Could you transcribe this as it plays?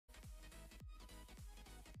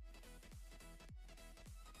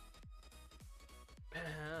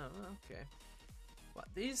Okay. But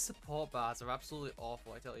these support bars are absolutely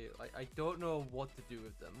awful, I tell you. Like, I don't know what to do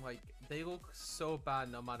with them. Like, they look so bad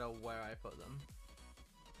no matter where I put them.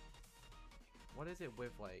 What is it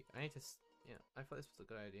with, like, I need to, yeah, I thought this was a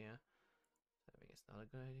good idea. I think it's not a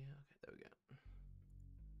good idea. Okay, there we go.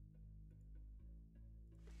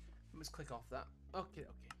 Let's click off that. Okay,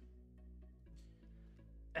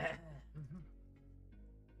 okay.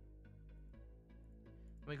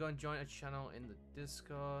 We're going to join a channel in the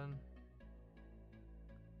Discord.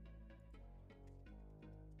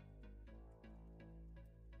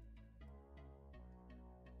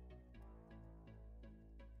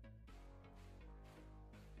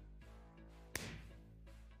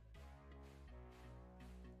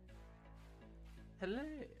 Hello,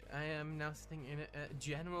 I am now sitting in a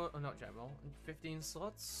general, or not general, 15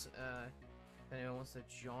 slots. If anyone wants to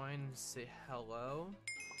join, say hello.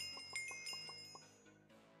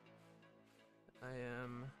 I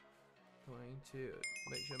am going to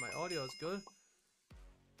make sure my audio is good.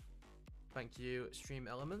 Thank you, Stream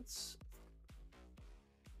Elements.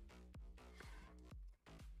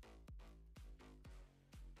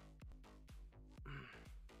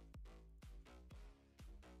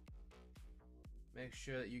 Make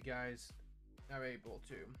sure that you guys are able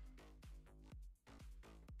to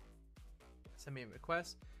send me a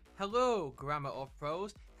request. Hello, Grammar of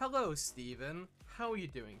Pros. Hello, Steven. How are you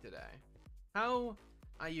doing today? How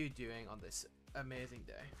are you doing on this amazing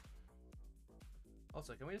day?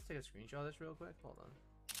 Also, can we just take a screenshot of this real quick? Hold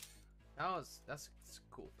on. That's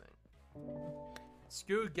a cool thing.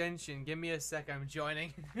 Screw Genshin. Give me a sec. I'm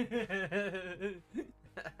joining.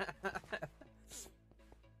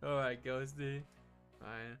 Alright, Ghosty.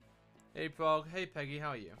 Fine. Hey, Prog. Hey, Peggy. How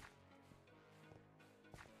are you?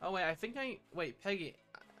 Oh, wait. Wait, Peggy.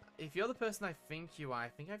 If you're the person I think you are, I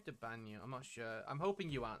think I have to ban you. I'm not sure. I'm hoping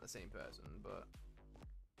you aren't the same person, but...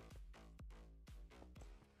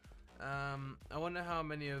 I wonder how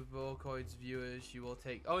many of Vocoid's viewers you will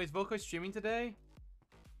take. Oh, is Vocoid streaming today?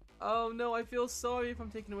 Oh, no. I feel sorry if I'm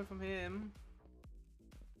taking away from him.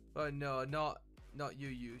 Oh, no. Not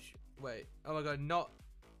you. Wait. Oh, my God. Not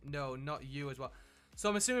you as well. So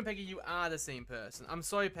I'm assuming, Peggy, you are the same person. I'm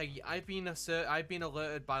sorry, Peggy. I've been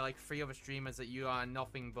alerted by like 3 other streamers that you are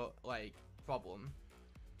nothing but like problem.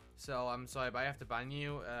 So I'm sorry, but I have to ban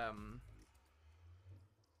you.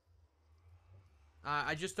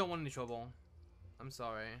 I just don't want any trouble. I'm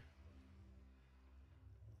sorry.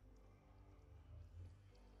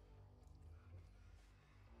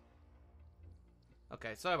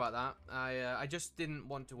 Okay, sorry about that. I just didn't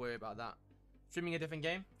want to worry about that. Streaming a different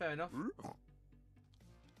game? Fair enough.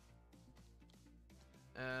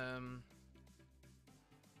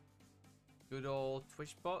 Good old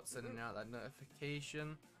Twitch bot sending out that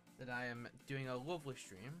notification that I am doing a lovely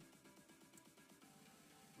stream.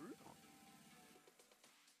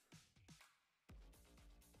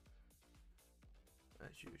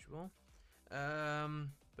 As usual.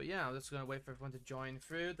 But yeah, I'm just gonna wait for everyone to join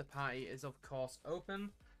through. The party is of course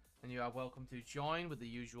open, and you are welcome to join with the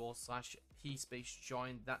usual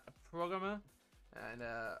 /p_join that programmer, and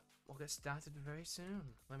we'll get started very soon.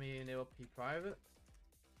 Let me enable P private.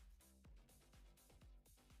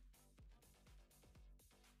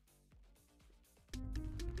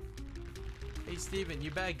 Hey Steven,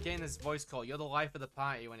 you better gain this voice call. You're the life of the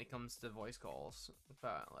party when it comes to voice calls,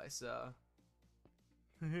 apparently, so.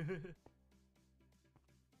 You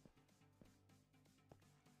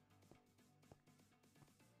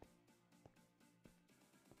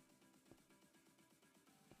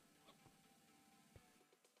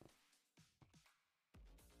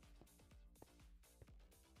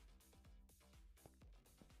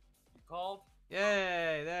called?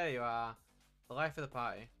 Yay, there you are. The life of the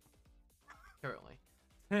party. Currently.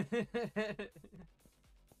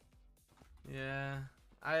 Yeah.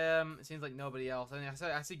 It seems like nobody else. I mean,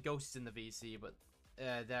 I see ghosts in the VC, but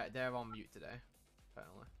they're on mute today,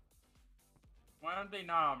 apparently. Why are they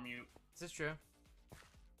not on mute? Is this true?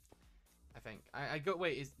 I think.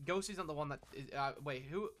 Wait, is Ghosty not the one that is, wait,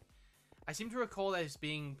 who? I seem to recall as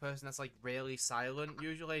being a person that's like rarely silent.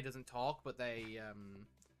 Usually doesn't talk, but they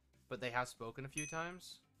have spoken a few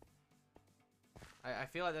times. I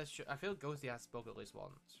feel like I feel Ghosty has spoken at least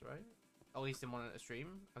once, right? At least in one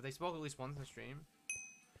stream. Have they spoken at least once in a stream?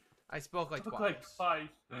 I spoke like twice. Like 5.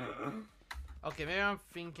 Okay, maybe I'm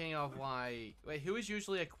thinking of like... Wait, who is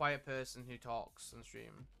usually a quiet person who talks on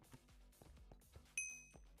stream?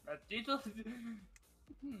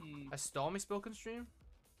 A Stormy spoken stream?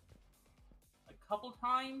 A couple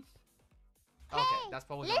times? Okay, that's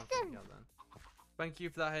probably what I'm thinking of then. Thank you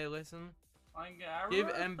for that, hey, listen. Give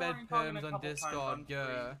embed perms on Discord,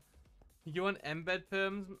 go. You want embed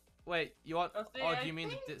perms? Wait, you want? Oh, see, Oh, I do you mean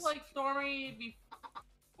think, this? like, Stormy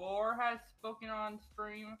before has spoken on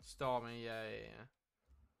stream. Stormy, yeah.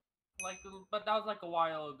 Like, but that was like a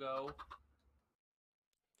while ago.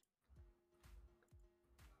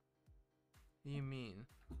 What do you mean?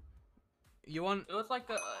 You want? It was like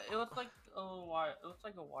a while. It was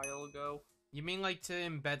like a while ago. You mean like to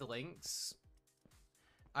embed links?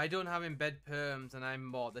 I don't have embed perms and I'm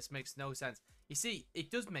mod. This makes no sense. You see, it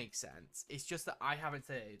does make sense. It's just that I haven't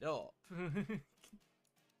set it up.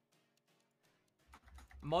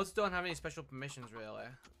 Mods don't have any special permissions, really.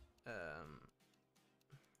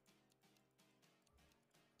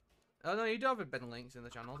 Oh no, you do have embed links in the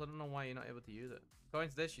channels. I don't know why you're not able to use it.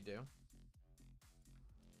 According to this, you do.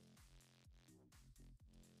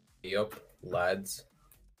 Yup, lads.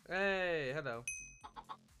 Hey, hello.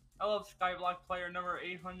 I love Skyblock player number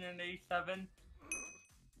 887.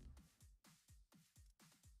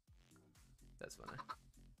 That's funny.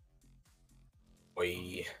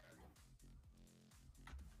 Wee.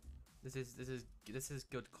 This is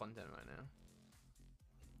good content right now.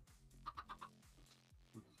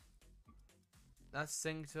 That's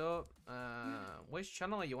synced up. Which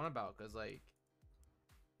channel are you on about? Because like,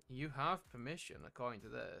 you have permission according to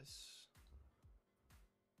this.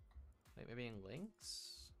 Like maybe in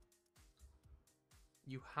links.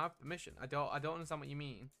 You have permission. I don't understand what you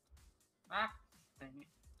mean. Ah, dang it.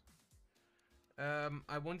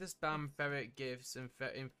 I want to spam ferret gifts in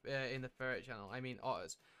the ferret channel. I mean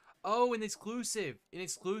otters. Oh, in exclusive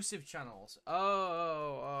channels.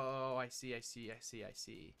 Oh, I see.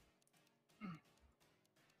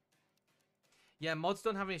 Yeah, mods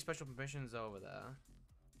don't have any special permissions over there.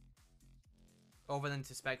 Other than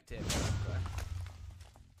to spectate.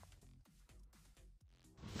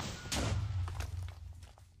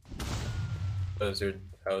 How's your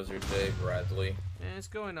day, Bradley? Yeah, it's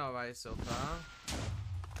going alright so far.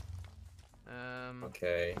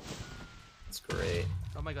 Okay. That's great.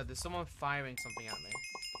 Oh my god, there's someone firing something at me.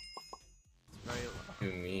 It's very low. What do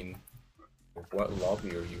you mean? What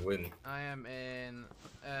lobby are you in? I am in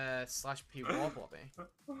 /P warp lobby.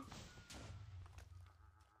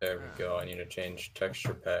 There we go. I need to change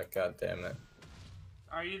texture pack. God damn it.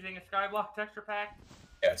 Are you using a Skyblock texture pack?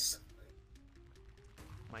 Yes,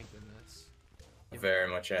 My goodness. I very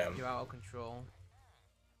much am. You're out of control.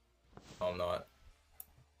 I'm not.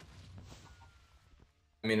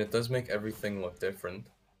 I mean, it does make everything look different.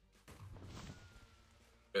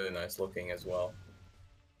 Really nice looking as well.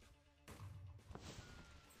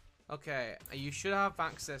 Okay, you should have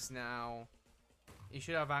access now. You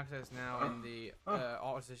should have access now in the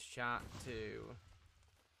Otis chat to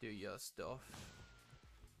do your stuff.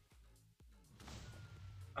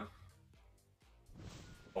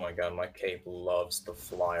 Oh my god, my cape loves to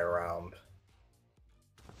fly around.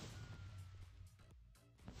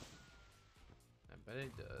 I bet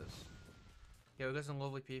it does. Yeah, we got some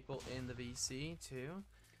lovely people in the VC too.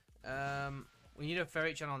 We need a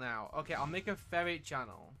ferret channel now. Okay, I'll make a ferret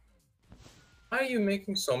channel. Why are you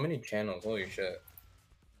making so many channels? Holy shit.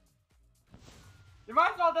 You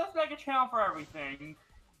might as well just make a channel for everything.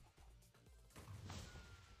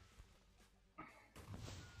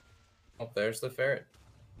 Oh, there's the ferret.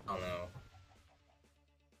 Oh no.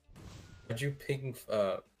 Why'd you ping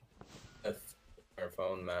our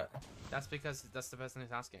phone, Matt? That's because that's the person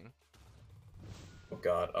who's asking. Oh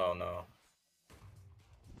god, oh no.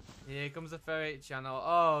 Here comes the ferret channel.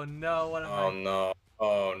 Oh no, what am Oh I? no.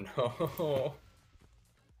 Oh no.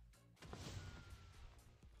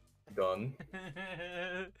 Done.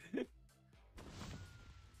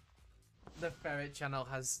 The ferret channel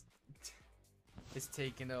is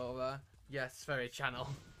taken over. Yes, ferret channel.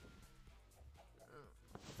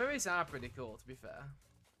 Ferrets are pretty cool, to be fair.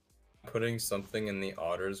 Putting something in the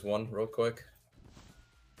otters one real quick.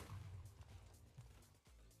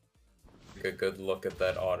 Take a good look at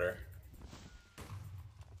that otter.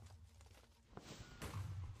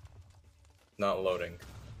 Not loading.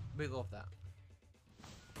 We love that.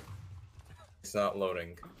 It's not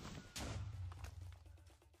loading.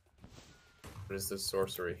 What is this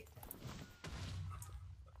sorcery?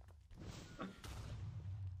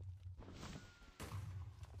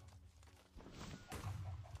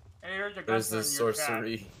 Hey, here's a What is gun this in your chat.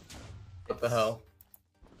 sorcery? What the hell?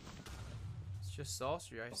 It's just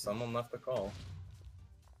sorcery, I see. Someone left a call.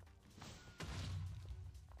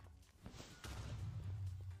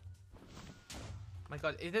 My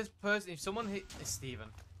god, if someone hit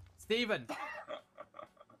Steven.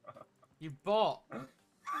 You bought.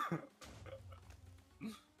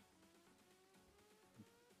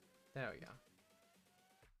 There we go.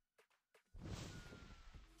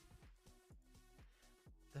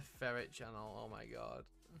 The ferret channel, oh my god.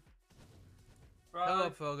 Hello,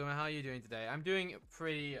 programmer. How are you doing today? I'm doing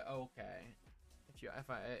pretty okay. If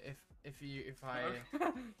I.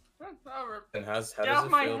 And how does Get it off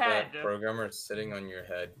my feel head. that programmer is sitting on your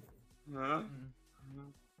head? Huh?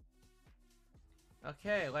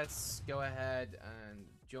 Okay, let's go ahead and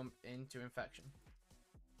jump into infection.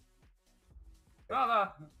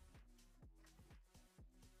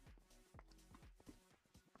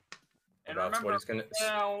 And That's remember, what he's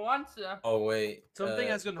gonna. once Oh wait. Something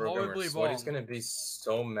has gone programmer, horribly Sweaty's wrong. gonna be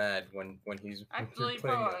so mad when he's actually,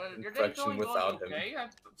 playing bro, your day's infection going without him. okay. I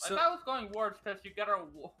So- thought it was going worse because you got a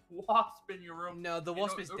wasp in your room. No, the You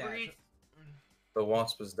wasp know, is Uber dead. Eats- The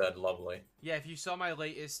wasp is dead. Lovely. Yeah, if you saw my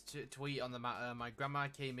latest tweet on the matter, my grandma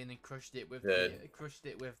came in and crushed it with Did.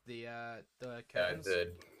 the Yeah, I curtains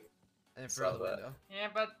did. and threw Saw out the that. window. Yeah,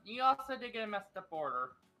 but you also did get a messed up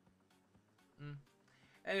order.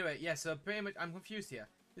 Anyway, yeah, so pretty much I'm confused here.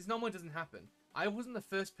 This normally doesn't happen. I wasn't the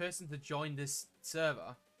first person to join this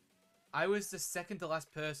server. I was the second to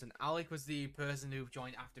last person. Alec was the person who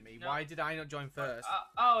joined after me. No. Why did I not join first?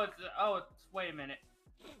 It's wait a minute.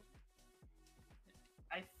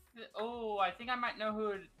 I think I might know who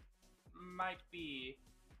it might be.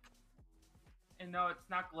 And no, it's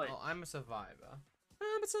not Glitch. Oh, I'm a survivor.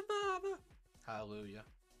 I'm a survivor. Hallelujah.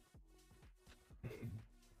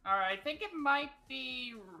 Alright, I think it might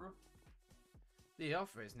be The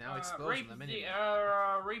offer is now exposed on the mini.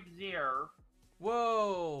 Reapzier.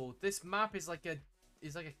 Whoa! This map is like a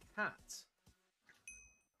cat.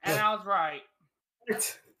 And I was right.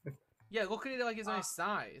 Yeah, look at it like it's on its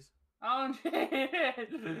size. Oh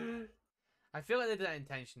shit! I feel like they did that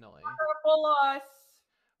intentionally. Purple us!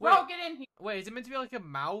 Bro, get in here! Wait, is it meant to be like a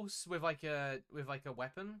mouse with like a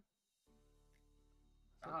weapon?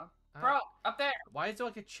 Bro, up there! Why is there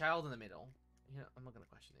like a child in the middle? You know, I'm not gonna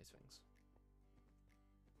question these things.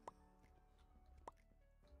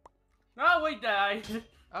 No, we died!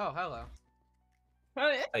 Oh, hello.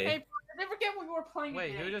 Hey, Hey. I forget we were playing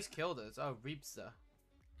Wait, today. who just killed us? Oh, Reapsa.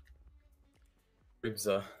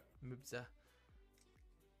 Ribza. Moobsa.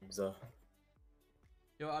 Ribza.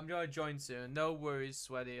 Yo, I'm gonna join soon. No worries,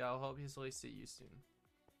 Sweaty. I'll hopefully see you soon.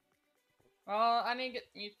 Well, I need to get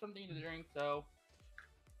me something to drink, so...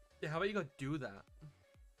 Yeah, how about you go do that?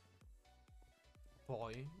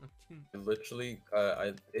 Boy. Literally,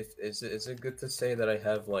 is it good to say that I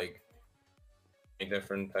have like 8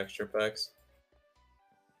 different texture packs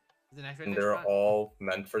Is it an extra and texture they're pack? all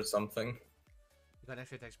meant for something? You got an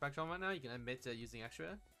extra text pack on right now? You can admit to using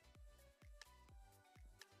extra?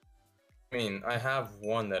 I mean, I have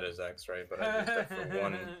one that is X-ray, but I used it for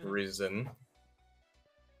one reason.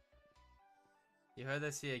 You heard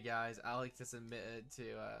this here, guys. Alex just admitted to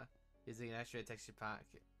using an extra texture pack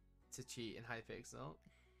to cheat in Hypixel.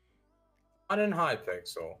 Not in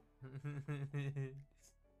Hypixel.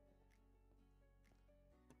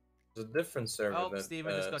 It's a different server Oh, that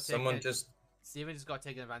Steven just got someone taken. just... Steven just got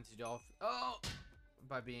taken advantage of. Oh,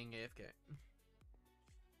 by being AFK.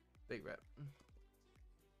 Big rip.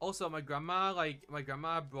 Also, my grandma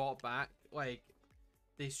brought back like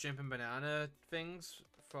these shrimp and banana things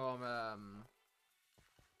from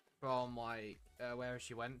where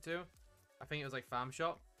she went to. I think it was like Farm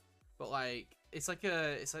Shop, but like it's like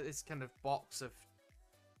this kind of box of.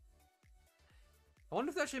 I wonder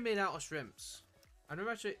if they're actually made out of shrimps. I never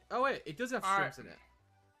actually. Oh wait, it does have shrimps in it.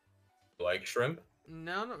 Like shrimp?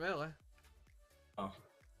 No, not really. Oh.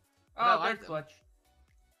 But I Oh, like there's them. Glitch.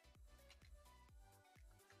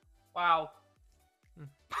 Wow.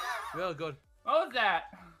 Real good. What was that?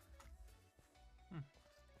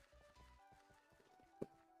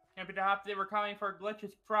 And perhaps they were coming for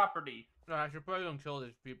Glitch's property. No, I should probably don't kill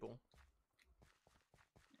these people.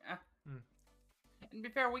 Yeah. Hmm. And to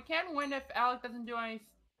be fair, we can win if Alec doesn't do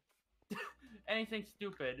anything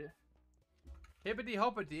stupid. Hippity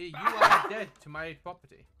hoppity, you are dead to my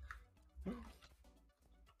property.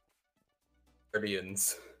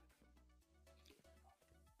 Guardians.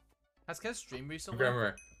 Has Kes streamed recently?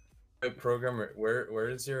 Programmer. Programmer,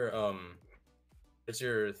 where's your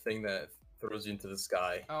thing that throws you into the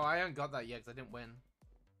sky? Oh, I haven't got that yet because I didn't win.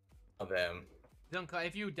 Oh damn.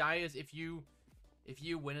 If you die as if you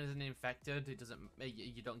win as an infected, it doesn't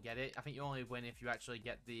you don't get it. I think you only win if you actually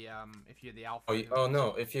get the if you're the alpha. Oh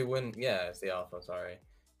no, if you win, yeah, it's the alpha, sorry.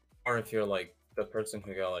 Or if you're like the person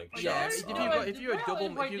who got like Yeah, shots. if you're a double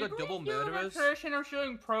murderers. Tradition of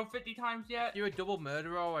shooting pro 50 times yet? If you're a double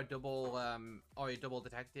murderer or a double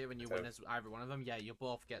detective and you win as either one of them, yeah, you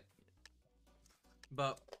both get.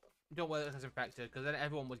 But don't worry as infected because then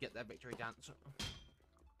everyone would get their victory dance.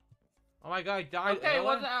 Oh my god, he died. Okay, early?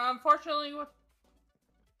 well, unfortunately, what?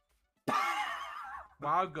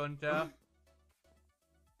 Wow, Gunter.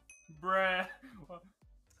 Bruh.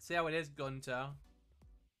 See how it is, Gunter.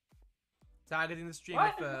 Targeting the streamer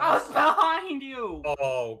What? first. I was behind you!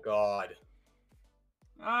 Oh God.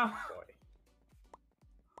 Uh, Boy.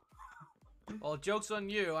 Well, joke's on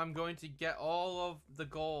you. I'm going to get all of the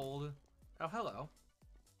gold. Oh, hello.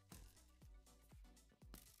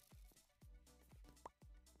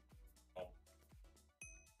 Oh.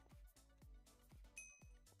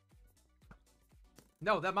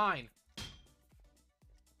 No, they're mine.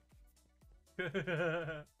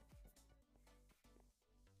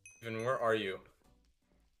 Even where are you?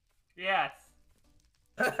 yes.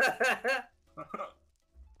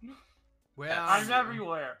 Where I'm are you?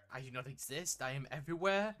 everywhere. I do not exist. I am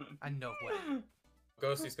everywhere and nowhere.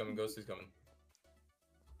 Ghosty's coming. Ghosty's coming.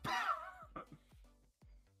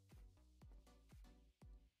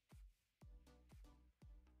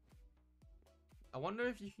 I wonder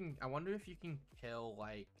if you can. I wonder if you can kill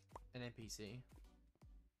like an NPC.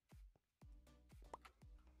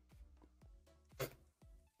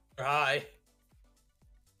 Hi.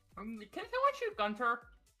 Can someone shoot Gunter?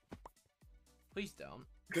 Please don't.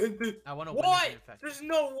 Good. I want to What? win this There's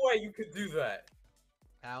no way you could do that.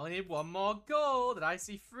 I only need one more gold, and I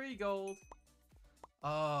see 3 gold.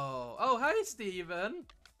 Oh, oh, hi, Steven.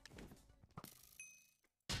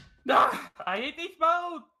 Ah, I hate these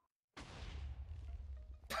modes!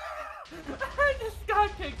 I just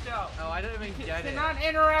got kicked out. Oh, I don't even get it. Cannot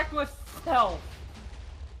interact with self.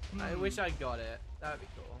 I wish I got it. That'd be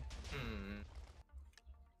cool.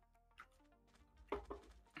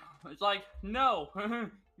 It's like, no,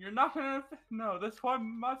 you're not gonna. No, this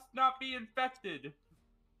one must not be infected.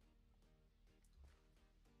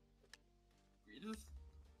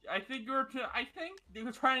 I think you were. I think you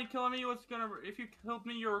were trying to kill me. Was gonna. If you killed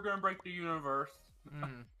me, you were gonna break the universe.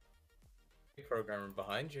 Programmer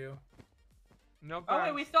behind you. No, Oh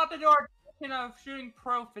wait, we stopped the door of shooting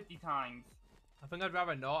Pro 50 times. I think I'd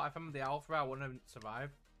rather not. If I'm the alpha, I wouldn't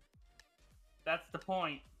survive. That's the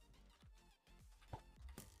point.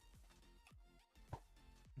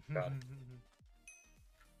 God.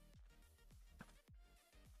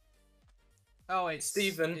 Oh, it's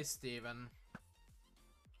Steven. It's Steven.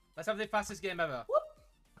 Let's have the fastest game ever. Whoop.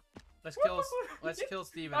 Let's Whoop, kill. whoop, whoop. Let's kill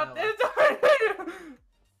Steven. Not early. this.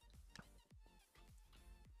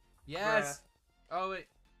 Yes. Oh wait.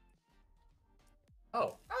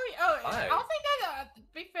 Oh. Oh, Hi. I'll think that. To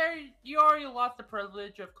be fair, you already lost the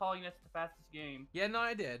privilege of calling this the fastest game. Yeah, no,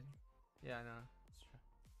 I did. Yeah, I know.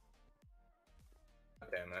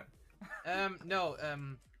 Damn it. It's true. No.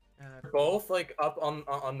 Both like up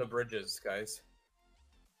on the bridges, guys.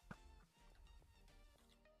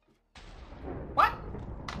 What?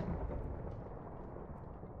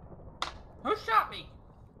 Who shot me?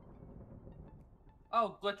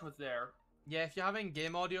 Oh, glitch was there. Yeah, if you're having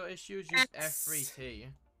game audio issues, use F3T.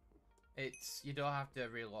 You don't have to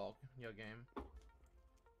relog your game.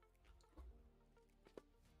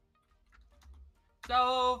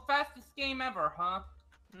 So, fastest game ever, huh?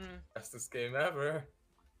 Fastest game ever.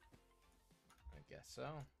 I guess so.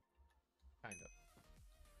 Kind of.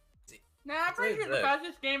 Nah, I'm pretty What sure is the that?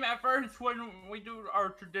 fastest game ever is when we do our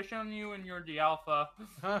tradition on you and you're the alpha.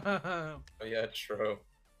 Oh yeah, true.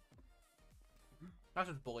 That's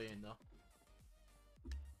just bullying, though.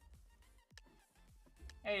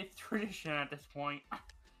 Hey, it's tradition at this point.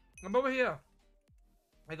 I'm over here.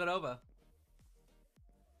 I got over.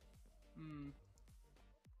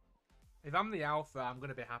 If I'm the alpha, I'm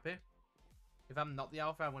gonna be happy. If I'm not the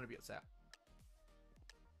alpha, I'm gonna be upset.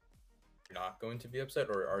 You're not going to be upset,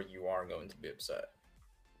 or are you going to be upset?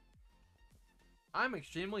 I'm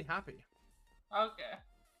extremely happy. Okay.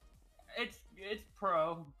 It's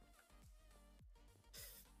pro.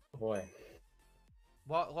 Oh boy.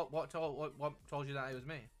 What told you that it was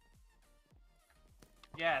me?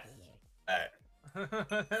 Yes.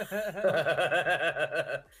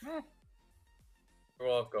 You're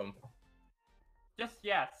welcome. Just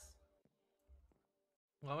yes.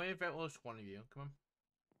 Well, maybe if it was one of you. Come on.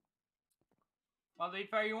 Well, to be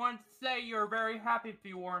fair, you wanted to say you're very happy if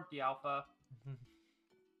you weren't the alpha.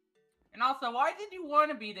 And also, why did you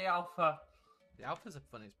want to be the alpha? The alpha's the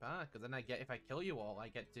funniest part, because then if I kill you all, I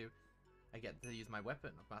get to use my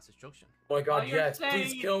weapon of mass destruction. Oh my god, you're yes, saying-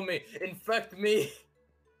 please kill me! Infect me!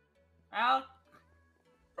 Al,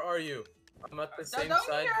 Where are you? I'm at the same don't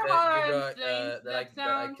side hear that how you I'm got, saying that I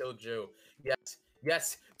sounds. killed you. Yes,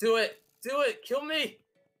 yes, do it! Do it! Kill me!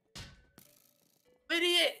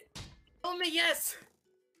 Idiot! Kill me, yes!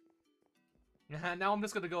 Now I'm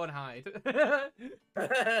just gonna go and hide.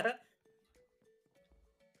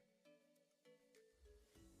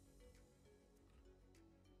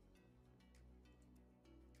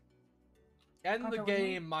 End the Gunter, we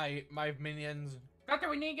game, my minions. Gunter,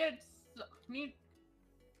 we need to get... Need...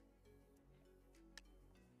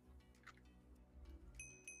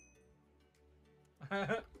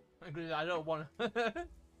 I don't want to.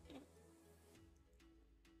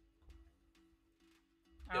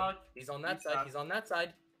 Alex, He's on that you side. suck. He's on that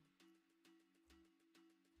side.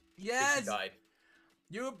 Yes! He died.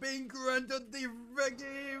 You've been granted the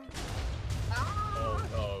game! Oh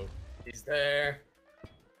no. He's there.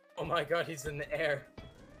 Oh my god, he's in the air.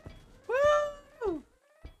 Woo!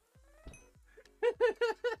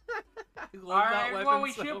 I love that Alright, weapon well,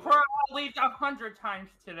 we so should much. probably at least 100 times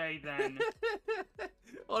today, then.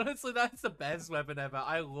 Honestly, that's the best weapon ever.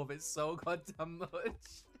 I love it so goddamn much.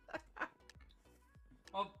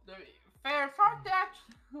 Well, fair, it's hard to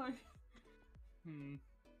actually...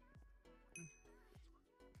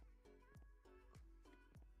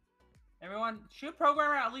 Everyone, shoot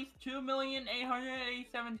programmer at least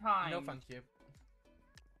 2,887 times. No, thank you.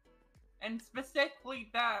 And specifically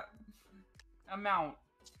that amount.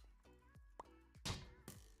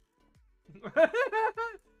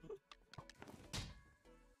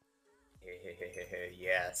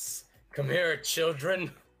 Yes. Come here,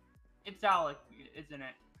 children. It's Alec, isn't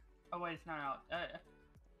it? Oh wait, it's not Alec.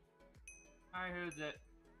 Alright, who's it?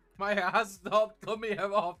 My ass stopped coming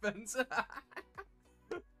here orphans.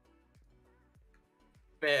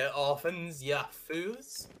 Fair orphans, ya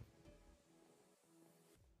fools.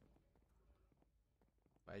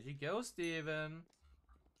 Where'd you go, Steven?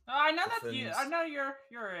 I know that's you. I Orphans. know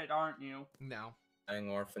you're it, aren't you? No. Dying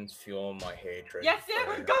orphans fuel my hatred. Yes, yeah,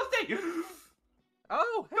 for- Ghosty!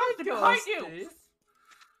 Oh, Ghosty, hey, behind Ghosty. you!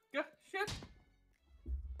 Shit.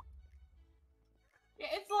 Yeah,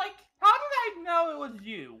 it's like, how did I know it was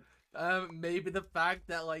you? Maybe the fact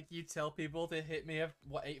that, like, you tell people to hit me,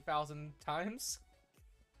 what, 8,000 times?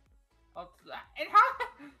 And how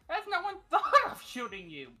has no one thought of shooting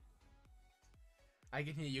you? I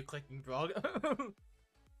can hear you clicking, Frog.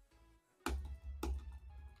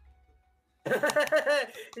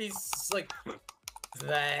 He's like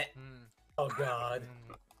that. Hmm. Oh god.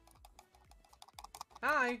 Hmm.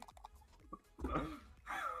 Hi.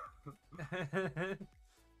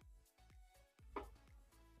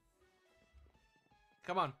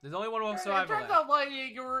 Come on, there's only one more It survivor turns left. out like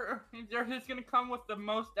they're just gonna come with the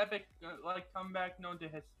most epic like comeback known to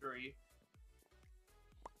history.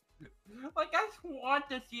 Like I just want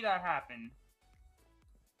to see that happen.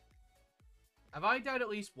 Have I died at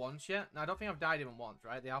least once yet? No, I don't think I've died even once,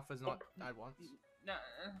 right? The alpha's not died once. No,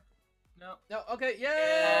 no. No, okay,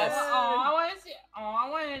 Yes. yes! I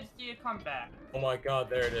wanted to see a comeback. Oh my god,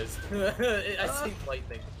 there it is. I see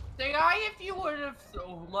lightning. Say I if you would have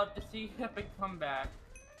so loved to see epic comeback.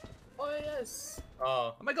 Oh yes.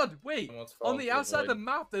 Oh. Oh my god, wait! Almost On fallen the to the outside of the void.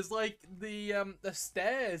 map, there's like the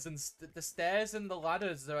stairs and the stairs and the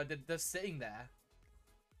ladders are they're sitting there.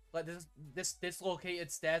 Like this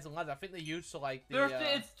dislocated stairs and ladders. I think they used to like the.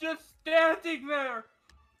 It's just standing there,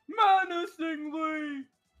 menacingly.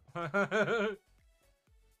 Get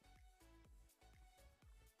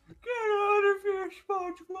out of here,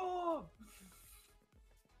 SpongeBob!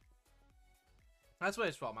 That's where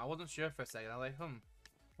it's from. I wasn't sure for a second. I was like,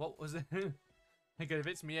 what was it? Because if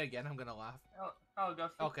it's me again, I'm gonna laugh. Oh, Ghosty.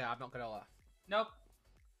 Okay, I'm not gonna laugh. Nope.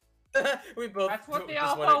 We both. That's what the just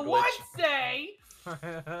alpha went a would glitch. say.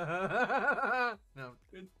 No.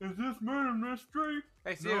 Is this murder mystery?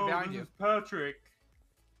 Hey, Steven, behind you. Is Patrick.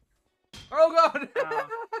 Oh god!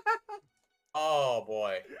 Oh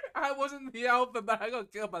boy. I wasn't the alpha, but I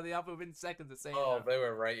got killed by the alpha within seconds of saying Oh, that. they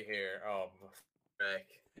were right here. Oh, frick.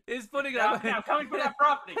 It's funny Now, because now, coming for that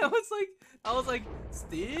property. I was like,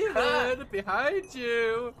 Steven, behind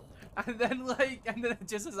you, and then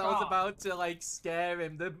just as I was Stop. about to like scare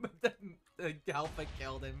him, the alpha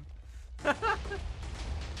killed him.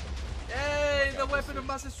 Yay! The weapon of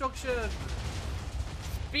mass destruction.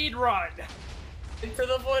 Speed run. Into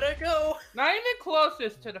the void I go. Not even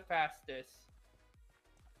closest to the fastest.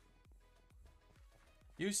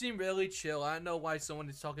 You seem really chill. I don't know why someone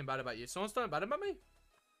is talking bad about you. Someone's talking bad about me?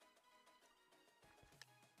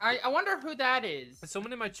 I wonder who that is. There's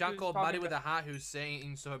someone in my chat Who's called talking Maddie with a hat who's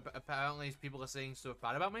saying so. Apparently, people are saying stuff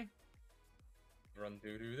bad about me. Run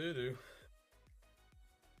doo doo doo doo.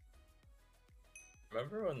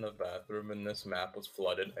 Remember when the bathroom in this map was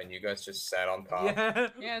flooded and you guys just sat on top? Yeah.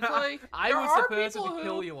 Yeah, it's like I there was are the person people to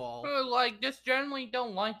kill you all. who like just generally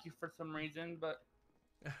don't like you for some reason, but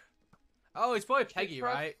Oh, it's probably Peggy,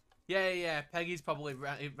 trust- right? Yeah. Peggy's probably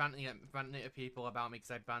ranting at people about me because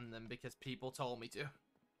I banned them because people told me to.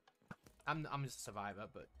 I'm just a survivor,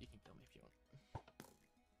 but you can kill me if you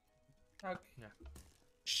want. okay.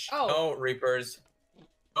 Shh. Oh. No, Reapers.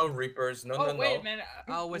 Oh, Reapers. No, Oh, no, wait no. a minute.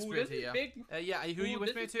 I'll whisper Ooh, it this to is you. big. Yeah, who you Ooh,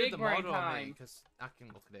 whispering this to? is The big brain mod or me? time. Because I can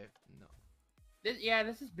look at it. No. Yeah,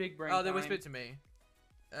 this is big brain Oh, time. they whispered to me.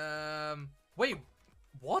 Wait,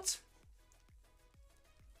 what?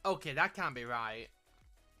 Okay, that can't be right.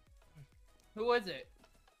 Who was it?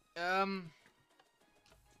 I'm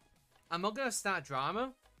not gonna start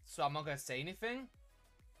drama, so I'm not gonna say anything.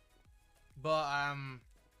 But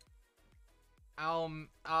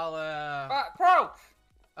Crouch!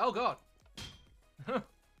 Oh god.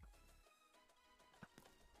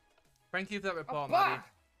 Thank you for that report, Maddie.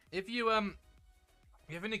 If you have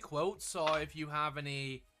any quotes or if you have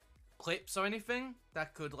any clips or anything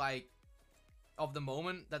that could like of the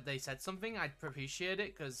moment that they said something, I'd appreciate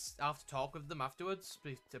it because I'll have to talk with them afterwards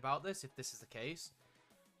about this if this is the case.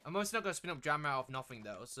 I'm also not gonna spin up drama out of nothing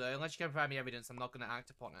though, so unless you can provide me evidence, I'm not gonna act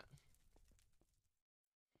upon it.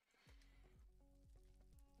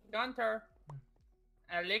 Gunter.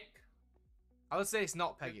 Alec. I would say it's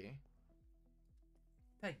not Peggy.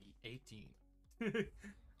 Peggy, 18.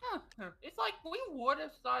 Huh. It's like we would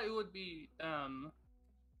have thought it would be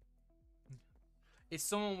It's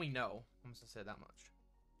someone we know. I'm just gonna say that much.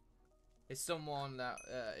 It's someone that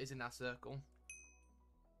is in that circle.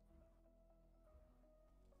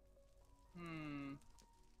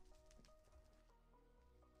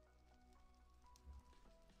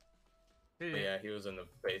 Yeah, he was in the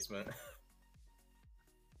basement.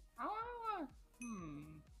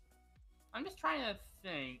 I'm just trying to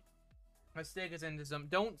think. Let's take us into some.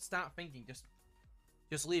 Don't start thinking.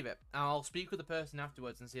 Just leave it. I'll speak with the person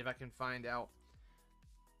afterwards and see if I can find out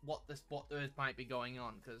what there might be going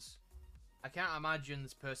on. Because I can't imagine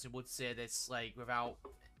this person would say this like without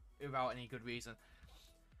any good reason.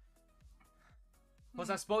 Plus,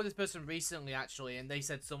 I spoke to this person recently actually, and they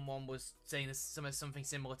said someone was saying something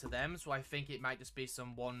similar to them. So I think it might just be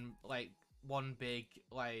one big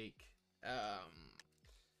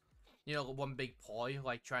you know, one big ploy,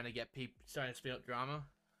 like trying to get people, trying to speed up drama.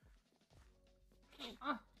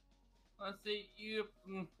 Let's see,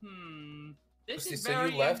 This is So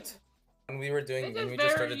very you left when we were doing this when is we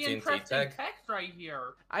just very started TNT interesting tag. text right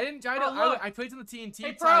here. I didn't. I played on the TNT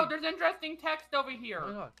Hey, tag. bro, there's interesting text over here. Oh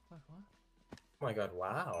my god! What? Oh my god!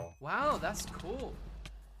 Wow. Wow, that's cool.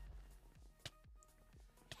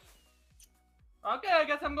 Okay, I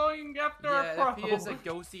guess I'm going after Yeah, Pro. it appears a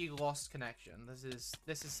ghosty lost connection. This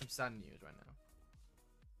is some sad news right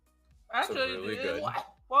now. Actually, really good.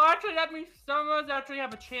 Well, actually, that means some of us actually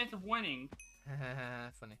have a chance of winning.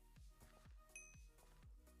 Funny.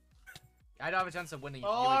 I don't have a chance of winning. Oh,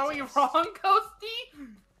 are we wrong, Ghosty?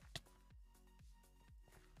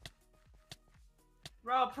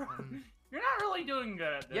 Bro, you're not really doing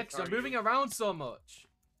good at this. Yeah, because I'm moving around so much.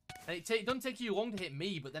 And it doesn't take you long to hit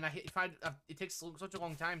me, but then it takes such a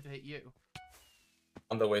long time to hit you.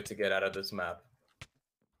 On the way to get out of this map.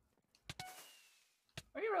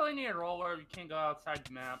 We really need a roller. You can't go outside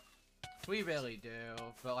the map. We really do,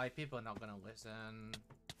 but like people are not gonna listen.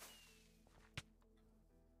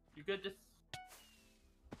 You could just.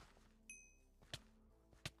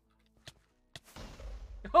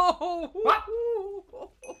 Oh! What?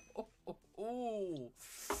 Ooh.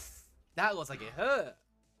 That looks like it hurt.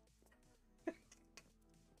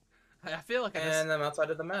 I feel like And I'm outside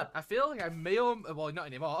of the map. I feel like I may well, not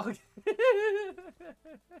anymore.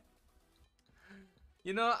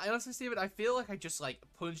 You know, I honestly, Steven, I feel like I just like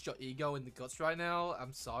punched your ego in the guts right now.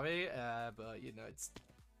 I'm sorry, but you know,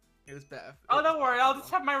 it was better. Oh, don't worry, I'll just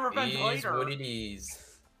have my revenge later. What it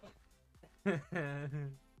is.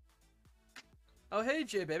 Oh, hey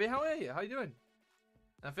Jay, baby, how are you? How you doing?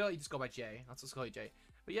 I feel like you just go by Jay. I'll just call you Jay.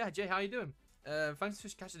 But yeah, Jay, how you doing? Thanks for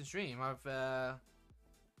catching the stream. I've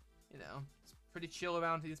you know, it's pretty chill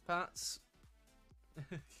around these parts.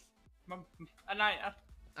 And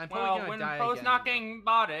I'm probably gonna when die Pro's again. not getting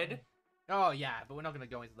botted. Oh yeah, but we're not gonna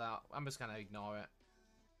go into that. I'm just gonna ignore it.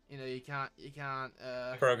 You know, you can't.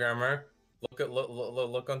 Programmer,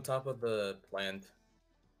 look on top of the plant.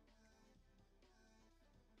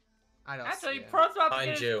 I don't Actually, see it. Pro's about to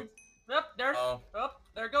Behind get you. Yep, there. Oh. Oh,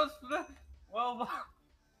 there goes. Well.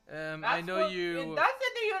 I know you. That's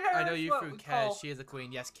in the universe. I know you what through we Kez. call- She is a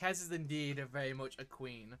queen. Yes, Kez is indeed very much a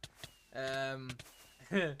queen.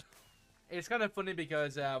 It's kind of funny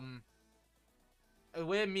because the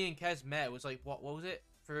way me and Kez met was like what was it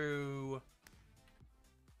through?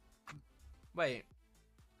 Wait,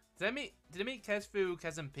 did I meet Kez through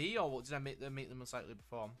Kez and P, or did I meet them slightly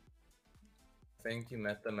before? I think you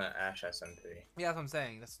met them at Ash SMP. Yeah, that's what I'm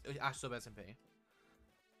saying. That's Ash Sub SMP.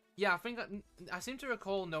 Yeah, I think I seem to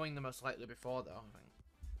recall knowing them most slightly before, though. I think.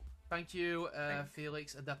 Thank you,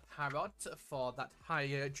 Felix the Parrot, for that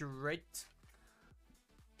hydrate.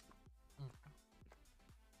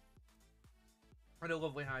 What a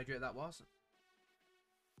lovely hydrate that was.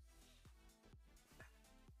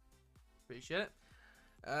 Appreciate it.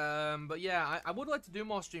 But yeah, I would like to do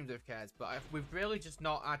more streams with Kez, but we've really just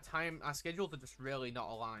not, our schedules are just really not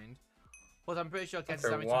aligned. But I'm pretty sure Kez is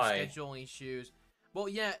having some scheduling issues. Well,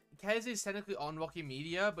 yeah, Kez is technically on Rocky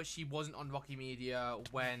Media, but she wasn't on Rocky Media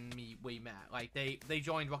when we met. Like, they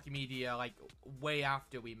joined Rocky Media, like, way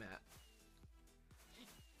after we met.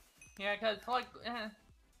 Yeah, because, like,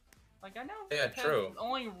 I know. Yeah, Kez true.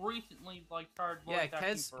 Only recently, like, started voice Yeah,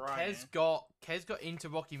 acting for Ryan. Kez got into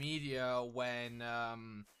Rocky Media when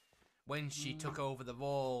she took over the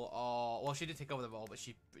role, or well, she didn't take over the role, but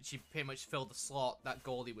she pretty much filled the slot that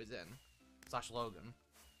Goldie was in, / Logan,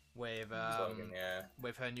 with Logan, yeah.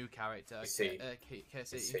 with her new character,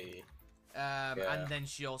 Casey. And then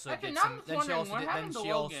she also Actually, did now I'm some. just Then wondering,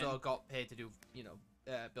 she also got paid to do, you know,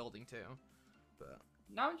 building too. But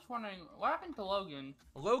now I'm just wondering, what happened to Logan?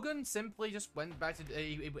 Logan simply just went back to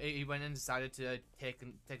he went and decided to take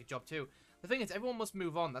a job too. The thing is, everyone must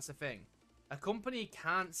move on. That's the thing. A company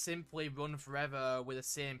can't simply run forever with the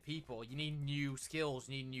same people. You need new skills,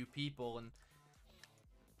 you need new people, and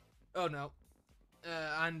oh no,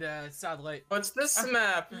 sadly, What's this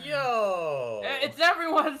map? Yo! It's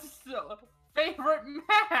everyone's favorite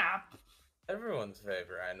map. Everyone's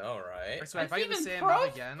favorite, I know, right? So if I get the same Pro's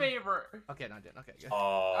map again. favorite. Okay, no, I didn't. Okay, good.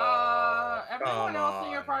 Oh, everyone else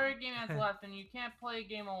in your private game has left, and you can't play a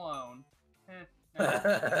game alone.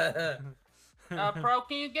 Pro,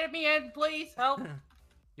 can you get me in, please? Help.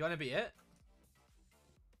 You wanna be it?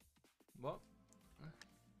 What?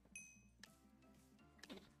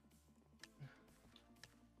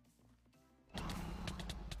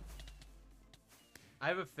 I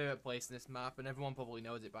have a favorite place in this map, and everyone probably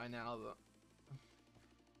knows it by now, but...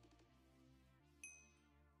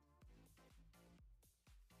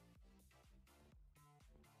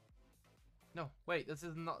 No, wait, this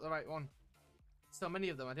is not the right one. So many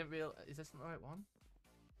of them, I didn't realize... Is this not the right one?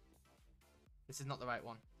 This is not the right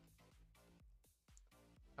one.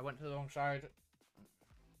 I went to the wrong side.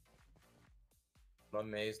 I'm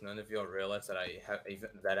amazed none of y'all realize that I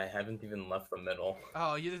haven't even left the middle.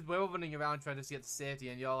 Oh, we're running around trying to get to safety,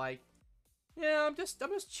 and you're like, yeah, I'm just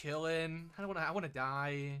chilling. I wanna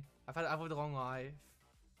die. I've had a long life.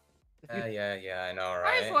 Yeah, I know,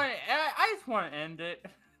 right? I just want to end it.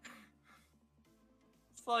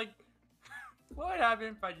 It's like, what would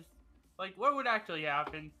happen if I just, like, what would actually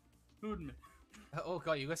happen? Who would miss? Oh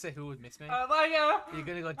god, you're gonna say who would miss me? You're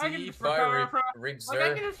gonna go deep? I can just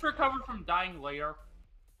I can just recover from dying later.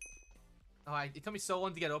 Oh, it took me so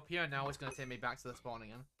long to get up here, and now it's gonna take me back to the spawn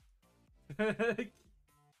again.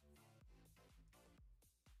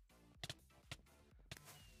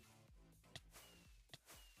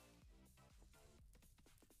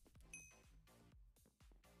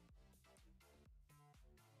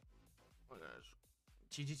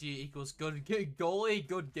 GGG equals good goalie,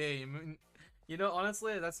 good game. You know,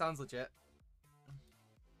 honestly, that sounds legit.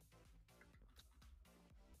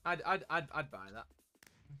 I'd buy that.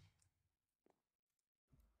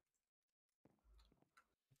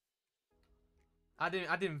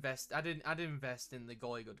 I'd invest in the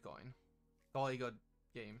goalie good coin. Goalie good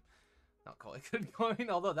game. Not goalie good coin,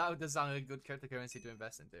 although that does sound like a good cryptocurrency to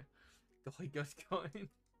invest into. Goalie good coin.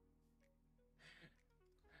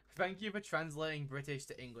 Thank you for translating British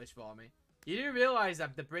to English for me. You do realize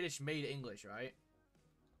that the British made English, right?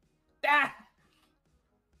 Ah!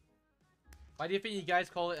 Why do you think you guys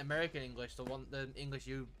call it American English, the English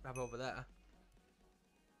you have over there?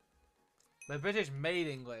 The British made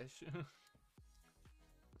English.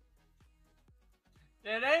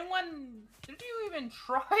 Did you even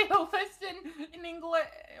try to listen in English?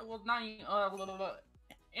 Well, not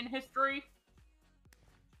in history.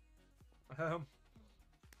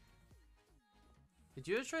 Did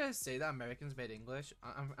you try to say that Americans made English?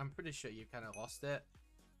 I'm pretty sure you kind of lost it.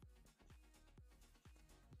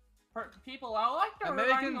 People, I like to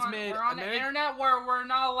Americans we're on the internet where we're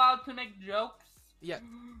not allowed to make jokes. Yeah,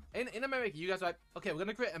 in America, you guys are like, okay, we're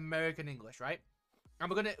gonna create American English, right? And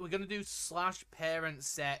we're gonna do /parent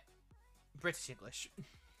set British English.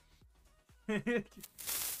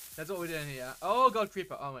 That's what we're doing here. Oh god,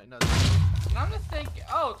 creeper. Oh wait, no. And I'm just thinking.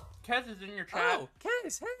 Oh, Kez is in your chat. Oh,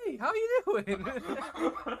 Kez, hey, how you doing?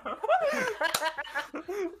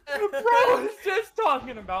 Bro, was just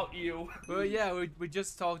talking about you. Well, yeah, we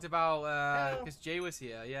just talked about because Jay was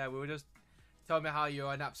here. Yeah, we were just talking about how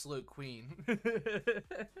you're an absolute queen.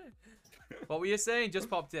 What were you saying? Just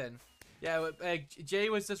popped in. Yeah, Jay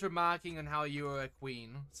was just remarking on how you were a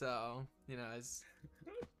queen. So you know,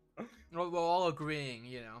 we're all agreeing.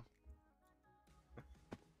 You know.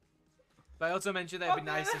 But I also mentioned that it'd be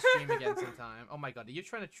nice to stream again sometime. Oh my god, are you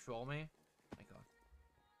trying to troll me? Oh my god.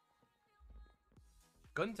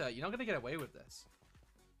 Gunter, you're not gonna get away with this.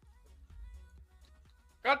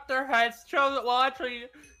 Gunter has chosen. Well, actually,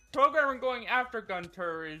 programmer going after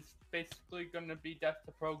Gunter is basically gonna be death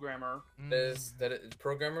to programmer.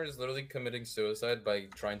 Programmer is literally committing suicide by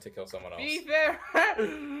trying to kill someone else. Be fair,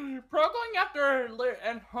 pro going after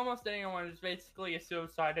and almost anyone is basically a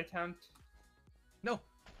suicide attempt. No,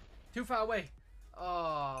 too far away.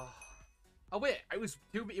 Oh, oh wait, it was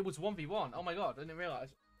 1v1. Oh my god, I didn't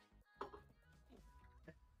realize.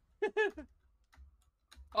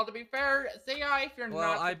 Well, to be fair, say I if you're not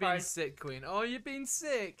surprised. Well, I've been sick, Queen. Oh, you've been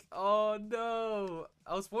sick. Oh no.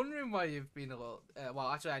 I was wondering why you've been a little. Well,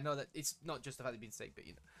 actually, I know that it's not just the fact that you've been sick, but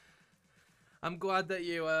you know. I'm glad that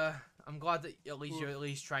you. I'm glad that at least you're at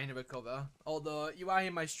least trying to recover. Although you are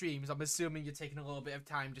in my streams, I'm assuming you're taking a little bit of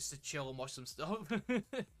time just to chill and watch some stuff. Is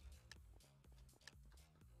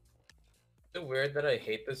it weird that I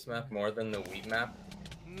hate this map more than the Wheat map?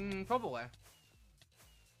 Probably.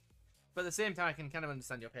 But at the same time, I can kind of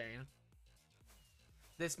understand your pain.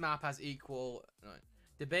 This map has equal...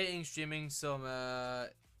 debating, streaming some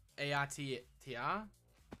ARTTR?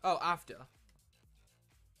 Oh, after.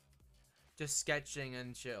 Just sketching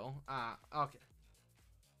and chill. Ah, okay.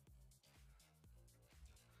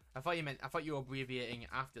 I thought you were abbreviating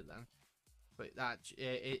after then. But that...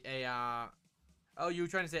 AR... Oh, you were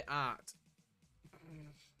trying to say art.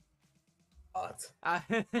 Art.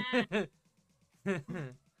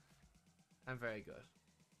 I'm very good.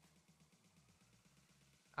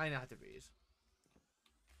 I know how to read.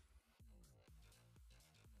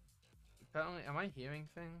 Apparently, am I hearing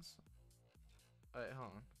things? Wait, hold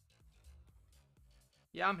on.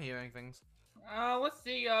 Yeah, I'm hearing things. Let's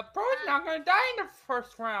see. Bro's not gonna die in the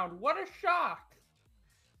first round. What a shock!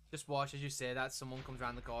 Just watch as you say that. Someone comes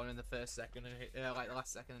around the corner in the first second, and like the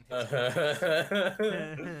last second, and hits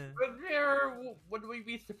him. But there, would we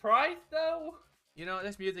be surprised though? You know,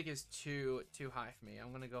 this music is too high for me.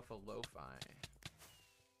 I'm gonna go for lo-fi.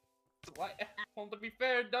 Well, to be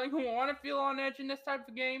fair, don't you want to feel on edge in this type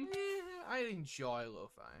of game? Yeah, I enjoy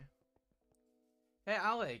lo-fi. Hey,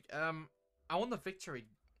 Alec, I won the victory.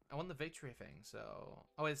 I won the victory thing, so...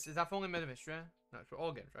 Oh, is that for only Murder Mystery? No, it's for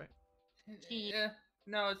all games, right? Yeah.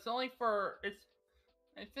 No, it's only for...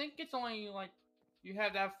 I think it's only, like... You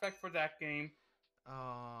have that effect for that game.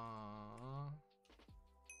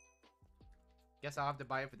 Guess I'll have to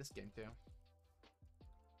buy it for this game, too.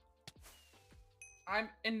 I'm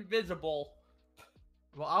invisible.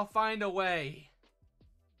 Well, I'll find a way.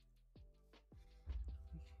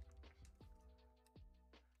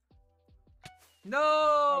 No!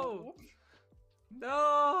 Oh.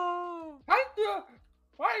 No!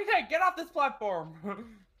 Why do you say get off this platform?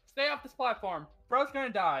 Stay off this platform. Bro's gonna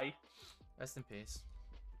die. Rest in peace.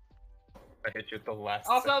 I hit you at the last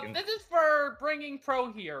Also, second. this is for bringing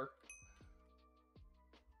Pro here.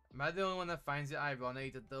 Am I the only one that finds it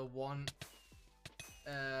ironic that the one...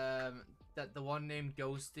 that the one named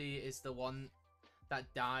Ghosty is the one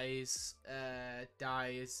that dies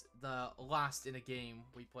the last in a game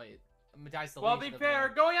we played. Dies the Well, least be of fair,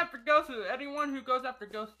 them. going after Ghosty, anyone who goes after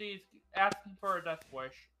Ghosty is asking for a death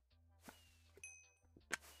wish.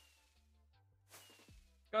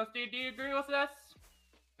 Ghosty, do you agree with this?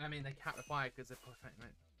 I mean, they can't reply because they're both fighting,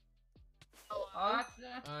 right? Hello? Oh,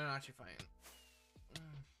 they're not actually fighting.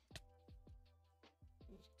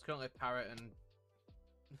 It's currently a parrot and...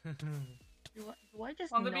 Do I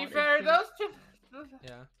just Well, to be not fair, assume- those two...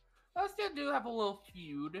 Yeah. Those two do have a little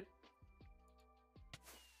feud.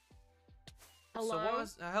 Hello? So what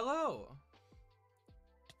was... hello!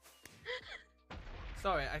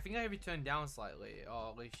 Sorry, I think I have you turned down slightly,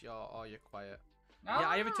 or at least you're quiet. Yeah,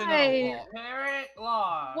 I have it turned down a lot. Parrot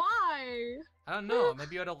law. Why? I don't know,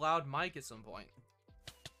 maybe you had a loud mic at some point.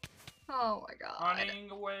 Oh my god. Running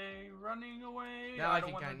away, running away. Now I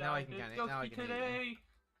don't can wanna count- die now I with can this count it, now I Ghosty can hear you. today.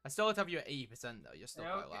 I still have you at 80% though, you're still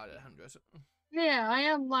Yeah, quite okay. loud at 100. Yeah, I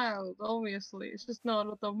am loud, obviously. It's just not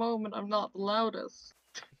at the moment I'm not the loudest.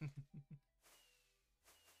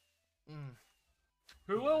 Mm.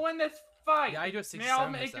 Who will win this fight? Yeah, I do a Maybe I'll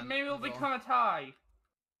 67% make it. Maybe it'll as well. become a tie.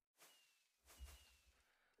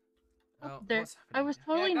 Oh, There, what's I was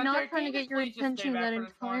happening totally Yeah, Gunter, not can trying to you get just your please just stay attention back that for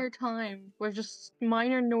this one? entire time. With just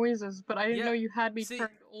minor noises, but I didn't Yeah, know you had me see,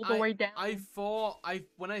 turned all the way down. I thought,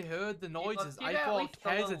 when I heard the noises, give I it at thought least a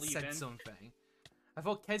Kez little had said even. something. I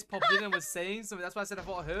thought Kez popped in and was saying something. That's why I said I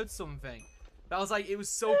thought I heard something. But I was like, it was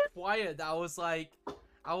so quiet that I was like,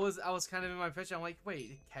 I was kind of in my picture. I'm like, wait,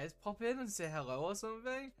 did Kez pop in and say hello or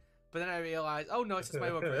something? But then I realized, oh no, it's just my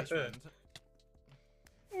other British friend.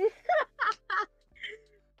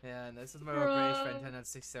 Yeah, and this is my British friend 10 at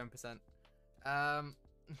 67%.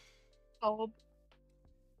 Oh,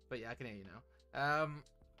 But yeah, I can hear you now.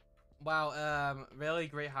 Wow, really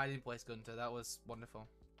great hiding place, Gunter. That was wonderful.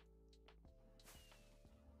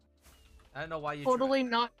 I don't know why you totally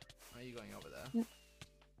not. Why are you going over there?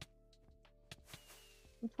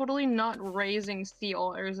 I'm totally not raising sea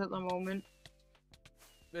otters at the moment.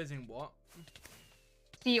 Raising what?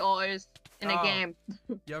 Sea otters in a Oh. game.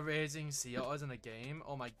 You're raising sea otters in a game?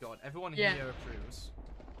 Oh my god, everyone Yeah. here approves.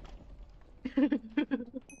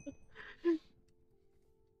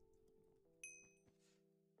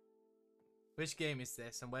 Which game is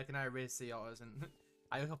this, and where can I raise sea otters? And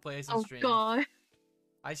I will play this on Oh stream. god.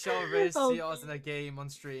 I shall raise Oh, sea otters in a game on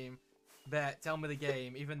stream. Bet, tell me the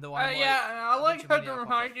game, even though I'm Yeah, I'd like bunch of to money out of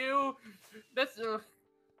remind pocket. you, this No,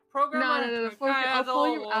 programmer no, no, kinda I'll has a call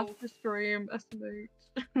you little- after stream, estimate.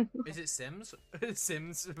 Is it Sims?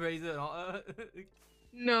 Sims raise an otter?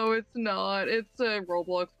 No, it's not. It's a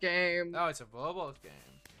Roblox game. Oh, it's a Roblox game.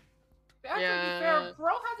 Actually, to be Yeah. fair,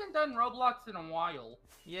 Bro hasn't done Roblox in a while.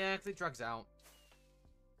 Yeah, 'cause it drags out.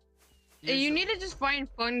 You need to just find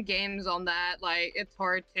fun games on that. Like, it's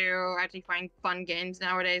hard to actually find fun games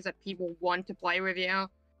nowadays that people want to play with you.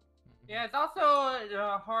 Yeah, it's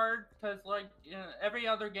also hard because like every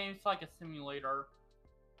other game's like a simulator.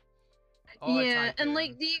 Oh, I Yeah, type and in.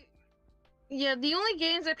 like the only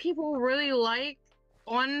games that people really like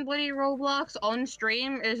on bloody Roblox on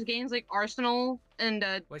stream is games like Arsenal and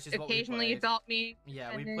Which is what we occasionally played. Adopt Me.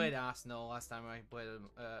 Yeah, we and played Arsenal last time I played on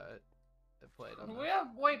there. Yeah,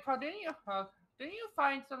 wait, Pro, didn't you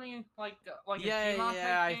find something like a Yeah, Gmod yeah,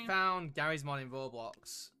 type I game? found Gary's mod in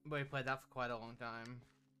Roblox. We played that for quite a long time.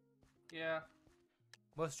 Yeah.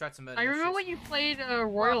 Most Strats and I remember when you played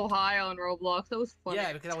Royal High on Roblox. That was fun.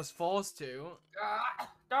 Yeah, because I was forced to.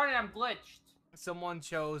 Darn it, I'm glitched. Someone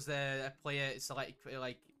chose a player select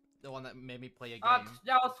like the one that made me play a game.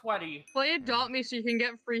 That was sweaty. Play Adopt Me so you can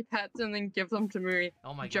get free pets and then give them to me.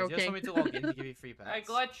 Oh my god, you just want me to log in to give you free pets. I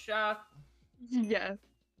glitched. Yes.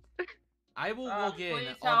 I will log in please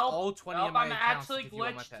on help. all 20 Help, of my I'm accounts to actually give you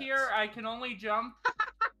all my glitched pets. here. I can only jump.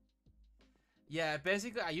 Yeah,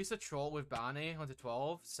 basically, I used to troll with Barney onto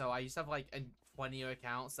 12, so I used to have like 20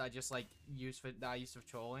 accounts that I just like used for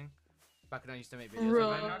trolling. Back when I used to make videos. Bro.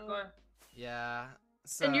 With them. Yeah.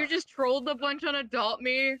 So, And you just trolled a bunch on Adopt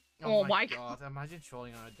Me. Oh my god. Imagine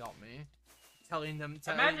trolling on Adopt Me, telling them.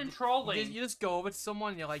 Imagine trolling. You just go over to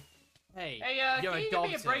someone and you're like, "Hey, Hey, you're can you give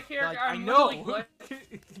me a adopted." break here? They're like, I'm I know.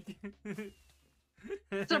 really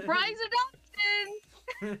Surprise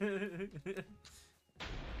adoption!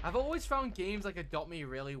 I've always found games like Adopt Me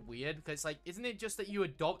really weird because, like, isn't it just that you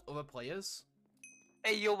adopt other players?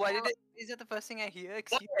 Hey yo, why did it? Is that the first thing I hear?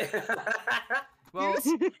 Excuse me. Well,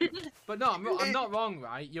 but no, I'm not wrong,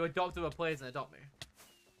 right? You adopt other players and adopt me.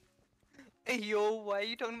 Hey yo, why are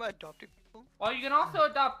you talking about adopted people? Well, you can also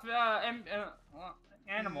adopt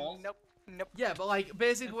animals. Nope. Nope. Yeah, but like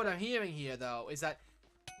basically what I'm hearing here though is that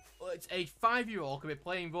it's a 5-year-old could be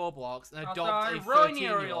playing Roblox and Also, adopt I a really need a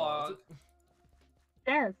 13-year-old. reload.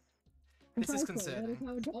 Yes. This is Precisely, that concerning. is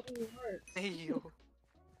how adopting works. Hey yo.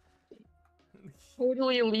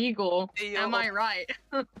 Totally illegal. Hey, yo. Am I right?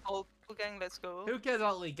 Oh, gang, let's go. Who cares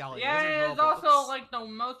about legality? Yeah, This is it is Roblox. also like the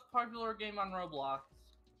most popular game on Roblox.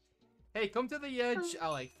 Hey, come to the edge,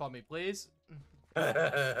 Alec, for me, please.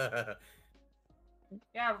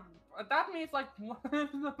 Yeah, that means like one of the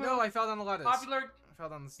No, most I fell down the ladders. popular I fell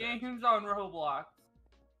down the stairs. games on Roblox.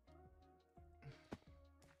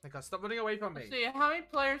 Like, stop running away from me. Let's see, how many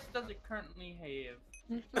players does it currently have?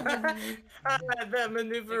 That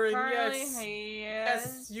maneuvering, It currently yes. has...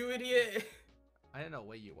 Yes, you idiot. I don't know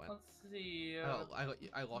where you went. Let's see. Oh,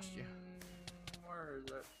 I lost you. Where is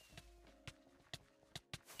it?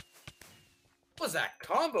 What was that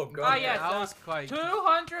combo gun? Ah, yes, that was quite.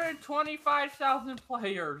 225,000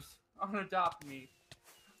 players on Adopt Me.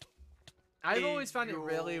 I've always found it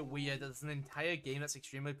really Yo. weird that there's an entire game that's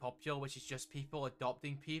extremely popular, which is just people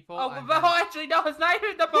adopting people. Oh, and but then- actually, no, it's not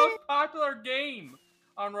even the most popular game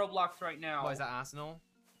on Roblox right now. What is that, Arsenal?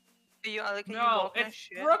 Hey yo, Alec, can you No, walk my it's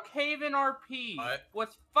shit? Brookhaven RP What?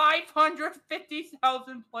 with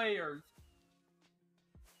 550,000 players.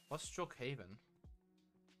 What's Struck Haven?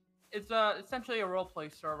 It's essentially a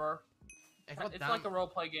roleplay server. I got It's that. like a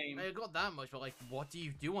roleplay game. I got that much, but like, what do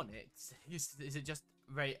you do on it? Is it just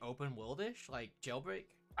very open worldish, like jailbreak?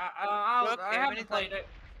 I Brookhaven haven't is played like- it.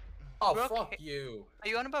 Oh, Brooke- fuck you. Are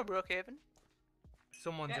you on about Brookhaven?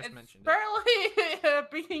 Someone Yeah, just it's mentioned it. barely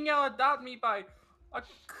beating out Adopt Me by a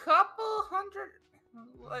couple hundred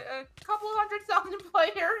thousand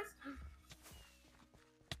players.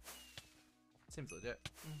 Seems legit.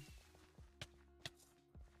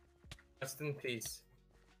 Rest in peace.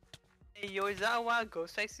 Hey, yo, is that a wild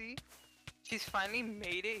ghost I see? She's finally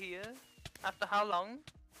made it here. After how long?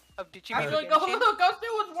 Of ditching me to Actually, Genshin? Ghosty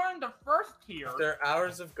was one of the first tier. After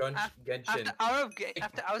hours of Genshin. After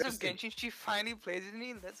hours of Ghosty. Genshin, she finally plays with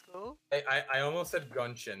me. Let's go. I almost said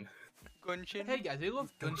Gunshin. Gunshin. Hey guys, we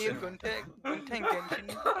love Hey, Gunshin. Gunta and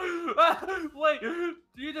Genshin. Wait,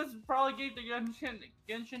 you just probably gave the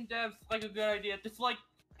Genshin devs like a good idea. Just like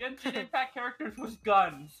Genshin Impact characters with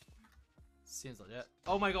guns. Seems like it.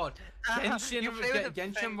 Oh my god. Genshin, You play with the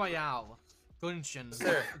Genshin fang- Royale. Gunshin.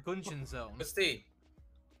 Sir. Gunshin Zone. Misty,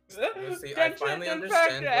 I Genshin finally Impact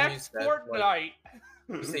understand when you X said, Fortnite.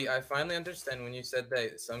 See, I finally understand when you said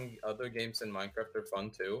that some other games in Minecraft are fun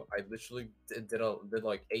too. I literally did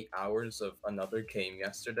like 8 hours of another game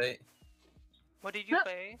yesterday. What did you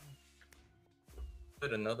play?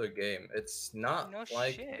 Did another game. It's not No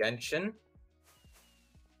like shit. Genshin.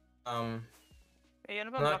 Hey, you're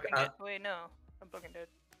not Not- Broken Dead. Wait, no. I'm Broken Dead.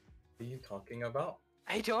 What are you talking about?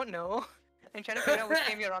 I don't know. I'm trying to figure out which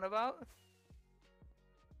game you're on about.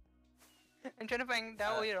 I'm trying to find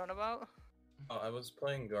out what you're on about. Oh, I was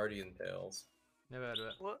playing Guardian Tales. Never heard of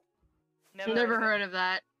it. What? Never heard of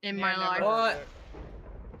that in my never life. heard What? of it.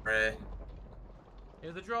 Hooray.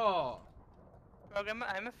 Here's the draw. Programmer,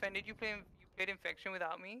 I'm offended you played Infection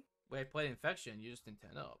without me. Wait, I played Infection, you just didn't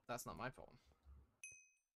turn up. That's not my problem.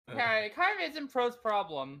 Okay, it kind of isn't Pro's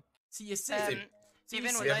problem. See, you see, Um, see,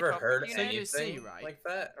 even you Have when you I ever talk to heard you, So you anything see, right? like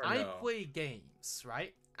that? Or I no? play games,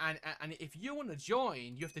 right? And if you want to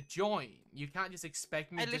join, you have to join. You can't just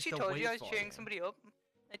expect me I just literally to told wait you I was for cheering you. somebody up.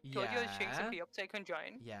 I told you I was cheering Yeah. somebody up so I can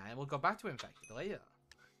join. Yeah, and we'll go back to Infected later.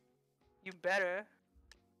 You better.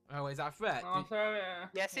 Oh, is that a threat? Oh, so,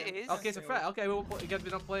 Yes, it is. Okay, it's a threat. Okay, we'll you guys be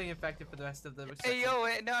not playing Infected for the rest of the. Hey, yo,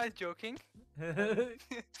 wait, no, I was joking.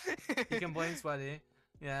 You can blame Sweaty.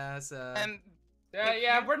 Yes.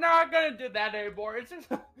 yeah, we're not gonna do that anymore. It's just,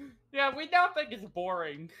 yeah, we don't think it's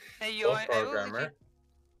boring. Hey, yo, Oh, I will programmer.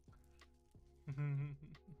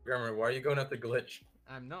 Programmer, why are you going at the glitch?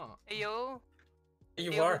 I'm not. Hey, yo.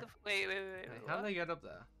 You Hey, yo, are. what the wait. How What? did I get up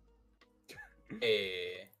there?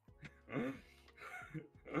 Hey.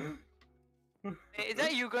 Hey, is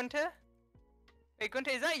that you, Gunter? Hey,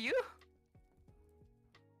 Gunter, is that you?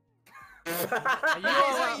 Are Is you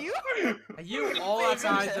that all, you? are you all Wait,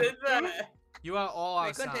 outside? Gunter. Did that? You are all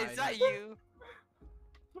Wait, Gunter, outside. is that you?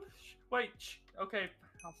 Wait, okay,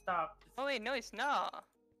 I'll stop. Oh, wait, no, it's not.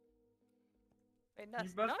 Wait, You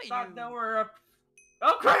that's must not not you. know we're up.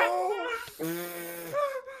 Oh crap!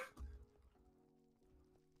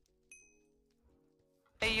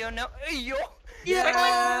 Hey, yo, no. Hey, yo.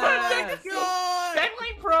 Yes! Technically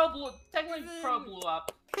Pro blew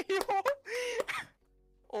up. Yo.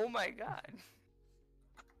 Oh my god.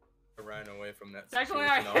 I ran away from that Technically,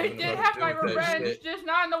 situation. I wasn't did about have to my do that revenge, shit. just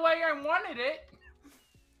not in the way I wanted it.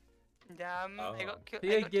 Damn, I Oh. got killed.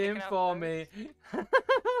 Be a game for me.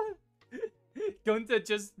 Gunter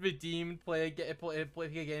just redeemed play a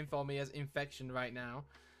game for me as Infection right now.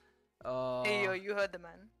 Hey, yo, you heard the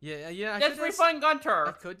man. Yeah. I Just could refund I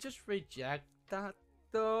Gunter. could just reject that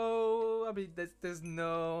though. I mean, there's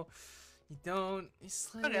no. You don't. It's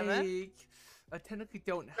Okay, man. like I technically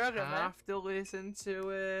don't Okay, man. have to listen to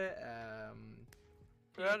it.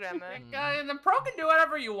 Programmer. And the Pro can do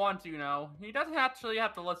whatever you want to, you know. He doesn't actually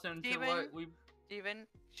have to listen to Steven? what we. Steven,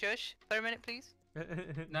 shush for a minute, please.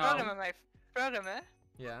 No. Programmer,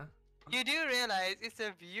 Yeah. you do realize it's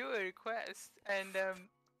a viewer request, and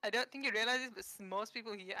I don't think you realize it, but most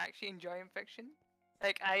people here actually enjoy Infection.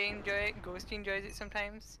 Like, I enjoy it, Ghosty enjoys it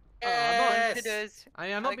sometimes. Yes! Gunter does.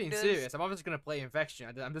 I'm not being Alex does. serious. I'm obviously gonna play Infection.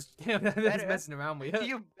 I'm just, I'm just Better. messing around with you.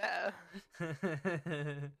 You better.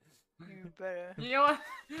 You better. You know what?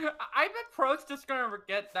 I bet Pro's just gonna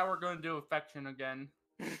forget that we're gonna do Affection again.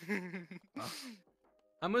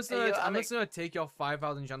 I'm just Hey, gonna, yo, I'm Alex. just gonna take your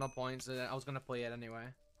 5,000 channel points, and I was gonna play it anyway.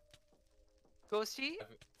 Ghosty,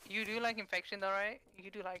 you do like Infection though, right?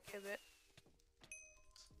 You do like it a bit.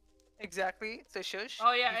 Exactly, so shush.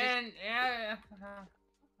 Oh yeah, You just- and yeah.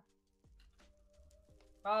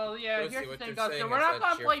 Oh yeah, Ghosty, here's the what thing, you're Ghosty. saying We're is not that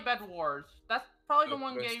gonna you're- play Bed Wars. That's probably the Oh,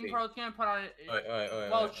 one game Ghosty. Pro's gonna put on. Oi.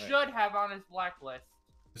 Well, should have on his blacklist.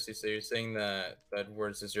 So you're saying that Bed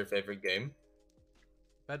Wars is your favorite game?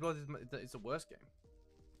 Bed Wars is the worst game.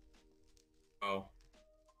 Oh.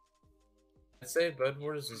 I'd say Bed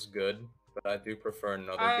Wars is good, but I do prefer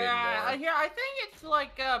another game more. I think it's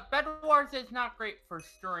like Bed Wars is not great for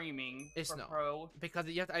streaming. It's for not. Pro. Because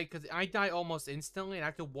because I die almost instantly, and I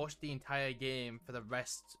have to watch the entire game for the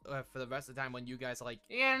rest of the time when you guys are like.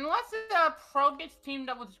 Yeah, unless Pro gets teamed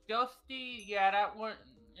up with Ghosty, yeah, that one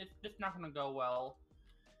it's just not gonna go well.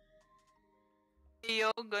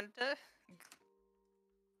 Yo, Gunter.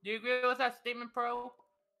 Do you agree with that statement, Pro?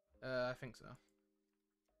 I think so.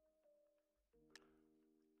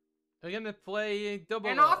 We're gonna play double.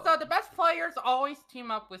 And also, the best players always team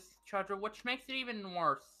up with each other, which makes it even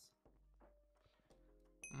worse.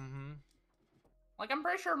 Mm-hmm. Like, I'm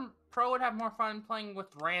pretty sure Pro would have more fun playing with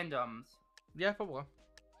randoms. Yeah, probably.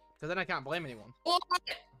 Because then I can't blame anyone.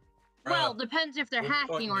 Well, depends if they're Good point,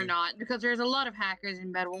 hacking or dude. not, because there's a lot of hackers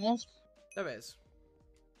in Bed Wars. There is.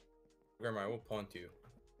 Grandma, I will punt you.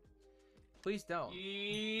 Please don't.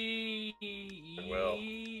 Well.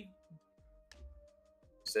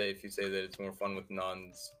 If you say that it's more fun with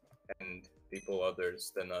nuns and people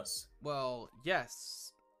others than us. Well,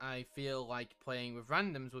 yes. I feel like playing with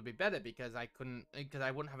randoms would be better because I wouldn't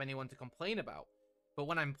have anyone to complain about. But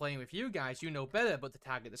when I'm playing with you guys, you know better but to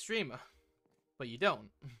target the streamer. But you don't.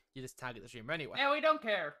 You just target the streamer anyway. Yeah, we don't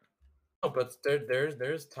care. Oh, but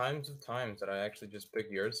there's times that I actually just pick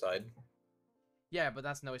your side. Yeah, but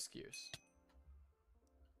that's no excuse.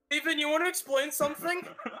 Steven, you want to explain something?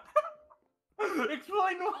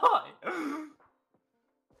 Explain why.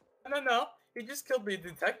 No. He just killed the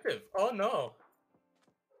detective. Oh no.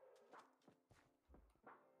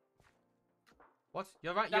 What?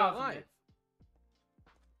 You're right. That You're was a alive. myth.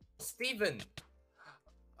 Steven.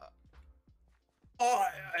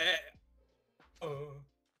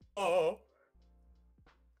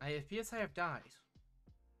 It appears I have died.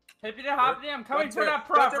 Hippity hoppity, I'm coming for that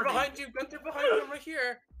property. Gunter behind you. Gunter behind you. I'm right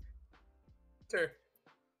here. Gunter.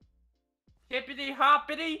 Hippity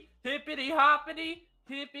hoppity, hippity hoppity,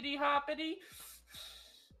 hippity hoppity.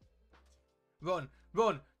 Run,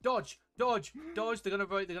 run, dodge, dodge, dodge. They're gonna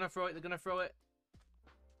throw it. They're gonna throw it. They're gonna throw it.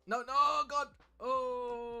 No, no, God.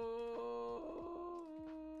 Oh.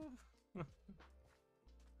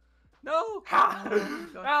 No. Ha! Oh,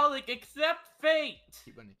 God. Alec, accept fate.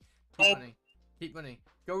 Keep running. Keep running. Keep running.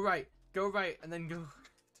 Go right. Go right, and then go.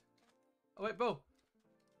 Oh wait, Bo.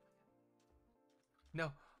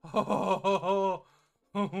 No. Oh,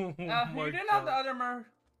 You my didn't have the God. other mer.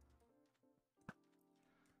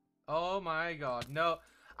 Oh my God, no.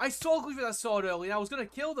 I saw Glee with that sword earlier and I was gonna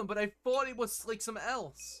kill them, but I thought it was like something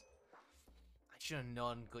else. I should have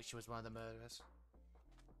known Glitch was one of the murderers.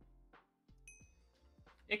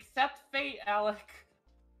 Accept fate, Alec.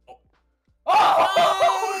 Oh.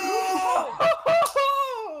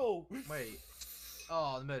 Oh! Wait.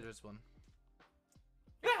 Oh, the murderers one.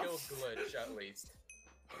 Kill Glitch at least.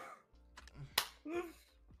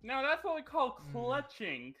 No, that's what we call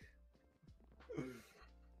clutching.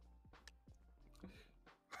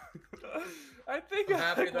 I think I'm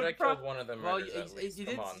happy that I would prob- killed one of them. Well, At least. you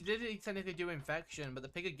Come on. did technically do infection, but the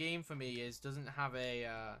bigger game for me is doesn't have a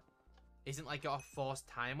isn't like got a forced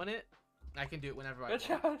time on it. I can do it whenever I Good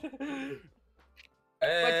want. job.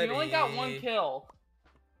 But you only got one Eddie. kill.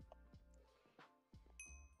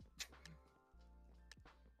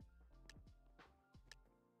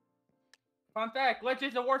 Fun fact, Glitch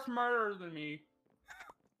is a worse murderer than me.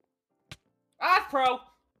 Ah, it's Pro!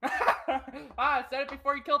 I said it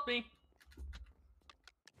before you killed me.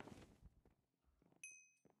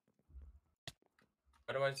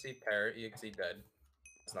 Why do I see Parrot EXE dead?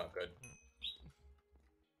 It's not good.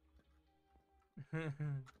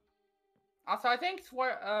 Also, I think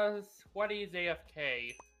Sweaty's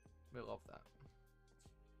AFK. We love that.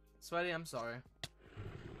 Sweaty, I'm sorry.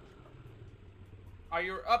 Are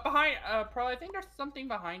you up behind? Pro, I think there's something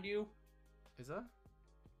behind you. Is there?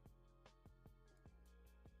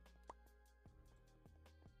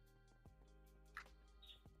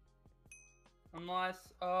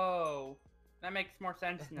 Unless, oh, that makes more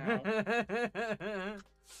sense now.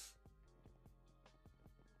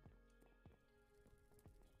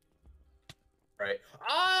 Right.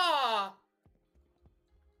 Ah!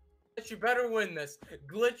 Glitch, you better win this.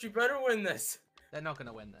 Glitch, you better win this. They're not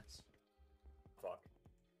gonna win this. Fuck.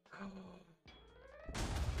 No,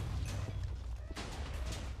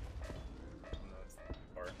 it's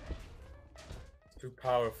hard. It's too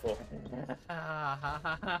powerful.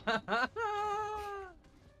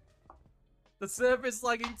 The server's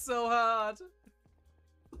lagging so hard.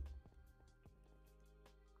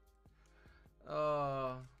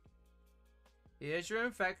 Oh. Here's your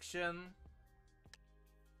infection.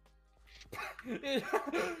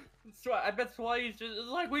 I bet Sweaty's just it's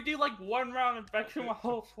like we do like one round infection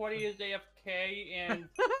while Sweaty is AFK and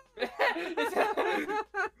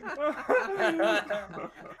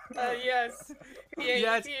Yes. He ain't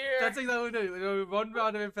Yes, here. that's exactly what we do. We do one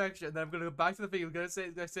round of infection, and then I'm gonna go back to the thing. I'm gonna say,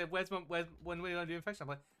 when we're gonna do infection? I'm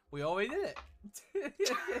like, we already did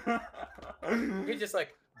it. You're just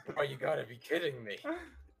like, bro, you gotta be kidding me.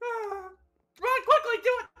 Run quickly,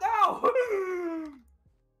 do it now!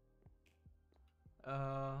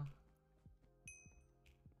 Well,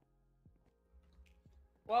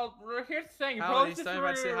 here's the thing. Howdy, Probably just stopping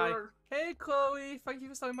by to say hi. Hey, Chloe, thank you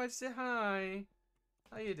for stopping by to say hi.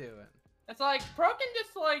 How you doing? It's like Pro can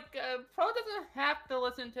just like Pro doesn't have to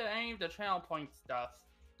listen to any of the channel point stuff.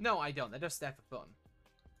 No, I don't. They're just there for fun.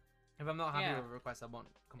 If I'm not happy Yeah. with a request, I won't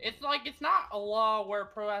complain. It's like it's not a law where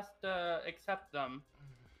Pro has to accept them.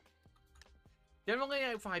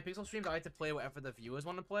 Generally, for Hypixel streams, I like to play whatever the viewers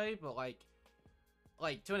want to play, but like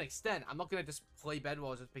to an extent, I'm not gonna just play Bed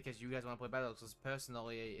Wars just because you guys want to play Bed Wars. Because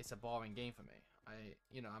personally, it's a boring game for me.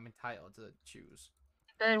 I'm entitled to choose.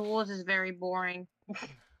 Bed Wars is very boring.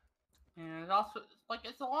 And it's also like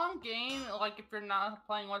it's a long game. Like if you're not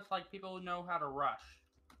playing with like people who know how to rush.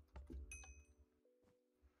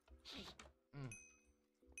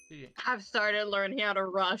 I've started learning how to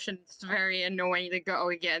rush, and it's very annoying to go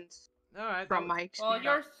against. All right. From my Well, experience.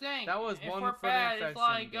 you're saying That was if one we're for the bad, it's infection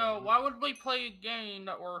like game. why would we play a game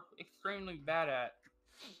that we're extremely bad at?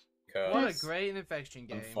 What a Cause great infection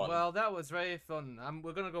game. fun. Well, that was very fun.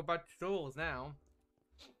 We're gonna go back to tools now.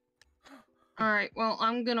 Alright, well,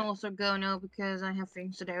 I'm gonna also go now because I have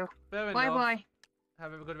things to do. Fair Bye enough. bye.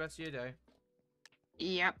 Have a good rest of your day.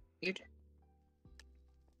 Yep, you too.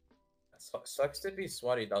 sucks to be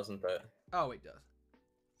sweaty, doesn't it? Oh, it does.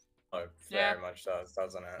 Oh, Yeah. very much does,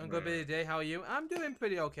 doesn't it? I'm good busy day. How are you? I'm doing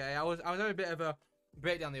pretty okay. I was having a bit of a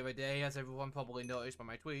breakdown the other day, as everyone probably noticed by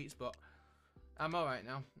my tweets, but I'm alright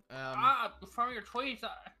now. From your tweets,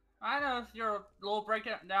 I noticed your little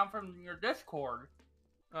breakdown from your Discord.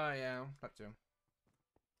 Oh yeah, that too.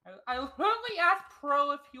 I literally asked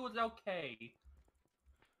Pro if he was okay.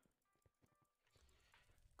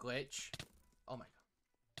 Glitch. Oh my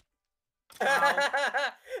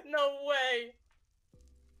No way!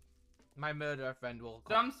 My murderer friend will.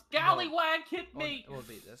 Some scallywag hit me! We'll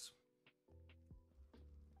beat this.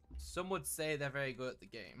 Some would say they're very good at the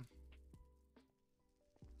game.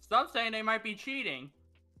 Some saying they might be cheating.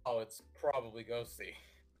 Oh, it's probably Ghosty.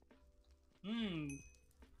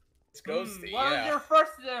 It's Ghosty, What yeah. was your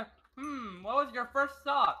first, what was your first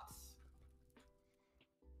thoughts?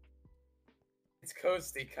 It's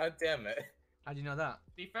Ghosty, god damn it. How do you know that?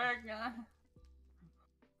 Be fair,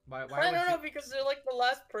 Why I would don't know, you... because they're like the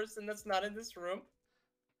last person that's not in this room.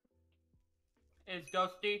 is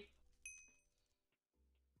Ghosty.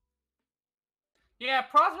 Yeah,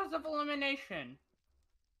 process of elimination.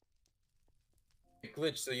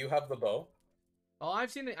 Glitch, so you have the bow? Oh,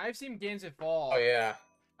 I've seen games before. Oh, yeah.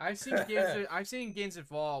 I've seen games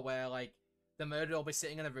before where like the murderer will be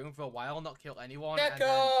sitting in a room for a while, not kill anyone,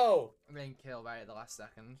 Gecko! and then kill right at the last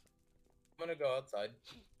second. I'm gonna go outside.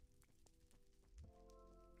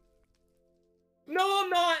 No, I'm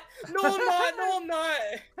not! No, I'm not! No, I'm not!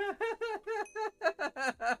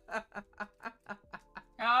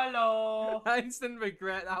 Hello. Instant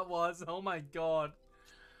regret that was. Oh my god.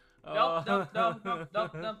 Nope, no.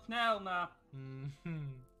 Mhm.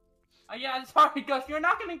 Yeah, sorry, Gus, you're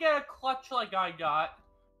not gonna get a clutch like I got.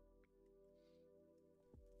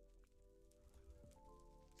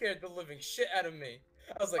 Scared the living shit out of me.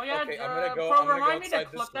 I was like, Oh yeah, okay, I'm gonna go remind me to outside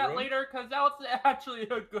clip this that room. later, cause that was actually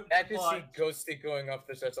a good I can clutch. see Ghosty going up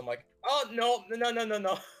the stairs. I'm like, oh, no.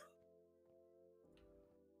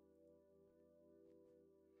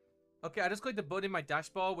 Okay, I just clicked the button in my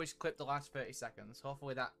dashboard, which clipped the last 30 seconds.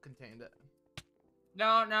 Hopefully that contained it.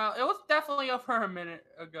 No, it was definitely over a minute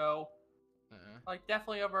ago. Uh-uh. Like,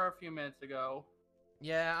 definitely over a few minutes ago.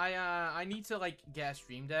 Yeah, I need to like get a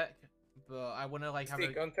stream deck, but I wanna like have See,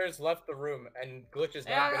 a... Gunther's left the room, and Glitch is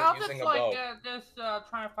not Yeah, good I'll at just using a like, bow.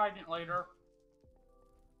 try to find it later.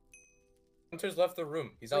 Hunter's left the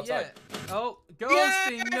room. He's But outside. yeah. Oh, Ghosty,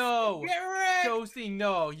 Yes! no! Get wrecked! Ghosty,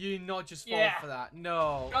 no! You did not just fall Yeah. for that.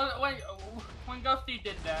 No. When Ghosty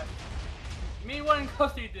did that. Me when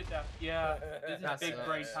Ghosty did that. Yeah, this is That's big it.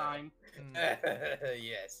 brain time.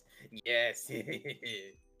 Yes. Yes.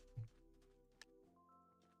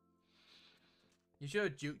 You should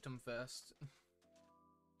have juked him first.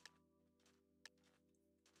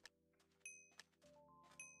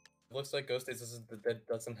 Looks like Ghosty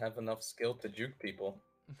doesn't have enough skill to juke people.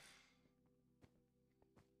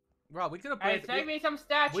 Wow, we could have Hey, played... save me some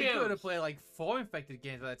statues! We could have played like 4 infected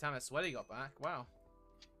games by the time Sweaty got back. Wow.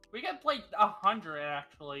 We could play 100,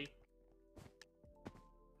 actually.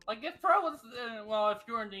 Like, if Pro was, well, if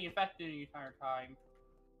you were the infected the entire time.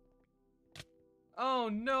 Oh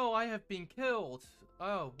no, I have been killed.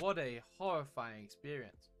 Oh, what a horrifying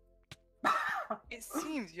experience. It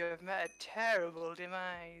seems you have met a terrible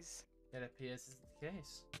demise. It appears is the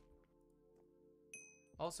case.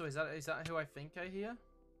 Also, is that who I think I hear?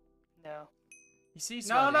 No. You see, No,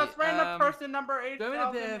 Smelly, that's random person number Going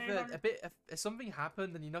a bit of 8,800. something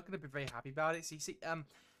happened, and you're not gonna be very happy about it. So you see,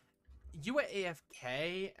 you were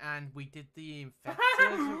AFK, and we did the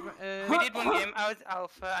infected. We did one game. I was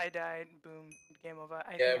alpha. I died. Boom. Game over.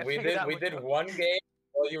 I Yeah, think I we figured did. that We much did out. one game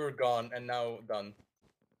while you were gone, and now done.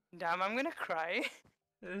 Damn, I'm gonna cry.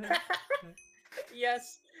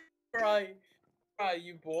 Yes, cry, cry,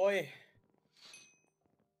 you boy.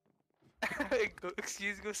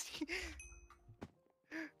 Excuse Ghosty.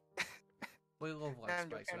 We love No, like I'm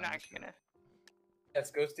spikes joking. I'm around not this actually shit. gonna.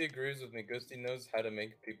 Yes, Ghosty agrees with me. Ghosty knows how to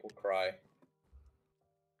make people cry.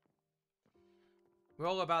 We're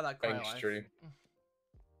all about that cry Thanks, life. Tree.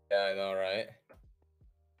 Yeah, I know, right?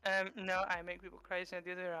 No, I make people cry. It's not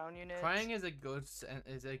the other way around, you know. Crying is a good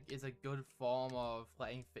is a good form of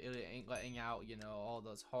letting out, you know, all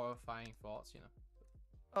those horrifying thoughts, you know.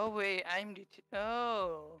 Oh wait, I'm the.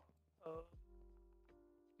 Oh. Oh.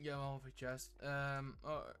 Yeah, well, for chest.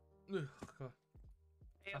 Oh, ugh, God.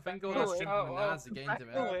 I think Back all that away. stream from Naz again Back to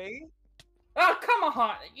me. away. Oh, come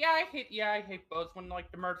on. I hate boats when like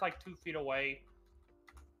the mer's like 2 feet away.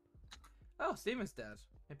 Oh, Steven's dead.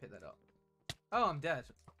 Let me pick that up. Oh, I'm dead.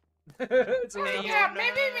 It's all Hey, right. Yeah, no,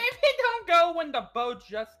 maybe no, no. don't go when the boat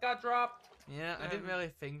just got dropped. Yeah, I didn't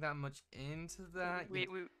really think that much into that. We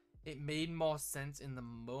It made more sense in the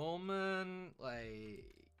moment, like.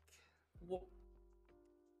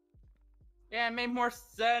 Yeah, it made more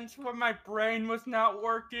sense when my brain was not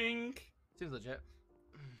working. Seems legit.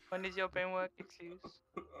 when does your brain work? Excuse.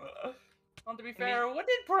 Well, to be fair, when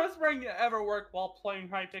did Pro's brain ever work while playing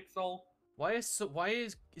Hypixel? Why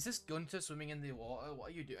is this Gunter swimming in the water? What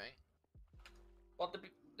are you doing? Well,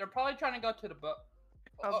 they're probably trying to go to the boat.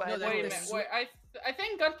 Oh, by no, the they- wait a they minute. sw- Wait, I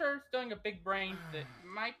think Gunter's doing a big brain thing.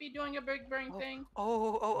 Might be doing a big brain thing.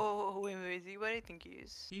 Wait, is he what I think he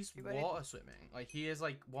is? He's He what I- water swimming. Like he is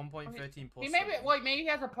like 1.13 plus. He maybe swimming. maybe he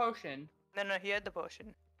has a potion. No, he had the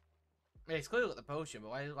potion. Yeah, it's clearly got the potion,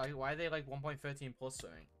 but why are they like 1.13 plus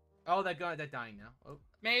swimming? Oh, they're dying now. Oh.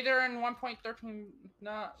 Maybe they're in 1.13.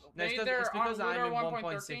 No, No, maybe it's they're because on I'm Lunar in 1.13.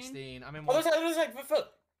 1.16. I'm in Oh, one. that's like,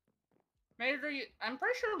 Maybe I'm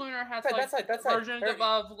pretty sure Lunar has That's like right, that's right. versions Hurry.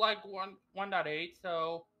 of like 1.8.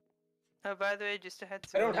 So Oh, by the way, just a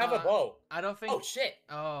heads I don't up. have a bow. I don't think. Oh shit!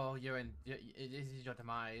 Oh, it is your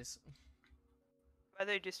demise. By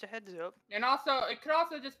the way, just a heads up. and also it could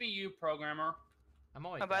also just be you, programmer. I'm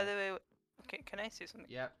always. Oh, by dead. the way, okay, can I say something?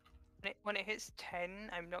 Yep. When it hits 10,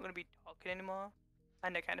 I'm not gonna be talking anymore.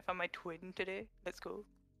 And I kind of found my twin today. Let's go.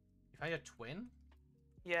 You found your twin?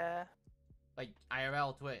 Yeah. Like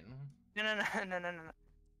IRL twin? No.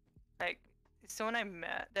 Like, it's someone I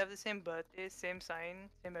met. They have the same birthday, same sign,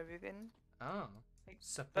 same everything. Oh. Like,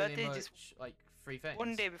 So pretty birthday much just like 3 things.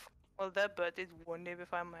 One day before. Well, their birthday's one day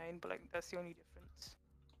before mine, but like that's the only difference.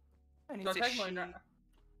 And So it's a technically, she. not,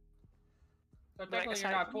 so Like, technically you're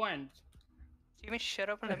aside not from- twins. Steven, shut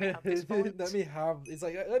up and let me have this phone. Let me have. It's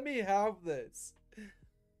like let me have this.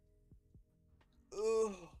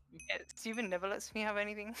 Ugh. Yeah, Steven never lets me have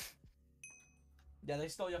anything. Yeah, they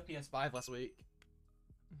stole your PS5 last week.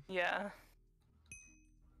 Yeah.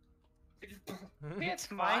 It's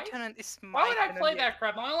PS5? my turn. It's my Why would I turn play on that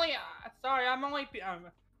crap? Sorry,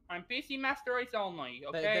 I'm PC Master Race only.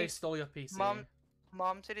 Okay. They stole your PC.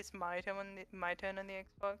 Mom said it's my turn on my turn on the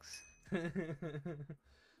Xbox.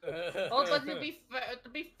 Well, but to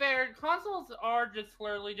be fair, consoles are just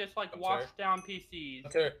clearly just like I'm washed down PCs.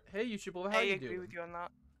 Hunter, Hey YouTube, how I you agree doing? with you on that.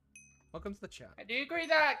 Welcome to the chat. Do you agree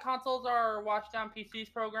that consoles are washed down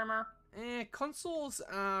PCs, programmer? Consoles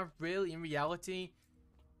are really, in reality,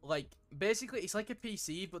 like, basically, it's like a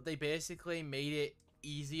PC, but they basically made it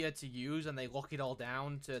easier to use, and they lock it all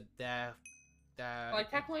down to their Like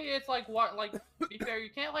technically, it's like what? Like, to be fair, you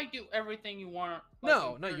can't like do everything you want.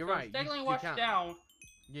 No, like, you're so right. It's technically You washed can't. down.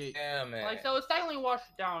 Yeah, damn it. Like, so it's technically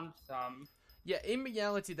washed down some. yeah, in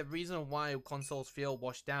reality, the reason why consoles feel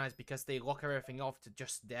washed down is because they lock everything off to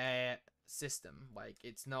just their system. Like,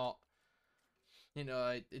 it's not, you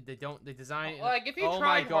know, they design it. Like, if you Oh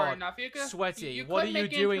my tried God. hard enough, you could. Sweaty, You what could are you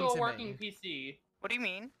make it doing into to a working me? PC. What do you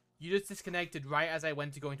mean? You just disconnected right as I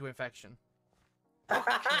went to go into infection. Yeah,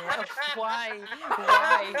 why?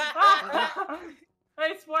 Why?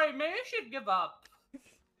 Hey, Sway, maybe you should give up.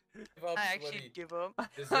 Give up, I actually Sweaty. give up.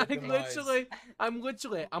 This is your demise.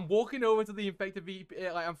 I'm walking over to the infected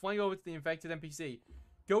like I'm flying over to the infected NPC.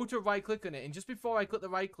 Go to right click on it, and just before I click the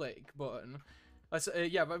right click button, right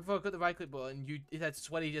before I click the right click button, it said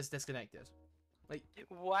Sweaty just disconnected. Like,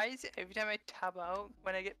 Why is it every time I tab out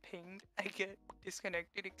when I get pinged, I get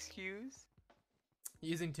disconnected? Excuse. you're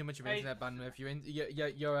using too much of Hey. internet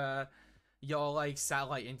bandwidth. your like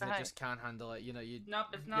satellite internet Hi. just can't handle it. You know, Nope,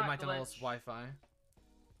 it's you not might not have glitch. Wi-Fi.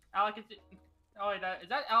 Alec, is it? Oh wait, is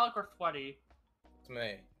that Alec or Sweaty? It's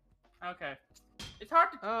me. Okay. It's hard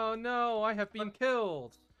to. Oh no, I have been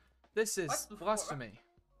killed. This is What the blasphemy.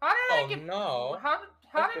 How did Oh I get? no! How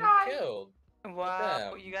I've did been I? killed.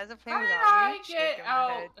 Wow, Damn. you guys are How playing did without I me? get Shaking my out?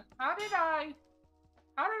 head. How did I?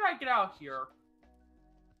 How did I get out here?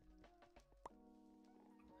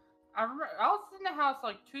 I remember I was in the house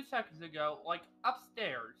like 2 seconds ago, like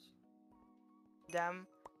upstairs. Damn.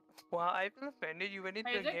 Wow, I feel offended. You went into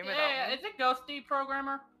Hey, a game without me. is it Ghosty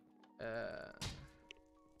Programmer?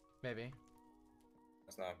 Maybe.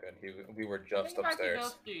 That's not good. We were I just think it might be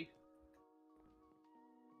upstairs. Ghosty.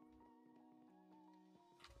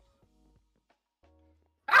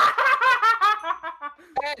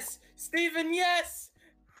 Yes, Steven, yes!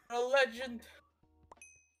 A legend.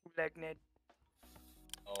 Like Ned.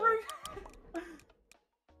 Oh,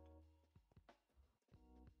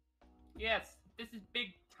 Yes, this is big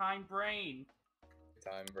time brain.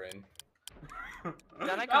 time brain. Is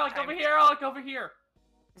that like a Alec, time- over here, Alec, over here.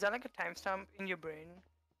 Is that like a timestamp in your brain?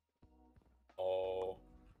 Oh.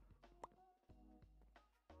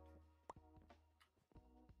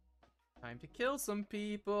 Time to kill some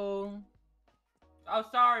people. Oh,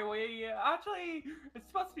 sorry, we actually, it's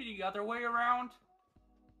supposed to be the other way around.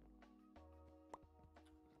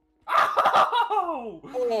 Oh!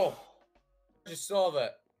 Oh! I just saw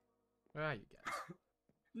that. Where are you guys?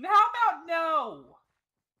 Now about no?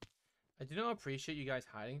 I do not appreciate you guys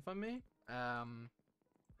hiding from me.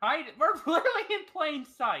 Hide, we're literally in plain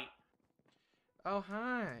sight. Oh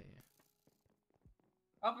hi.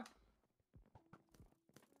 Up.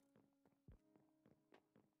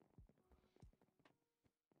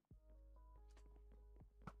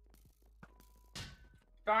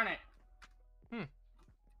 Darn it.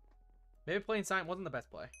 Maybe playing sight wasn't the best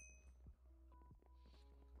play.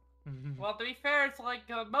 Well, to be fair, it's like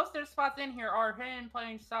most of the spots in here are hidden in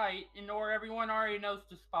plain sight, or everyone already knows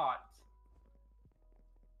the spots.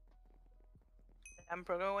 I'm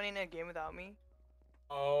programmer winning a game without me.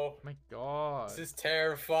 Oh, My God. this is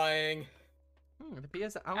terrifying. It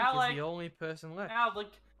appears that Alec Alec. is the only person left. Alec,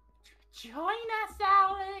 join us,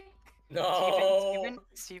 Alec. No!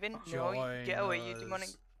 Steven, no, get away, you demonic.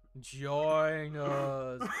 Join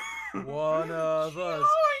us. One of us.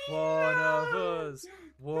 Join One of us. us.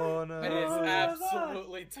 One of It is us.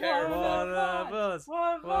 absolutely One terrifying. of us.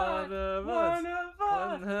 One One of us. One of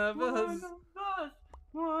us. One of One us. of us.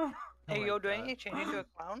 One. Oh Hey, my yo, do I God. need to change into a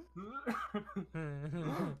clown?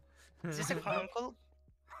 Is this a clown cult?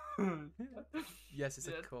 Yes, it's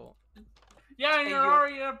a Yeah. cult. Yeah, Hey, you're yo.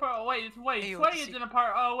 already in a part. Wait, Hey, yo, Sweaty is see- in a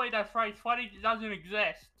part. Oh, wait, that's right. Sweaty doesn't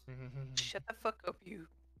exist. Shut the fuck up, you.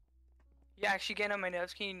 You're actually getting on my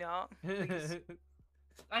nerves, can you not? Please.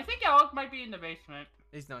 I think Alec might be in the basement.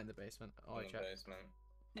 He's not in the basement. Oh, In the check. basement.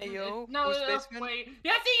 Hey, yo, No, who's basement? wait.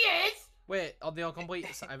 Yes, he is. Wait, are they all complete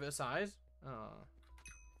size? Oh.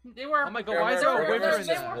 They were. Oh my God, why is Grimmer- there a Grimmer's river Grimmer's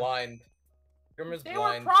in just there? blind. Grimmer's They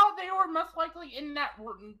blind. were most likely in that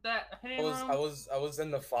hidden room. I was in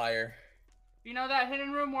the fire. You know that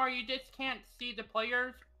hidden room where you just can't see the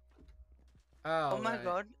players? Oh, Oh my right.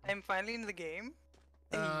 god, I'm finally in the game.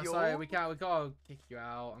 Hey, yo. Sorry, we gotta kick you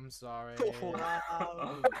out. I'm sorry.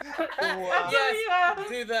 Wow. Yes! Yeah.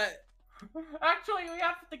 Do that! Actually, we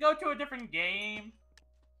have to go to a different game.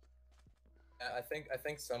 I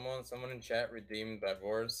think someone in chat redeemed Bed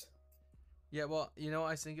Wars. Yeah, well, you know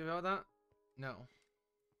what I think about that? No.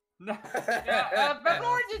 Yeah,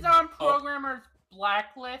 Bedwars is on programmer's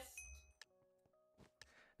blacklist.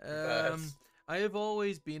 Yes. I have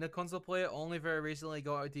always been a console player. Only very recently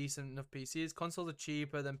got a decent enough PCs. Consoles are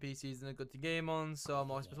cheaper than PCs and they're good to game on, so I'm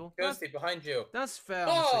always possible. Ghosty, behind you. That's fair.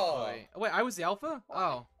 Oh! Honestly. Wait, I was the alpha?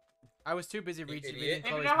 Oh. I was too busy reading idiot. If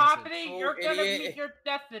Chloe's you're message. happening, Oh, you're gonna idiot. meet your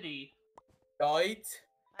destiny. Died.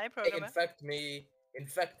 Hi, Hey, programmer.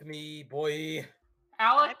 infect me, boy.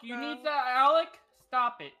 Alec, Hi, you bro. need to. Alec,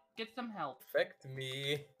 stop it. Get some help. Infect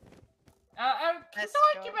me. Can Let's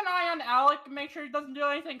someone go. keep an eye on Alec and make sure he doesn't do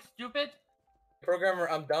anything stupid? Programmer,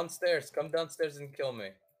 I'm downstairs. Come downstairs and kill me.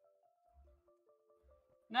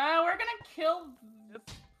 No, we're gonna kill.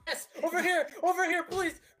 Yes! Over here,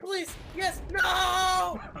 please! Please! Yes!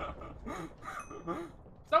 No!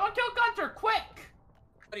 Someone kill Gunter, quick!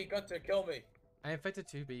 Buddy, Gunter, kill me. I infected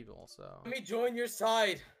 2 people, so. Let me join your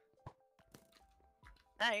side.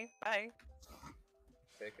 Hi, bye.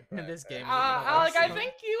 Take it In back. this game, Alec, I so-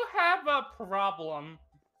 think you have a problem.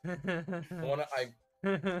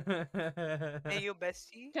 Hey, yo,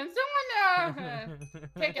 bestie. Can someone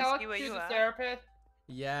take Let's Alec see where to you the are. therapist?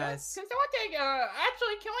 Yes. Can someone take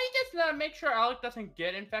actually, can we just make sure Alec doesn't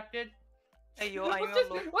get infected? Hey yo, I'm let's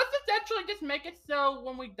alone. just actually just make it so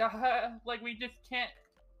when we die, like we just can't.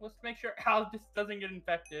 Let's make sure Al just doesn't get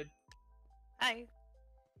infected. Hi.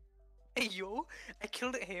 Hey yo, I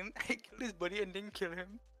killed him. I killed his buddy and didn't kill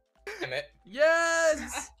him. Damn it.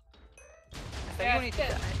 Yes! I thought Yeah, you wanted to shit.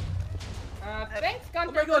 die. Thanks, Oh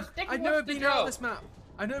Gunter, my god, for sticking I've with never the been out joke. this map.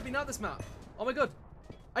 I've never been out this map. Oh my god.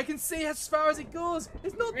 I can see as far as it goes.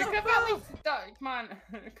 It's not You that could have far. at least stuck. Come on,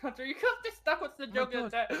 Gunter. You could have just stuck with the my joke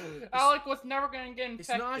God. that Alec was never gonna get infected. It's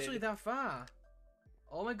not actually that far.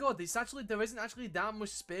 Oh my god, there isn't actually that much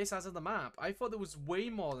space as of the map. I thought there was way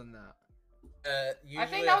more than that. Usually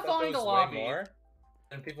think that was thought only there the way lobby. more,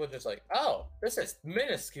 and people are just like, oh, this is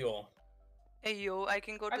minuscule. Hey yo, I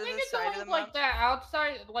can go to I think the it's side only of the like map. that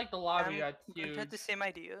outside, like the lobby. That's It huge. had the same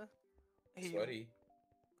idea. Hey, yo. Sweaty.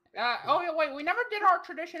 Oh yeah, wait. We never did our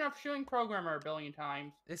tradition of shooting programmer a billion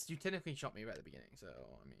times. You technically shot me right at the beginning, so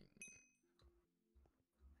I mean.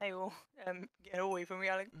 Hey yo, get away from me,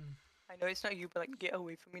 Alec. Mm. I know it's not you, but like, get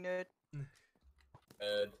away from me, nerd.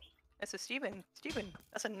 That's a Steven. Steven,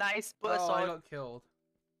 that's a nice butt Oh, I sword. got killed.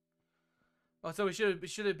 Oh, so we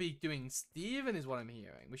should have been doing Steven is what I'm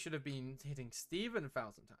hearing. We should have been hitting Steven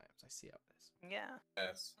 1,000 times. I see how it is. Yeah.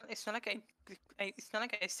 Yes. It's not like it's not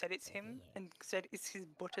like I said it's him and said it's his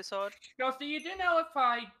butter sword. So you do know if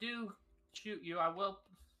I do shoot you, I will.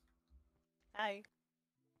 Hi.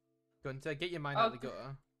 Gunter, get your mind out of the Okay.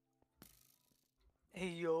 gutter. Hey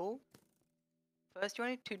yo. First you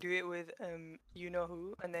wanted to do it with you know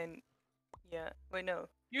who, and then yeah. Wait no.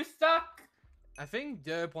 You suck. I think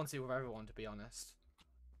Derb wants it with everyone, to be honest.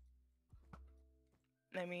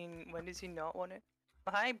 I mean, when does he not want it?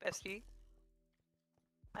 Oh, hi bestie.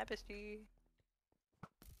 Hi bestie.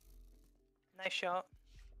 Nice shot.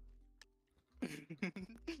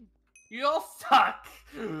 You all suck.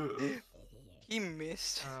 He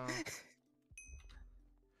missed. Oh.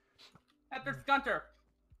 After Gunter,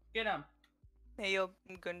 get him. Hey yo,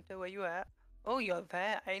 Gunter, where you at? Oh, you're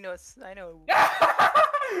there. I know. I know.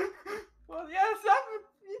 Well, yes.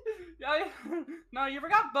 Yeah. No, you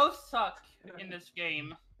forgot both suck in this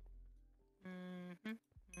game. Mhm.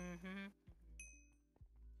 Mhm.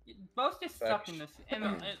 Both just suck in Facts.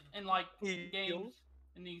 this in like Hey, yo. games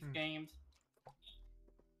in these games.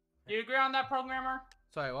 Do you agree on that, programmer?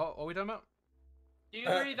 Sorry, what are we talking about? Do you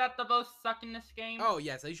agree that the both suck in this game? Oh,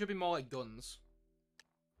 yes, they should be more like guns.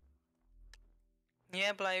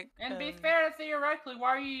 Yeah, but like. And be fair, theoretically, why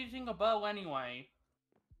are you using a bow anyway?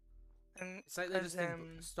 It's like they just think,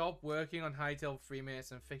 'Cause, stop working on Hytale for 3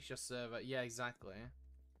 minutes and fix your server. Yeah, exactly.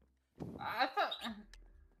 I thought.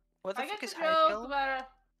 What the I fuck guess is the joke Hypixel? about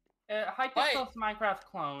Hypixel's Minecraft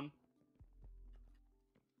clone.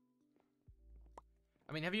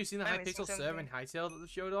 I mean, have you seen the I'm missing Hypixel server in something. Hytale that they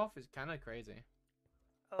showed off? It's kind of crazy.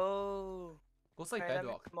 Oh. Looks like Alright, that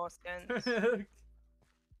Bedrock. makes more sense.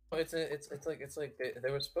 Well, it's like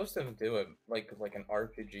they were supposed to do it like an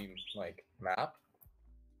RPG like map.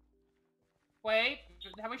 Wait,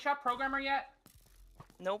 have we shot programmer yet?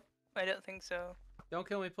 Nope, I don't think so. Don't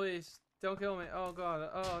kill me, please. Don't kill me. Oh god.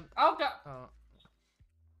 Oh. Oh god, Oh.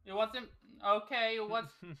 it wasn't. Okay, it was.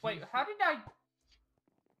 Wait, how did I?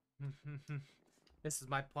 This is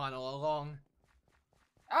my plan all along.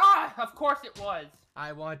 Ah, of course it was.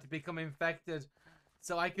 I wanted to become infected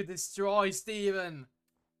so I could destroy Steven.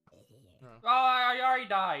 Oh, I already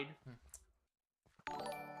died.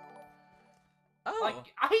 Oh. Like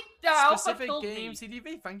the alpha Specific killed Game me.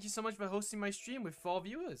 CDV, thank you so much for hosting my stream with 4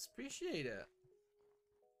 viewers. Appreciate it.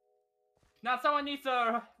 Now someone needs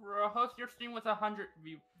to host your stream with 100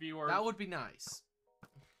 viewers. That would be nice.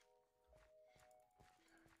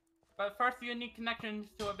 But first, you need connections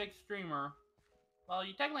to a big streamer. Well,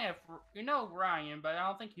 you technically have, Ryan, but I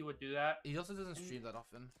don't think he would do that. He also doesn't stream that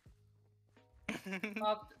often.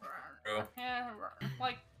 Well, True. yeah,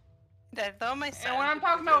 like, I thought my and when I'm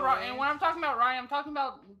talking about Ryan, I'm talking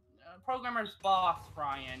about programmer's boss,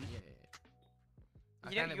 Ryan. Yeah.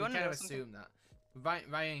 You know- We you wanna kind know of something? assume that.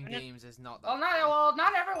 Ryan Games is not that.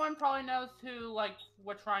 Not everyone probably knows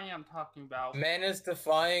which Ryan I'm talking about. Man is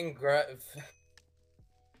defying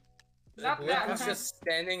Not Luke that. was just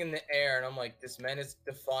standing in the air, and I'm like, this man is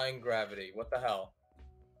defying gravity. What the hell?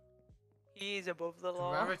 He is above the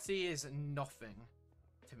law. Gravity is nothing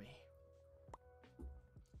to me.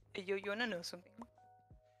 Hey, you wanna know something?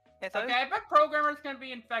 I thought, Okay, I bet programmer's gonna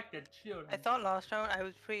be infected. Shoot. I thought last round I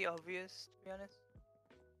was pretty obvious, to be honest.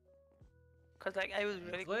 Cause like I was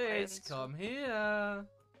really Please quiet. come here.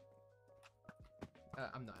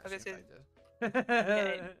 I'm not Okay, actually so-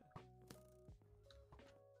 infected.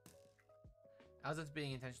 How's it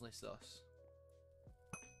being intentionally sus?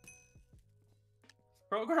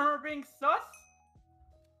 Programmer being sus?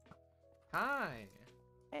 Hi.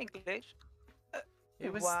 Hey, Glitch.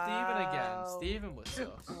 It was Steven again. Wow. Steven was sus.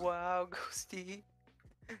 Wow, Ghosty.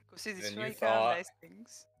 Ghosty, this is Then why you you can't have thought- nice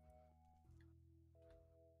things.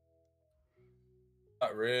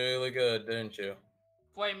 Got really good, didn't you?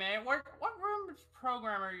 Wait, man, what room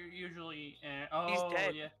program are you usually in? Oh, He's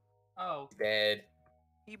dead. yeah. Oh. Dead.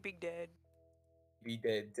 You big dead. Be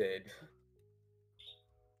dead.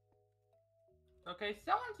 Okay,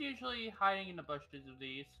 someone's usually hiding in the bushes of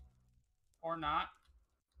these. Or not.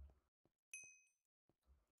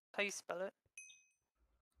 How you spell it?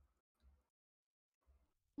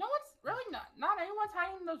 No one's really not anyone's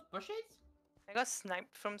hiding in those bushes? I got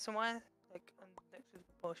sniped from somewhere, like next to the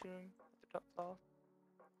potion room at the top floor,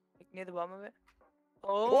 like near the bottom of it.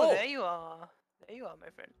 Oh, Whoa! there you are. There you are, my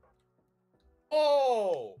friend.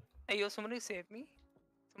 Oh! Hey, yo, somebody save me.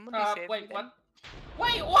 Somebody save me. Wait, then. what?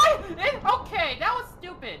 Wait, what? Okay, that was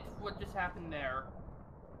stupid. What just happened there?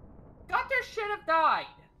 Gunter should have died.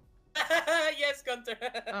 Yes, Gunter.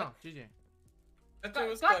 Oh, GG. Gunter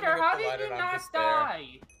was climbing Gunter, up how the did ladder you and I'm not just there.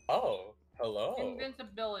 die? Oh, hello.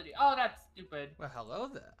 Invincibility. Oh, that's stupid. Well, hello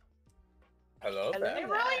there. Hello Hello there. They there.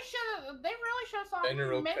 really should. They really should have saw.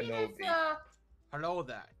 General Maybe Kenobi. this. Hello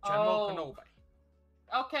there, General Oh.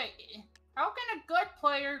 Kenobi. Okay. How can a good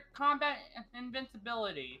player combat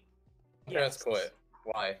invincibility? Just quit.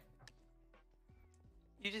 Why?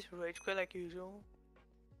 You just rage quit like usual.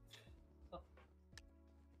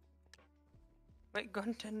 Wait,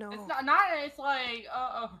 Gunter, no. It's not. It's like.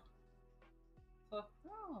 Oh.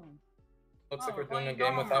 Looks like we're we're doing a playing game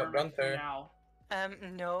normal without murders for Gunter. now.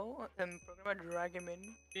 No. Programmer drag him in.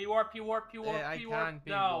 P-warp, P-warp, P-warp, Yeah, I P-warp. can't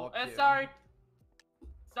No, P-warp you. sorry.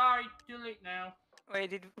 Sorry, too late now. Wait,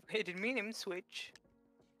 did me and him switch?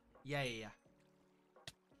 Yeah.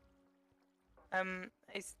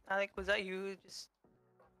 Alec, was that you? Just.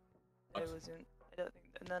 What? It wasn't. I don't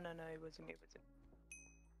think. No, it wasn't.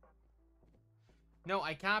 No,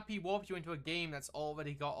 I can't P-warp you into a game that's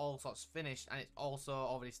already got all sorts finished and it's also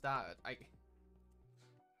already started.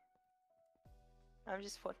 I'm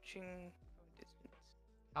just watching from a distance.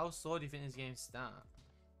 How slow do you think this game start?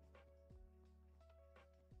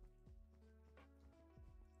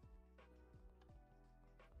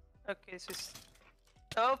 Okay, so.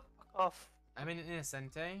 Oh, fuck off. I'm in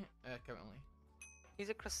Innocente, currently. He's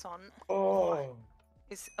a croissant. Oh.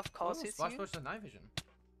 Of course, Oh, it's Splash you. Push the night vision.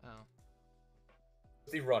 Oh.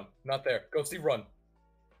 See, run. Not there. Go see, run.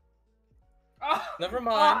 Oh, Never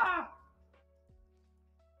mind. ah!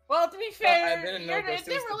 Well, to be I fair, didn't know is Ghosty it was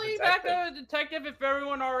the really that detective. good of a detective if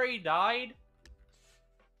everyone already died?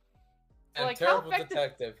 And Like, how terrible effective-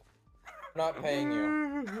 detective. Not paying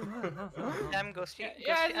you. Damn, Ghosty.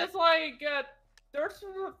 Yeah, it's just like, there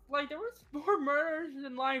was more murders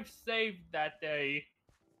than lives saved that day.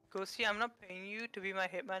 Ghosty, I'm not paying you to be my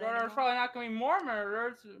hitman There's anymore. probably not gonna be more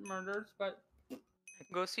murders, but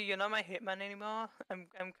Ghosty, you're not my hitman anymore. I'm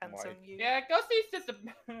canceling you. yeah, Ghosty's just a.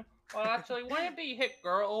 Well, actually, wouldn't it be Hit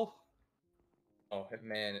Girl? Oh,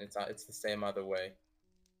 man, it's the same other way.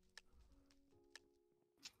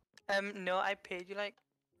 No, I paid you like,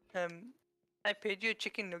 I paid you a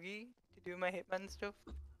chicken nugget to do my hitman stuff.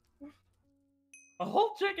 A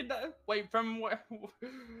whole chicken. Wait, from where?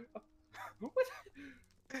 What?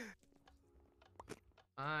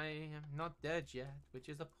 I am not dead yet, which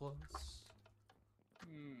is a plus.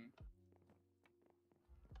 Hmm.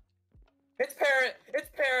 It's Parrot! It's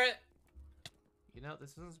Parrot! You know,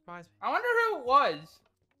 this doesn't surprise me. I wonder who it was.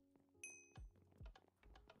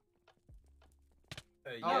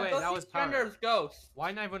 Oh, wait, that was Parrot. Spender's ghost. Why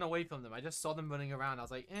didn't I run away from them? I just saw them running around. I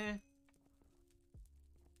was like, eh.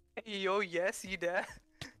 Hey, yo, yes, you there?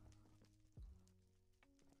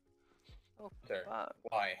 Oh, Gunter, fuck.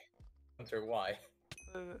 why? Gunter, why?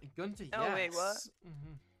 Gunter, yes. Oh, wait, what?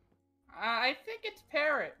 Mhm. I think it's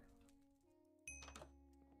Parrot.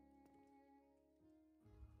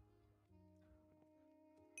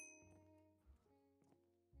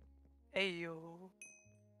 Hey, yo.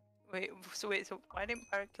 Wait, so why didn't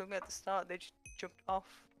Parrot kill me at the start? They just jumped off.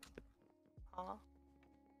 Huh?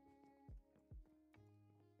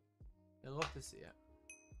 I'd love to see it.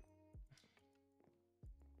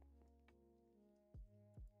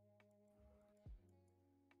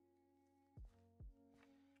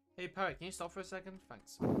 Hey, Parrot, can you stop for a second?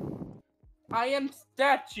 Thanks. I am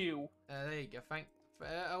statue. There you go.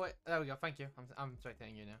 Oh wait, there we go. Thank you. I'm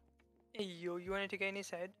spectating you now. Hey, yo, you wanted to get in his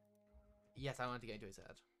head? Yes, I wanted to get into his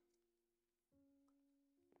head.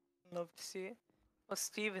 Love to see it. Well,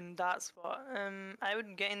 Steven, that's what. I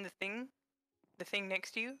would get in the thing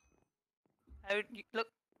next to you. I would look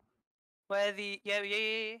where the yeah,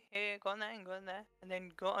 go on there, and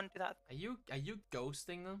then go onto that. Are you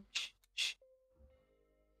ghosting them? Shh,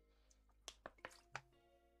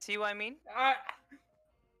 See what I mean?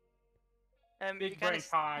 Big you kind brain of,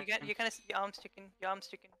 talk. you kind of, your arm's sticking. Your arm's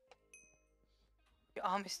sticking. Your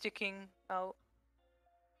arm is sticking out.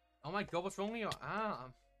 Oh my god, what's wrong with your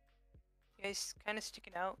arm? Yeah, it's kind of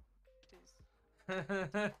sticking out. It is.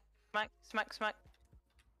 Oh Smack, smack, smack.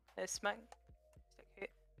 Smack. Stick hit.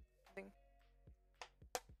 Thing.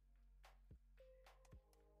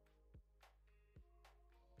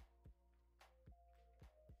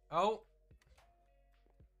 Oh.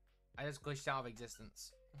 I just glitched out of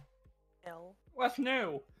existence. L. What's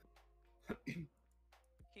new? He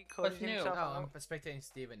What's closed new? himself Oh, out. I'm spectating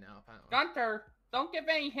Steven now, apparently. Gunter, don't give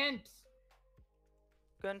any hints.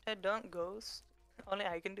 Gunter, don't ghost. Only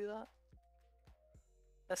I can do that.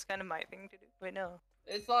 That's kind of my thing to do. Wait, no.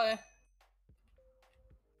 It's like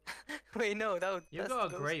Wait, no. You've that's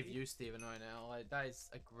got a ghosty. great view, Steven, right now. Like, that is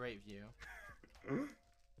a great view.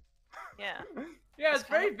 Yeah. yeah, It's it's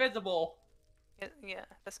very kinda- visible. Yeah.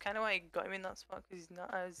 That's kind of why I got him in that spot because he's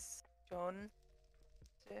not as John.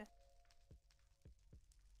 So,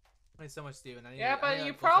 Thanks so much, Steven. I need Yeah, I but need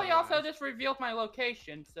you that probably button also right. just revealed my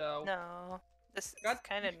location, so. no. This is Got-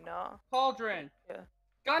 kind of not. Cauldron. Yeah.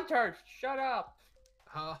 Gunter, shut up.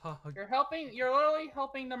 Oh, You're literally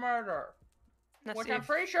helping the murder. Let's Which see. I'm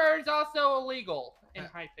pretty sure is also illegal in Uh,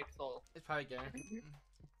 Hypixel. it's probably gay.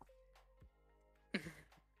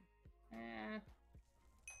 Eh.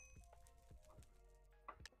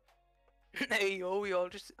 Hey yo, we all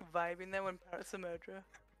just vibing there when Parrot's a murderer.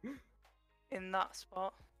 In that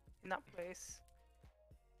spot. In that place.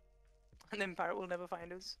 And then Parrot will never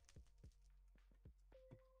find us.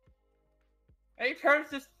 Hey,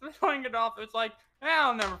 Parrot's just throwing it off. It's like,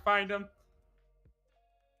 I'll never find him.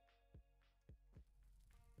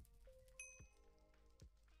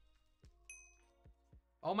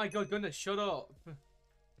 Oh my god, goodness, shut up.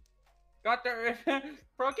 Gunter,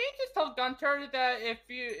 Pro Game just told Gunter that if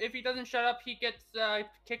he doesn't shut up, he gets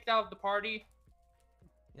kicked out of the party.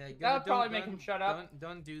 Yeah, That would probably make him shut up.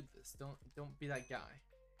 Don't do this. Don't be that guy.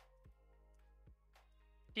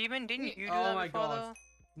 Steven, didn't you do Oh that my before God. though?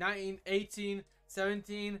 19, 18,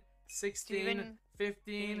 17, 16, Steven,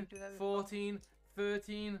 15, didn't you do that before? 14,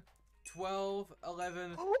 13, 12,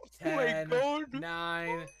 11, Oh 10,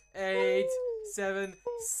 9, 8, 7,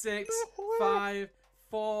 6, 5,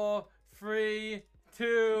 4, 3,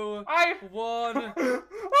 2, 1.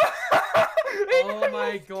 Oh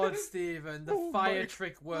my god, Steven, the Oh fire my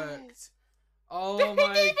trick God. worked. They Oh didn't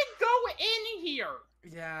my, even go in here. I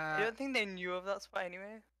yeah. don't think they knew of that spot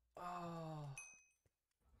anyway. Oh.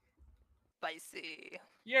 Spicy.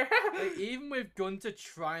 Yeah. Like, even with Gunter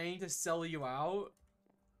trying to sell you out,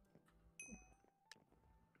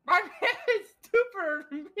 My man is stupider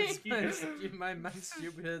than this me. my man's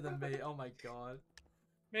stupider than me. Oh my god.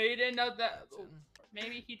 Maybe he didn't know that.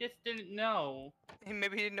 Maybe he just didn't know.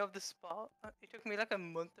 Maybe he didn't know of the spot. It took me like a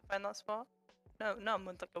month to find that spot. No, not a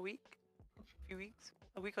month, like a week. A few weeks.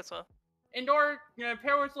 A week or so. Indoor,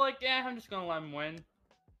 Pear was like, yeah, I'm just gonna let him win.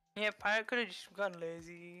 Yeah, Pirate could have just gone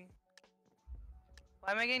lazy.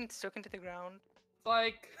 Why am I getting stuck into the ground? It's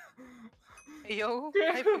like, Hey yo,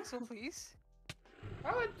 Yeah. Hypixel please.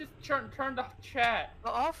 I would just turn off chat.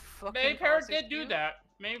 Oh fucking Maybe Parrot course did it's do you. that.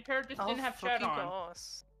 Maybe Parrot just Oh, didn't have chat fucking on.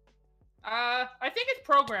 course. I think it's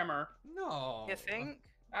programmer. No. You think?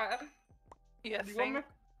 You You want me- think?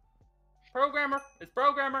 Programmer. It's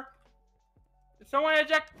programmer. Someone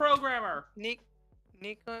eject programmer.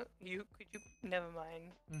 Nico, you never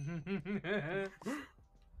mind.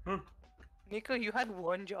 Nico, you had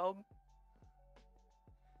one job.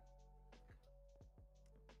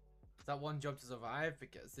 Is that one job to survive?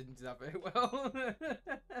 Because didn't do that very well.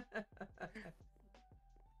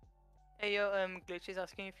 Hey yo, Glitch is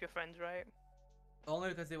asking if your friend's right. Only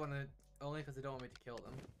because they want to. Only because they don't want me to kill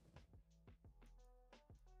them.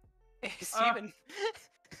 Hey Steven.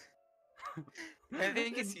 I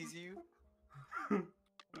think he sees you.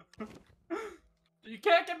 You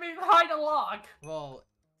can't get me behind a log. Well,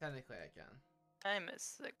 technically I can. I'm a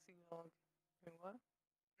sexy dog. Wait, what?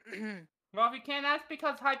 Well, if you can't, that's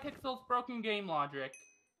because Hypixel's broken game logic.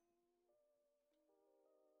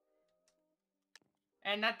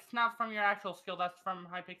 And that's not from your actual skill, that's from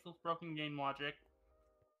Hypixel's broken game logic.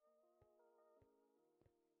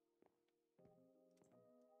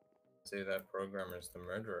 Say that programmer's the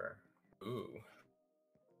murderer. Ooh.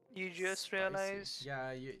 You just Spicy. realized.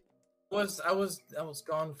 Yeah, you. I was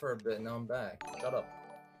gone for a bit. Now I'm back. Shut up.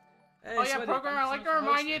 Hey, Oh yeah, Sweaty, programmer, thanks I'd so like to much for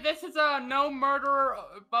remind you, hosting. this is a no murderer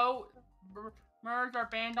boat. Murders are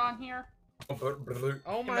banned on here.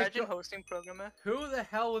 Oh my Imagine god. hosting programmer. Who the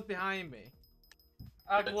hell was behind me?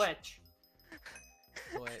 A Glitch.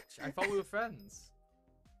 glitch. Glitch. I thought we were friends.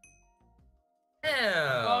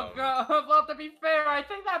 Well, Damn. well, to be fair, I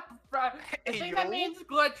think that Ayo? means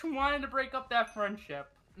Glitch wanted to break up that friendship.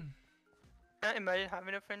 Can't imagine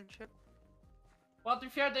having a friendship. Well, to be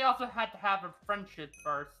fair, they also had to have a friendship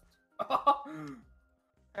first.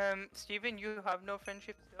 Steven, you have no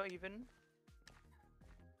friendships, not even.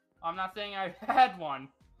 I'm not saying I had one.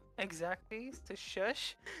 Exactly. So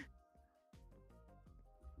shush.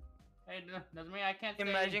 Hey, doesn't mean I can't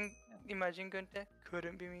say. Imagine Gunter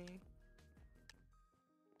couldn't be me.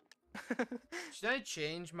 Should I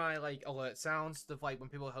change my like alert sounds to like when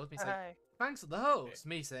people host me say Hi. thanks for the host?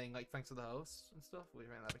 Me saying like thanks for the host and stuff. Would you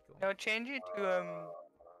think that'd be cool? Now change it to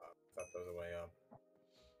That was a way up.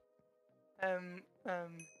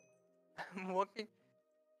 walking.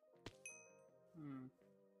 Hmm.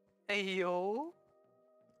 Hey yo.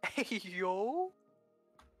 Hey yo.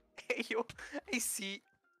 Hey yo. I see.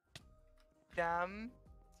 Damn,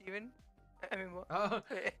 Steven. I mean what?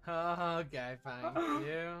 Oh, okay, thank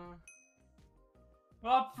you.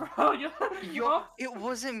 Well, bro, you. Yo, it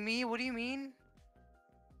wasn't me. What do you mean?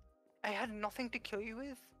 I had nothing to kill you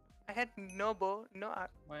with. I had no bow, no.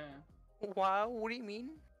 Wait. Wow, what do you mean?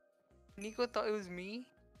 Nico thought it was me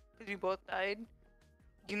because we both died.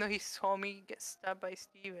 Even though he saw me get stabbed by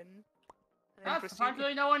Steven. And then That's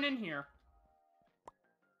surprisingly no one in here.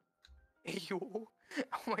 Yo.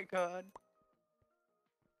 Oh my god.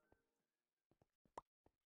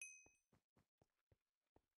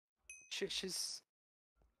 Shushes.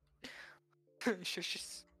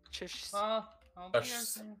 Shushes. Shushes. I'll be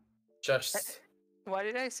Shush. here. Just Why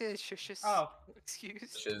did I say shushes? Oh.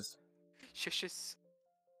 Excuse. shiz, Shushes.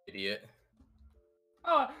 idiot.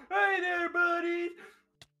 Oh, hey there, buddy.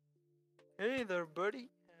 Hey there, buddy.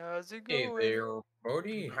 How's it Hey going? there,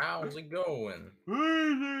 buddy. How's it going?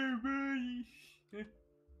 Hey there, buddy.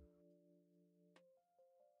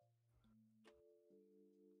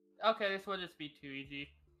 Okay, this will just be too easy.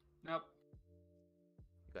 Nope.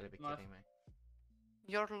 You gotta be Must- kidding me.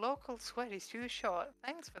 Your local sweat is too short.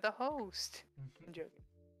 Thanks for the host. I'm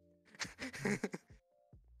joking.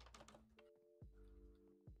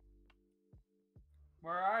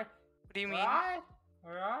 Where are? What do you mean?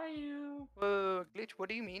 Where are you? Whoa, Glitch, what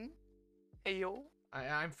do you mean? Hey yo.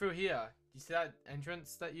 I'm through here. You see that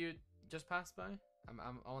entrance that you just passed by?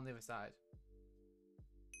 I'm on the other side.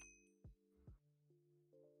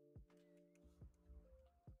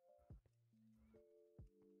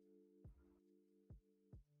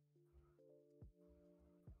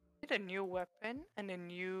 Get a new weapon and a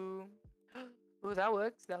new. Oh, that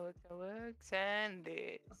works. That works. And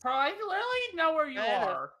this. Bro, I literally know where you Where the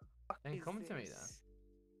are. fuck Then is come to me then. this?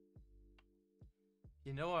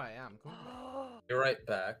 You know where I am. Come on. You're right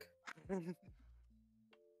back.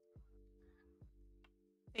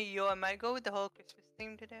 Hey yo, I might go with the whole Christmas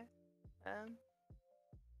theme today.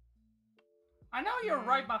 I know you're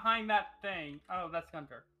right behind that thing. Oh, that's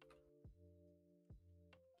Gunter.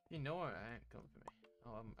 You know where I am. Come to me.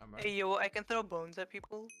 Oh, I'm right. Hey yo, I can throw bones at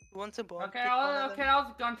people. Who wants a bone? Okay, Pick one of okay, them. that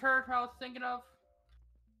was Gunter. I was thinking of.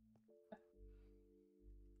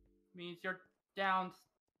 Means you're down.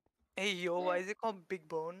 Hey yo, why is it called Big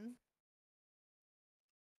Bone?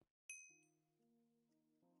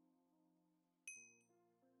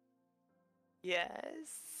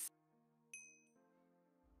 Yes.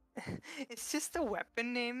 It's just a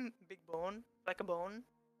weapon name, Big Bone, like a bone.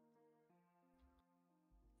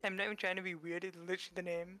 I'm not even trying to be weird, it's literally the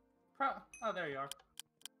name. Oh, there you are.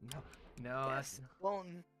 No, Yes, that's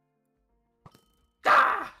bone.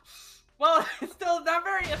 Ah! Well, it's still not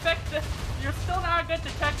very effective. You're still not a good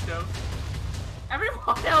detective.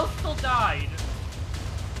 Everyone else still died.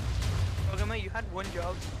 Ogama, you had one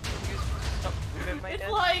job. You stop moving my It's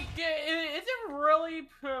death. like, is it really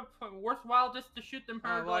worthwhile just to shoot them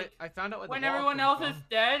well, like I found out where when the water everyone comes else is from.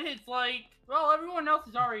 dead? It's like, well, everyone else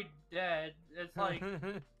is already dead. It's like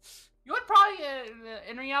you would probably,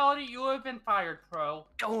 in reality, you would have been fired, pro.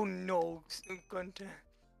 Oh no, Gunter.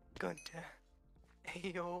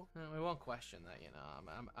 Hey yo. We won't question that, you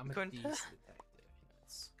know. I'm a Gunter? decent detective. You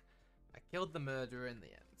know, I killed the murderer in the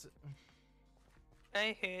end.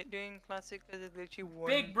 I hate doing classic because it's literally one.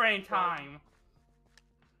 Big brain time.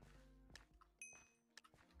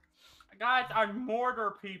 Guys are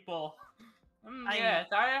mortar people. Yes,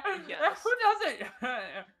 yes. Who doesn't?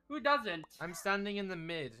 Who doesn't? I'm standing in the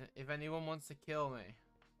mid. If anyone wants to kill me,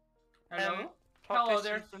 Hello. Plot Hello twist,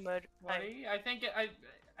 there, he's the murderer. Sweaty.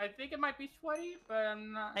 I think it might be Sweaty, but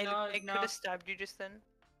I'm not. I No, could no. have stabbed you just then.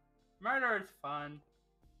 Murder is fun.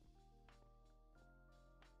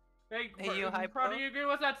 Big. Hey, you Pro, hypo? do you agree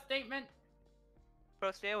with that statement?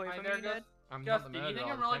 Bro, stay away Hi from there, me, dude. I'm not the Justin, you murderer. think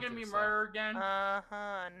I'm I'm really gonna be detective, murdered again?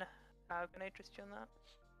 Uh-huh. How can I trust you on that?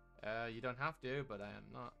 You don't have to, but I am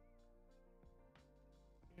not.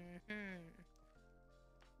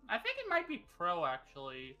 I think it might be pro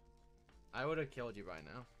actually. I would have killed you right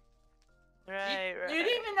now. Right, right. You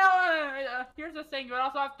didn't even know. Here's the thing: you would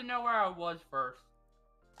also have to know where I was first.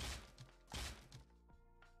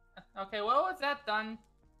 Okay, well, was that done?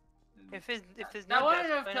 If there's That no wouldn't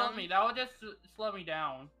death have going killed on- me. That would just slow me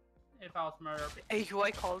down if I was murdered. Hey yo,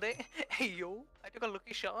 I called it. Hey yo, I took a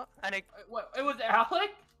lucky shot and I. What? It was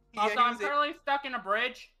Alec. Yeah, Also, he I'm was it. currently stuck in a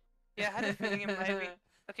bridge. Yeah, I had a feeling it might be.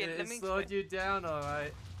 Okay, it let me slowed explain. you down,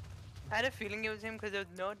 alright. I had a feeling it was him because there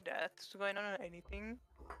was no deaths going on or anything,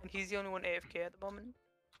 and he's the only one AFK at the moment.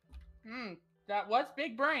 That was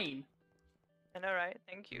big brain. I know, right?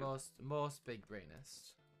 Thank you. Most big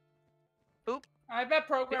brainest. I bet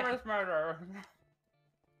programmer's murderer.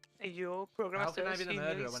 Hey yo, programmer How can I says be the he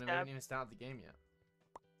murderer nearly when we stabbed- haven't even started the game yet?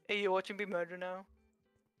 Hey yo, watch him be murderer now.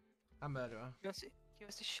 I'm murderer. He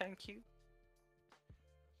wants to shank you.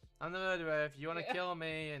 I'm the murderer. If you want to Yeah. kill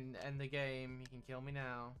me and end the game, you can kill me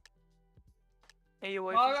now. Hey yo,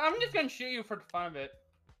 Well, I'm just gonna shoot you for the fun of it.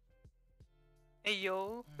 Hey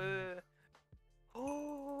yo,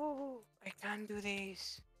 oh, I can't do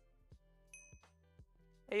this.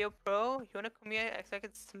 Hey yo, bro, you wanna come here? I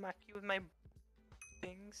could smack you with my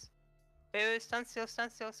things. Hey, stand still,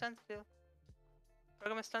 stand still, stand still.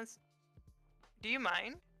 Programmer stands. Do you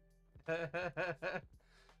mind?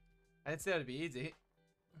 I'd say it'd be easy.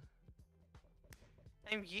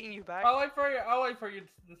 I'm eating you back. I'll wait for you. I'll wait for you.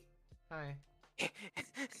 Hi.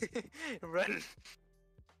 Run.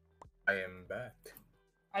 I am back.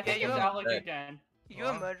 I think you it's are Alec dead. again. You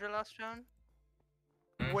a What? murderer last round?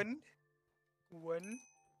 Hmm? One.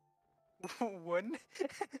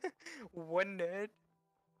 One nerd.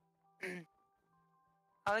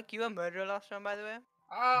 Alec, you a murderer last round, by the way?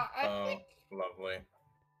 I Oh, think. lovely.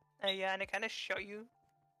 Yeah, and I kind of shot you.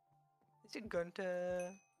 Is it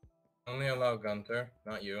Gunter? Only allow Gunter,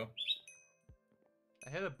 not you. I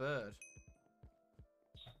hit a bird.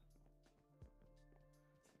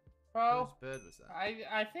 Bro, Whose bird was that?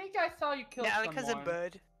 I think I saw you kill Yeah, Alec someone. has a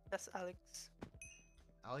bird. That's Alex.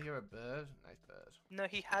 I'll hear a bird. Nice bird. No,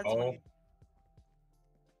 he has Oh. one.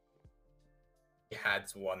 He had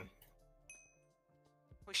one.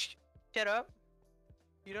 Oh, shut up.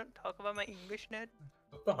 You don't talk about my English, nerd.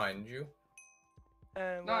 Look behind you.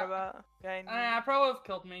 What Nah, about guy in probably have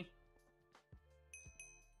killed me.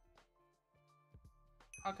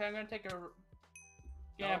 Okay, I'm gonna take a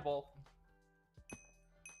gamble.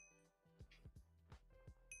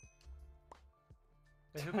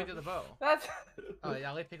 Wait, who picked up the bow? That's Oh, yeah,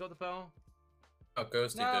 Ali picked up the bow? Oh,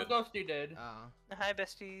 Ghosty no, did. Ghosty did. Oh. Hi,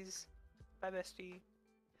 besties. Bye, bestie.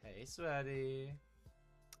 Hey, sweaty.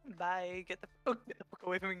 Bye. Get the fuck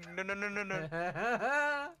away from me. No, no, no, no, no.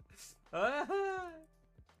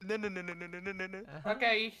 No, no, no, no, no, no, no, no, no.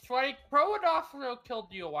 Okay, Sweaty Pro would also killed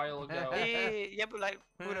you a while ago. Hey, yeah, but like,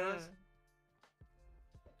 who knows?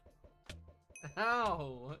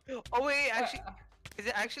 Ow! Oh wait, actually, is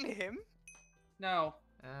it actually him? No.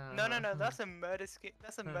 No, no, no, that's a murder skin.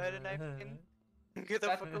 That's a murder knife skin. Get the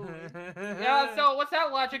That's- fuck away. Yeah, so what's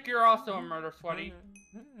that logic? You're also a murder, Sweaty.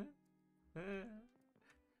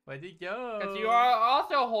 Where'd he go? Because you are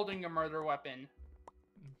also holding a murder weapon.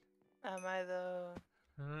 Am I though?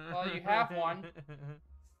 Well, you have one.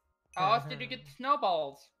 How else did you get the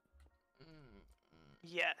snowballs?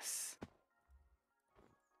 Yes.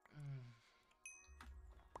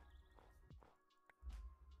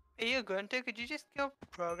 Hey, you Gunter, could you just kill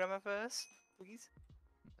programmer first, please?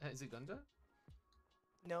 Is it Gunter?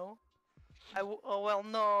 No. Oh well,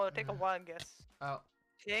 no. Take a wild guess. Oh,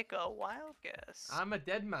 Take a wild guess. I'm a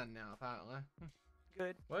dead man now, apparently.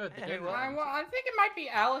 Good. Where are the Hey, dead well, man? I think it might be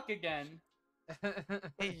Alec again.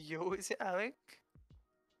 Hey yo, is it Alec?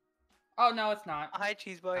 Oh, no, it's not. Hi,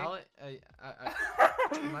 cheese boy. Alec,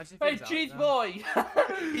 imagine if Hey, it's Alec cheese now. boy!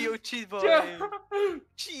 Yo, cheese boy.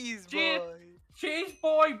 Cheese Cheese- boy. Cheese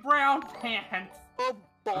boy brown pants. Oh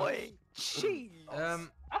boy. Cheese.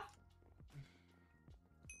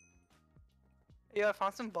 Yo, I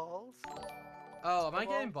found some balls. Oh, am I Well-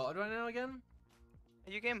 getting botted right now again?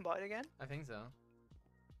 Are you getting bought again? I think so.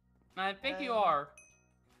 I think you are.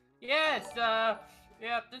 Yes, yeah,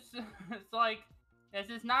 this is, it's like, this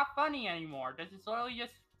is not funny anymore. This is literally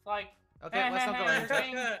just like, Okay, let's not go into it.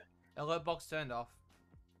 Thing. Alert box turned off.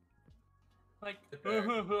 like,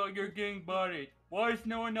 you're getting butted. Why is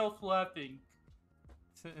no one else laughing?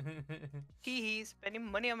 He's spending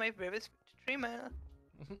money on my favorite streamer.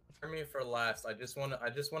 For me for last. I just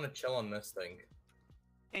wanna chill on this thing.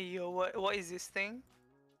 Hey yo, what is this thing?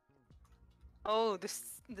 Oh, the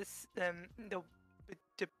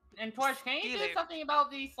And Twitch, can you do Steal it. something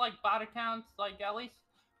about these like bot accounts? Like at least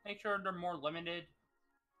make sure they're more limited.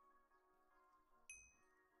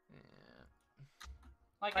 Yeah.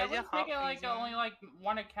 Like Why at is your least make it heart like freezing? only like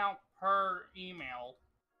one account per email.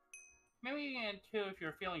 Maybe even two if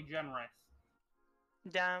you're feeling generous.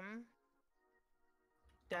 Damn.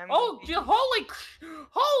 Damn. Oh, Gunter.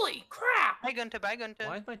 holy crap! Bye, Gunter. Bye, Gunter.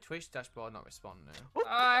 Why is my Twitch dashboard not responding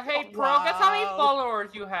now? Hey Oh, Pro, guess how many wow.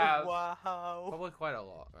 followers you have? Wow. Probably quite a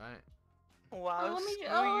lot, right? Wow. let me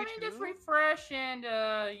screw you just too. refresh and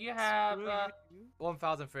you have Screw you too.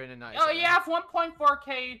 1,397. oh you have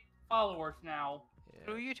 1.4k followers now.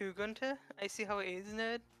 Screw you too, Gunter. I see how it is,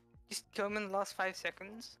 nerd. Just kill him in the last 5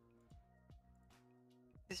 seconds.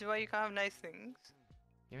 This is why you can't have nice things.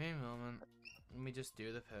 Give me a moment. Let me just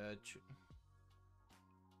do the purge.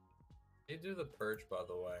 You do the purge, by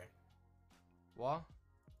the way. What?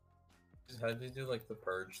 Just how do you do like the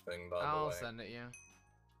purge thing, by the I'll way? send it you.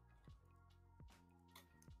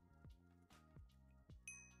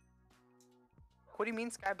 What do you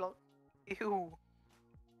mean, Skyblock? Ew.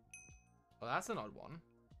 Well, that's an odd one.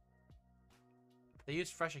 They use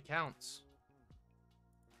fresh accounts.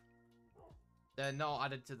 They're not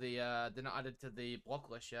added to the block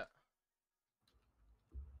list yet.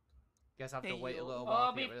 Guess I have to wait a little while.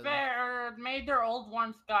 Well, to be get rid of them. fair, maybe their old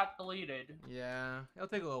ones got deleted. Yeah, it'll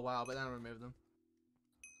take a little while, but then I'll remove them.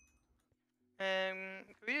 Can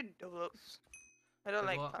we do double ups? I don't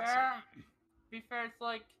like Double ups? passive. Fair, be fair, it's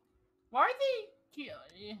like, why are they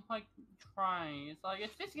like trying? It's like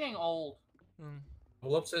it's just getting old.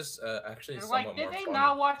 Whoops is actually It's somewhat like, did more they fun.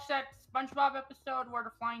 not watch that SpongeBob episode where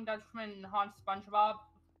the Flying Dutchman haunts SpongeBob?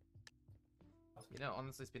 You know,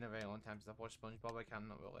 honestly, it's been a very long time since I've watched SpongeBob. I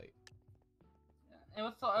cannot relate. It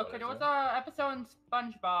was What okay. is There was it? a episode in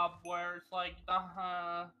SpongeBob where it's like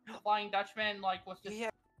the Flying Dutchman like was just Yeah,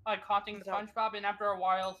 like haunting that- SpongeBob, and after a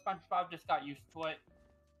while, SpongeBob just got used to it.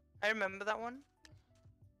 I remember that one.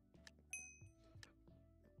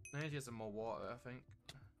 I need to get some more water, I think.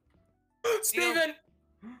 Steven!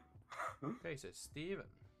 Okay, so Steven.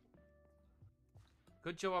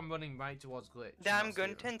 Good job I'm running right towards glitch. Damn, not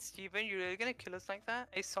Gunter Steven. and Steven, you really gonna kill us like that?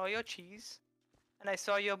 I saw your cheese. And I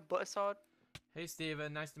saw your butter sword. Hey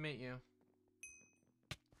Steven, nice to meet you.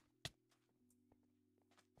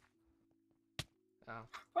 Oh. I'm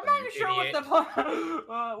Oh, not you even sure what the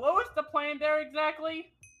what was the plan there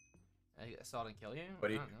exactly. I saw and kill you?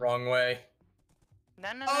 Buddy, I don't know. wrong way.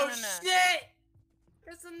 No, no, no, Oh no, no. shit!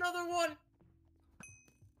 There's another one!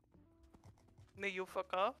 May you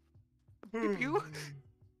fuck off. Pew pew.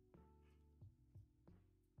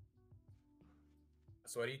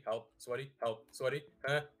 Sweaty, help, sweaty, help, sweaty.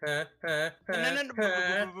 No, no, no,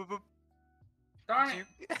 no. Darn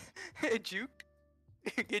it! Juke.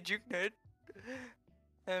 Juke. Get juke, nerd.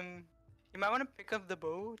 You might want to pick up the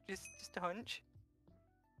bow, just a hunch.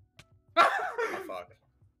 Oh fuck.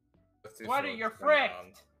 That's too What are slow you to turn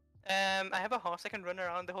around. fricked? I have a horse I can run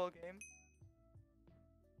around the whole game.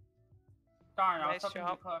 Darn, I was Nice hoping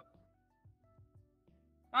job. to cook.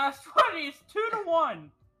 Sweaty, it's 2-1.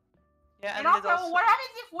 Yeah, And and there's also, also. what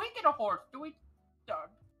happens if we get a horse? Do we?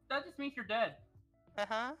 That just means you're dead.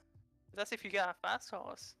 Uh-huh. That's if you get a fast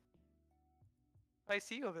horse. I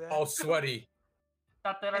see you over there. Oh, sweaty.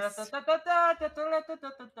 Why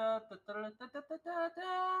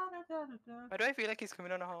do I feel like he's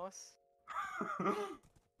coming on a horse?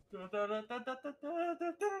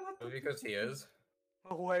 Because he is.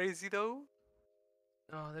 Where is he though?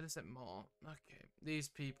 Oh, there isn't more. Okay. These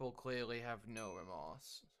people clearly have no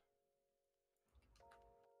remorse.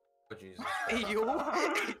 Oh, Jesus. Hey yo!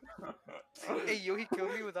 Hey yo, he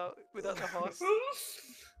killed me without the horse.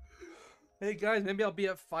 Hey guys, maybe I'll be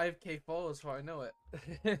at 5k followers before I know it.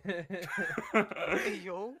 Hey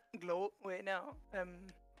yo, glow. Wait now.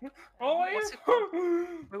 Oh, What's it called?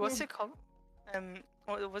 Wait, what's it called?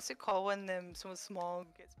 What's it called when someone small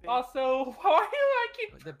gets big? Also, why do I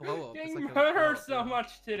keep They blow up. It's getting like a blow murdered up, so yeah.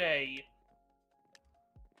 much today?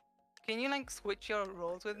 Can you like switch your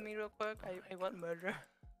roles with me real quick? I want murderer.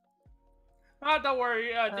 Ah, don't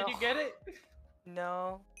worry. Did you get it?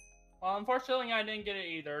 No. Well, unfortunately, I didn't get it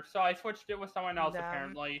either, so I switched it with someone else Damn.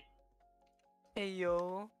 apparently. Hey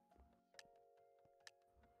yo.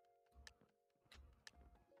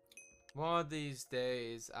 One of these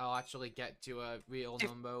days, I'll actually get to a real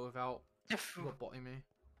number without roboting me.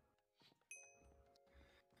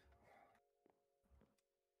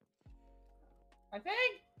 I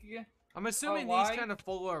think. I'm assuming why? these kind of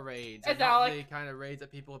follower raids Is are that not like- the kind of raids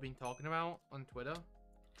that people have been talking about on Twitter.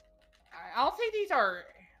 I'll say these are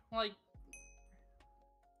like.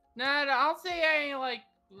 Nah, I'll say I ain't like.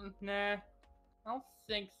 Nah, I don't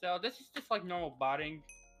think so. This is just like normal botting.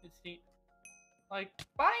 It's the like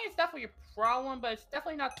buying is definitely a problem, but it's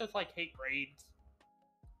definitely not just like hate raids.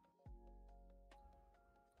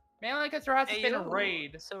 Mainly because there hasn't been a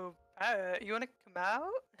raid. So, you wanna come out?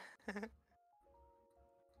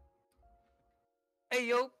 Hey,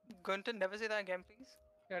 yo, Gunter, never say that again, please.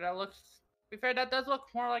 Yeah, that looks. To be fair, that does look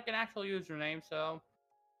more like an actual username. So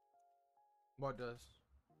What does?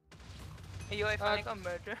 Hey, yo, I finally got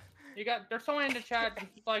murder. there's someone in the chat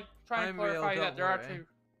like trying to I'm real, clarify that don't they're worry. actually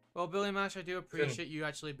Well, Billy Mash, I do appreciate you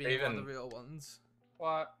actually being one of the real ones.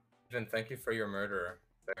 what? Even thank you for your murder.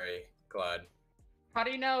 Very glad. How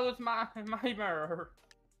do you know it was my murder?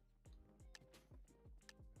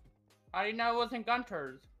 How do you know it wasn't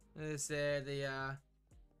Gunter's? It's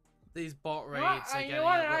these bot You know what, raids are you getting know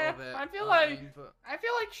what, a little bit. I feel like but I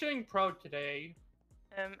feel like shooting pro today.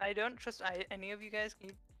 I don't trust any of you guys. Can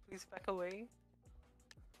you please back away?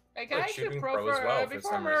 Hey, can Like I shoot shooting pro pro as for, well for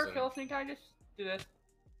before some murder reason. kills me? Can I just do this?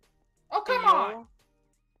 Oh Hey, come on! yo.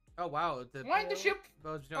 oh wow, I wanted to shoot.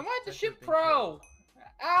 those I wanted to detectives shoot being pro. killed.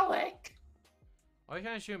 Alec. Why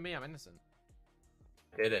can't you shoot me? I'm innocent.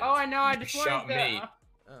 Didn't. Oh, I know. I You just shot wanted to. me.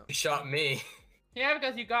 Oh. You shot me. Yeah,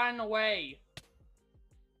 because you got in the way.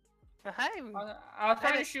 Hi. I was trying to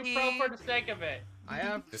Have a shoot pro for seat. the sake of it. I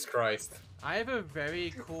have Jesus Christ. I have a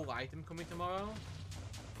very cool item coming tomorrow,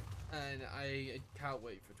 and I can't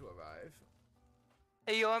wait for it to arrive.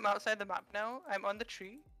 Hey, yo, I'm outside the map now. I'm on the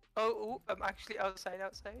tree. Oh, I'm actually outside.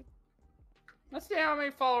 Let's see how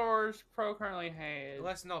many followers pro currently has.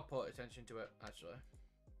 Let's not put attention to it. Actually,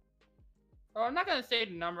 Oh, I'm not gonna say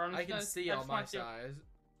the number. I'm just I can gonna, see I on just my want to- size.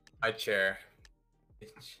 My chair.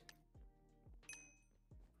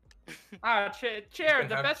 Ah, Chair, can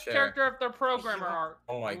the have best Chair. character of the programmer art.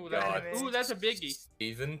 Oh my Ooh, god. That's a biggie.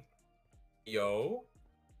 Steven? Yo?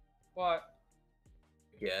 What?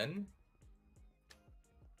 Again?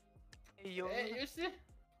 Hey, yo. You see?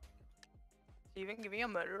 Steven, give me a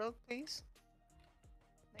murder roll, please.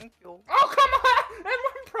 Thank you. Oh, come on!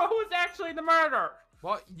 M1 Pro was actually the murder!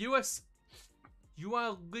 What? You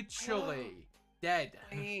are literally dead.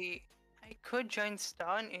 Wait, I could join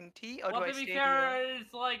Star and Inti, or Well, do I to be stay fair, here?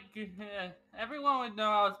 it's like, everyone would know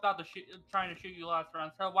I was about to trying to shoot you last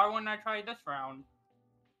round, so why wouldn't I try this round?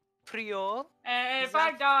 Priol? And Is if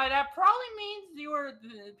I that- die, that probably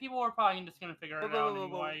means people were probably just gonna figure it Whoa, out whoa,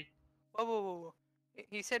 whoa, whoa. anyway. Whoa.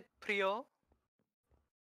 He said Priol?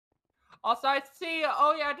 Also, I see,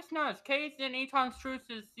 oh yeah, I just noticed, Case and Eton's truce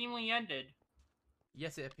is seemingly ended.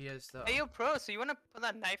 Yes, it appears so. Hey, yo, Pro, so you wanna put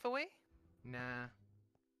that knife away? Nah.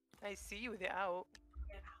 I see you with it out.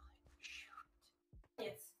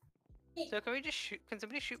 Yes. So can we just shoot? Can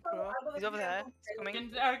somebody shoot Pro? He's over there. He's coming.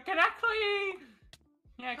 Can actually,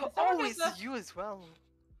 yeah, can someone Oh, just, it's you as well.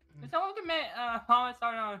 can someone commit,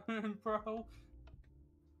 homicide on Pro?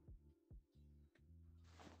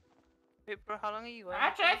 Wait, Pro, how long are you going?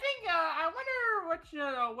 Actually, I think, I wonder what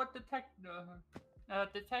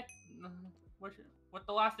what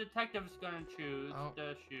the last detective's gonna choose Oh.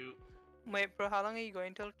 to shoot. Wait, Pro, how long are you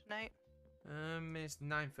going till tonight? It's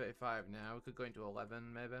 9:35 now. We could go into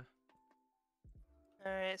 11, maybe.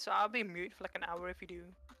 Alright, so I'll be mute for like an hour if you do.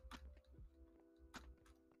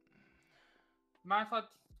 Might as well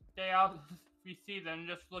stay out if you see them,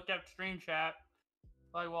 just look at stream chat.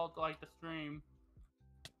 Like the stream.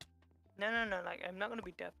 No, like, I'm not gonna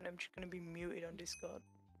be deaf, and I'm just gonna be muted on Discord.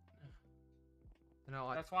 No,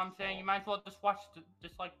 like, That's what I'm saying. You might as well just watch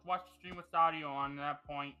watch the stream with the audio on at that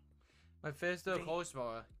point. my first day of Wait. college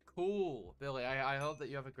tomorrow. Cool, Billy. I hope that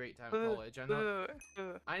you have a great time at college. I know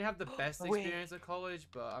I didn't have the best Wait. experience at college,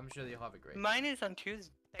 but I'm sure that you'll have a great. Mine is on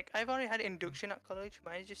Tuesday. Like, I've already had induction at college.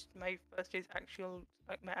 Mine is just my first day's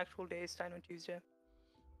my actual day is starting on Tuesday.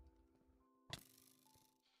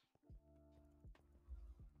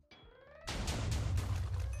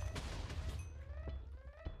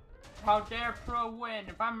 How dare Pro win?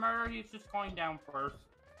 If I murder, he's just going down first.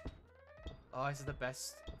 Oh, this is the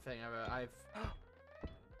best thing ever. I've.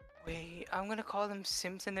 Wait, I'm gonna call them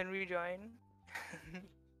Simps and then rejoin.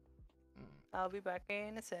 I'll be back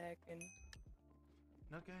in a second.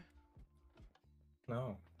 Okay.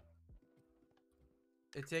 No.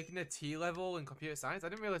 It's taking a T level in computer science. I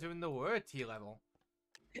didn't realize even the word T level.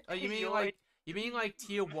 Oh, you mean Yo, like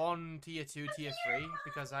tier 1, tier 2, tier 3?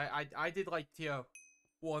 Because I did like tier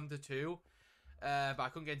 1 to 2, but I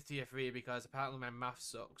couldn't get into tier 3 because apparently my math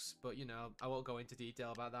sucks. But you know, I won't go into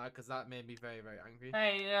detail about that because that made me very, very angry.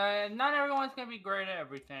 Hey, not everyone's gonna be great at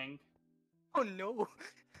everything. Oh no.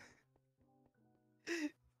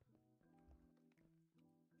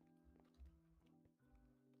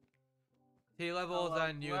 T levels Hello,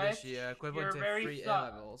 are new this Glitch. year, equivalent You're to very 3 A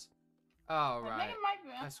sus. levels. Oh, I right. think it might be.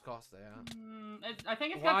 That's course they are. I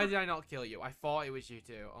think it's Why got did I not kill you? I thought it was you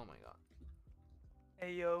two. Oh my god.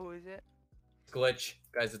 Hey yo, who is it? It's glitch,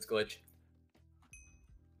 guys. It's glitch.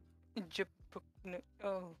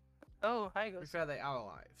 Oh. Oh, hi To be Ghost. fair, they are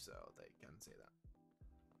alive, so they can say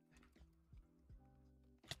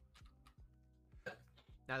that.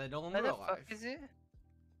 Now they're no longer Where the alive. fuck is it?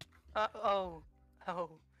 Oh. Oh.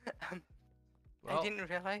 Um, Well, I didn't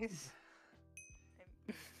realize.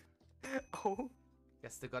 Oh.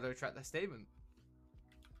 guess they gotta retract their statement.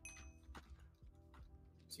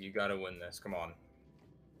 So you gotta win this. Come on.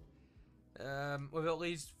 With at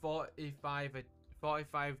least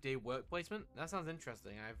 45 day work placement. That sounds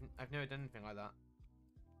interesting. I've never done anything like that.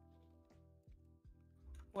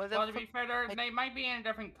 What the Well, to be fuck? fair, they might be in a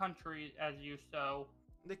different country as you, so.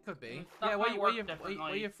 They could be. Stuff Yeah, might work where you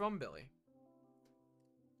differently. from, Billy?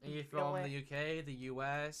 Are you from the UK, the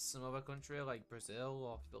US, some other country like Brazil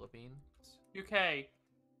or Philippines? UK.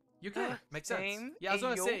 UK makes sense. Same. Yeah, I was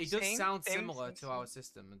gonna Ayo, say it does same, sound same, similar same, to our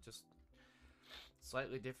system, and just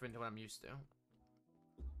slightly different to what I'm used to.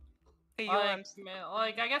 Hey yo,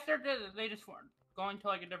 Like, I guess they just weren't going to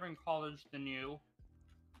like a different college than you.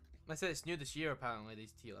 I said it's new this year apparently.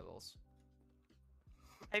 These T levels.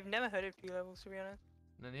 I've never heard of T levels to be honest.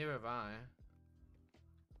 No, neither have I.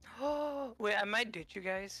 Oh, wait, I might ditch you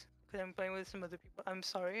guys because I'm playing with some other people. I'm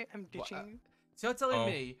sorry, I'm ditching you. So you're telling Oh.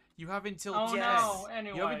 me you have until Oh 10. no, You have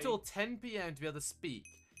anyway. until 10 p.m. to be able to speak,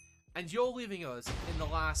 and you're leaving us in the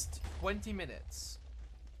last 20 minutes.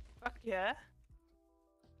 Fuck yeah.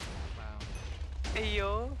 Wow. Hey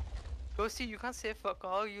yo, Ghosty, you can't say fuck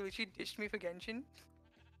all. You literally ditched me for Genshin.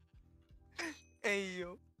 Hey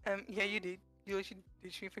yo, yeah, you did. You literally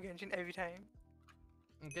ditched me for Genshin every time.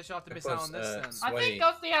 I guess you'll have to miss Because, out on this then. I Wait. think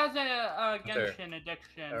Ghosty has a There. Genshin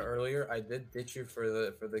addiction. Earlier, I did ditch you for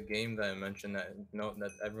the game that I mentioned that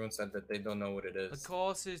everyone said that they don't know what it The is.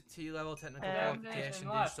 course is T-level technical And qualification,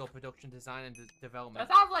 left. digital production design and development.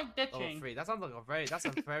 That sounds like Level ditching. 3. That sounds like that's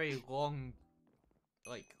a very long,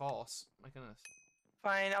 like, course. My goodness.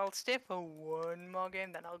 Fine, I'll stay for one more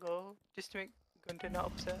game, then I'll go just to make Gunter not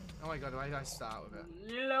upset. Oh my god, why did I start with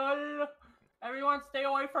it? LOL. Everyone stay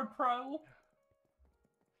away from pro.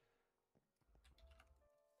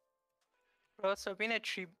 Bro, so being a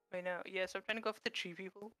tree right now. Yeah, so I'm trying to go for the tree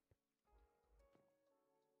people.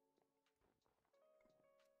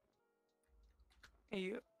 Hey,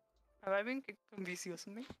 you. Have I been kicked from VC or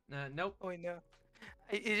something? Nope. Oh wait, no.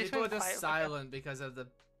 It just People are went just quiet for a silent because of the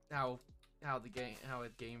how the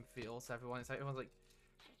game feels. Everyone's like,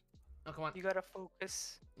 oh come on. You gotta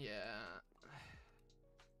focus. Yeah.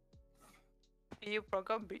 You broke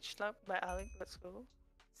up bitch slap by Alec. Let's go.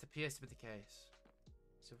 It appears to be the case.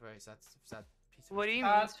 It's a very sad piece of What do you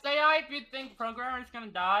history. mean? Say hi if you think programmer's gonna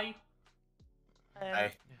die.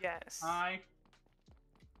 Hi. Yes. Hi.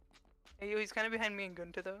 Hey, yo, he's kind of behind me and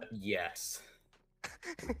Gunter though. Yes.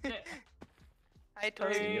 I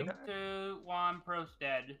told Three, you. 2, 1, pro's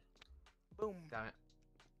dead. Boom. Damn it.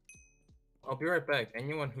 I'll be right back.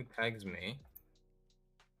 Anyone who tags me,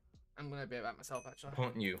 I'm gonna be about myself actually.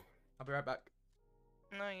 punt you. I'll be right back.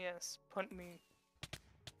 No, yes. Punt me.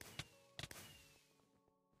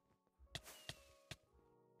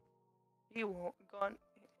 He won't. Gone.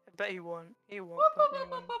 I bet he won't. He won't. Punt me.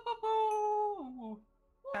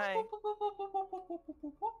 Hi.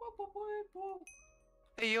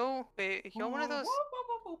 Hey, yo. Wait, you're one of those.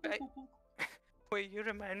 Wait, you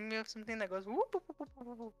remind me of something that goes whoop, whoop, whoop,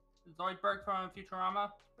 whoop, whoop. Zoidberg from Futurama.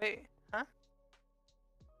 Wait, huh?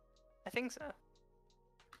 I think so.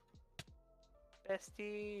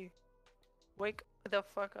 Bestie, wake the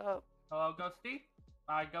fuck up. Hello, Ghosty.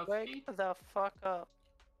 Hi, Ghosty. Wake the fuck up.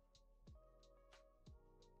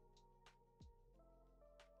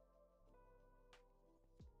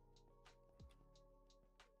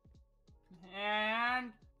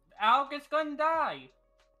 And Alec is gonna die.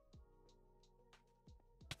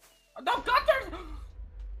 No, Gunter!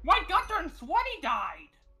 My Gunter and Sweaty died!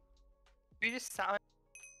 You just sound.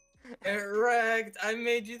 Get wrecked. I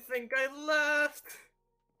made you think I left.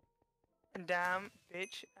 Damn,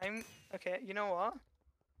 bitch. I'm okay. You know what?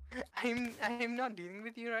 I'm not dealing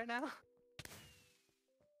with you right now.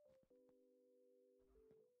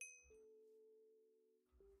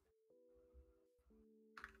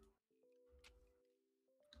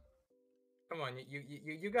 Come on,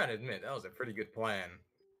 you gotta admit that was a pretty good plan.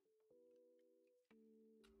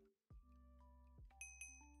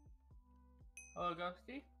 Hello,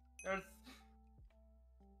 Ghosty. There's.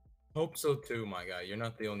 Hope so too, my guy. You're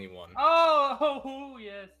not the only one. Oh,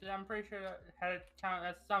 yes. I'm pretty sure that had it count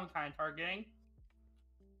as some kind of targeting.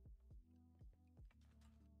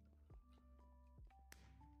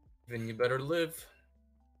 Then you better live.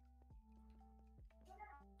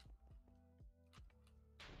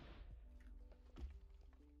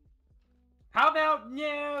 How about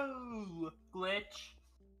no glitch?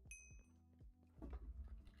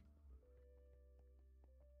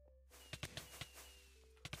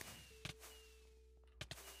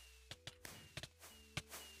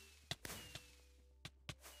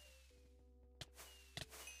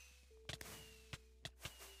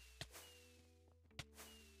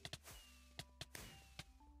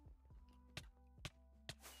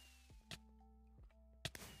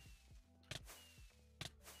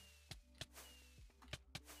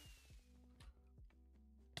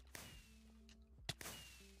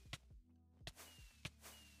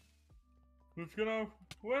 Who's gonna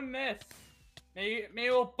win this? Maybe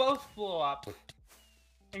we'll both blow up.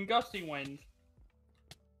 And Gusty wins.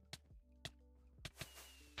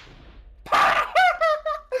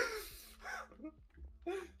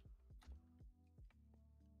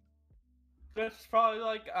 That's probably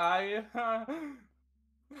like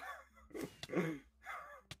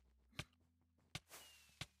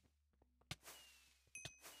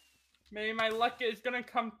maybe my luck is gonna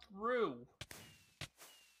come through.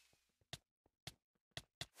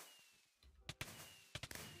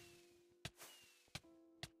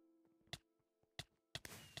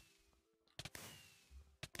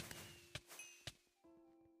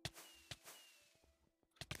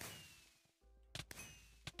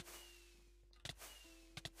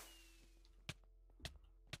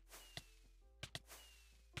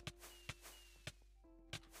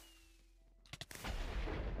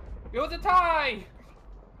 It was a tie!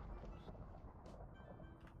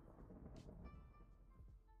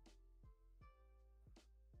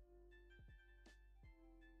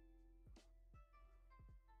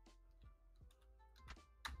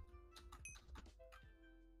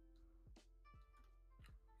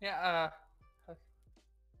 Yeah,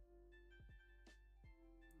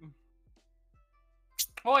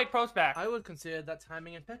 oh wait, Pro's back. I would consider that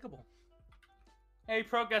timing impeccable. Hey,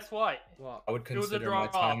 Pro, guess what? What? I would It was a consider my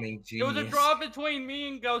draw. timing It was genius. a draw between me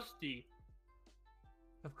and Ghosty.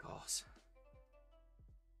 Of course.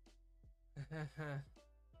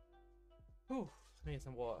 Whew, let me get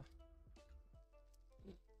some water.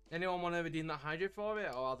 Anyone want to redeem that hydrate for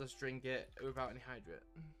it, or I'll just drink it without any hydrate?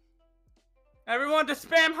 Everyone to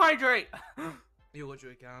spam hydrate! You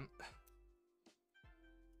literally can't.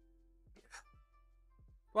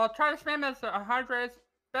 Well, try to spam as hydrate as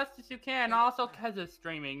best as you can. Also, Kez is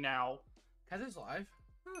streaming now. Kez is live?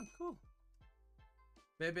 Oh, cool.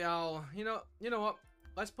 Maybe I'll, you know what?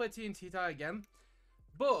 Let's play TNT tie again.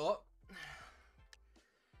 But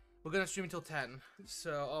we're gonna stream until 10.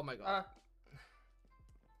 So, oh my god.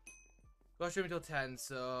 We're gonna stream until 10,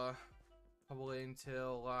 so probably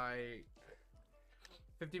until like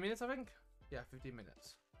 15 minutes, I think. Yeah, 15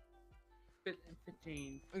 minutes.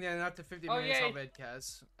 15. And then after 50 Oh, minutes, yay. I'll raid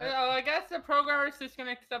Kez. I guess the programmer's just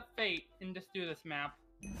gonna accept fate and just do this map.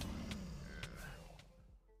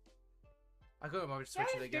 I could have switch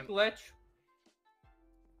it again. Good glitch.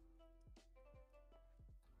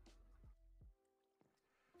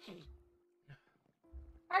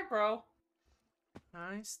 Hi, bro.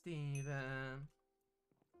 Hi, Steven.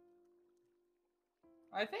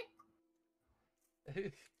 I think.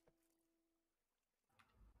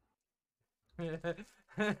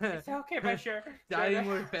 It's okay, but sure. Dying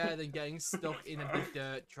was better than getting stuck in the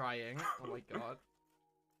dirt trying. Oh my god.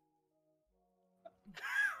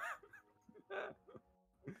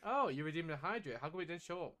 Oh, you redeemed a hydrate. How come it didn't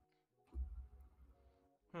show up?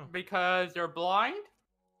 Huh. Because you're blind?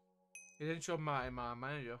 It didn't show up my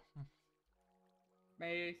manager.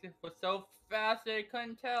 Maybe it was so fast that I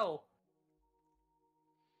couldn't tell.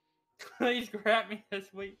 Please grab me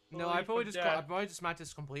this week. No, I probably just matched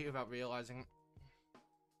this complete without realizing.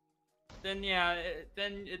 Then yeah,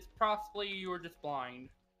 then it's possibly you were just blind.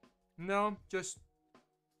 No, just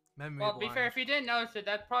memory Well, to be blind. fair, if you didn't notice it,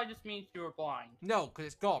 that probably just means you were blind. No, because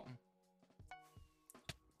it's gone.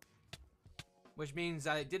 Which means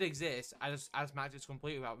that it did exist. I just matched it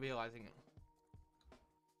complete without realizing it.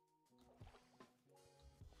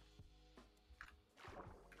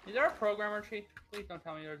 Is there a programmer cheat? Please don't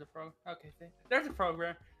tell me there's a pro. Okay, there's a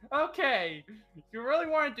program. Okay, you really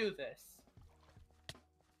want to do this?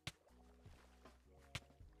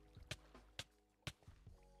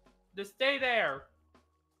 Just stay there.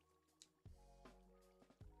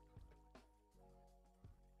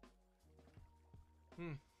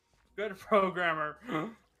 Good programmer.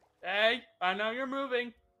 Hey, I know you're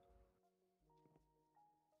moving.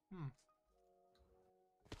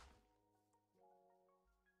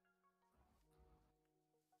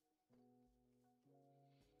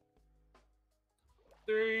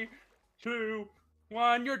 3, 2,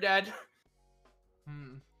 1. You're dead.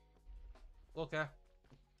 Okay.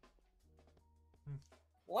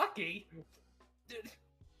 Lucky?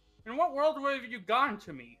 In what world would have you gone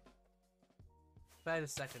to me? If I had a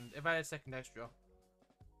second extra,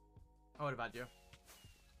 I would have had you.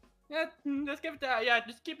 Yeah, just give it to, yeah,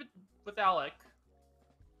 just keep it with Alec.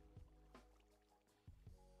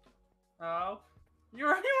 Oh. You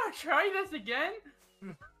really want to try this again?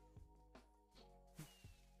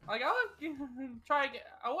 Like, I would try again.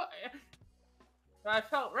 I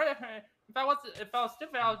felt ready. If I was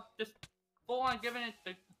stupid, I would just full on giving it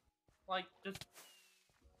the, like, just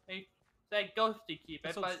say ghosty keep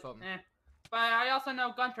it. But I also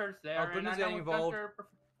know Gunter's there. Oh, Gunter's getting involved.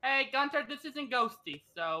 Hey, Gunter, this isn't ghosty,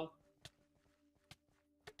 so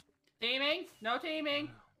teaming? No teaming.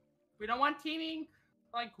 We don't want teaming.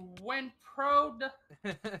 Like when Karma!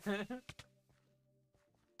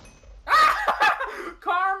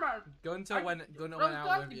 Gunter went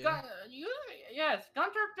out with you. Yes,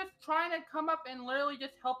 Gunter just trying to come up and literally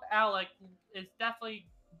just help Alec is definitely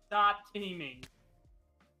not teaming.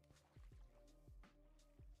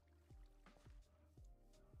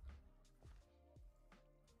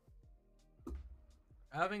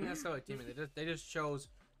 I don't think that's how a teaming. They just chose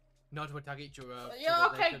not to attack each other. Yeah,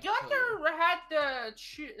 okay, Gunter had to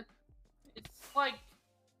choose. It's like,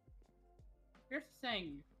 here's the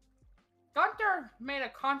thing. Gunter made a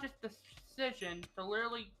conscious decision to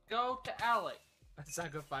literally go to Alec. A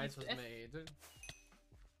sacrifice was made.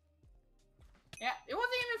 Yeah, it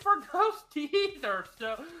wasn't even for Ghosty either,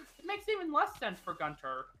 so it makes even less sense for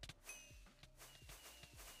Gunter.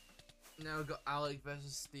 Now we've got Alec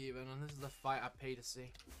versus Steven, and this is the fight I pay to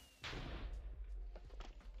see.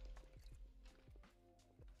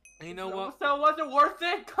 And you know what? So was it worth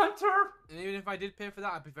it, Gunter? And even if I did pay for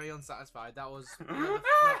that, I'd be very unsatisfied. That was that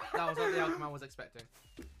was not the outcome I was expecting.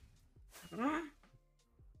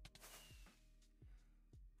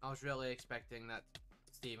 I was really expecting that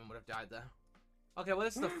Steven would have died there. Okay, well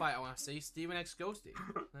this is the fight I want to see. Steven x Ghosty.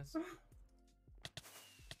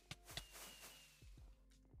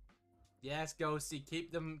 Yes, Ghosty,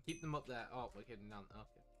 keep them up there. Oh, we're kidding. Okay.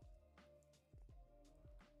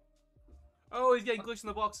 Oh, he's getting glitched in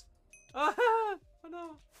the box. Oh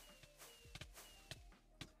no.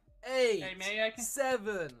 8,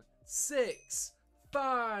 7, 6,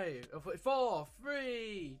 5, 4,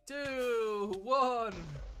 3, 2, 1.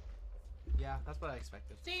 Yeah, that's what I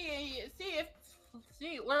expected.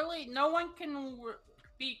 See, literally, no one can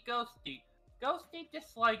beat Ghosty. Ghosty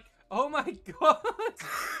just like. Oh my god!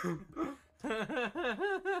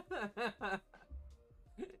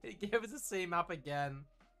 He gave us the same map again.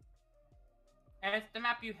 And it's the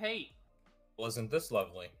map you hate. Wasn't this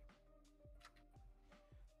lovely?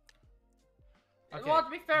 Okay. Well, to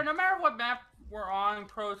be fair, no matter what map we're on,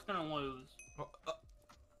 Pro's gonna lose.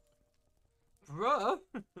 Bruh?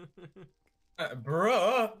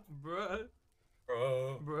 Bruh! Bruh.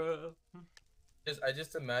 Bruh. Bruh. I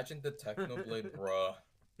just imagined the Technoblade bruh.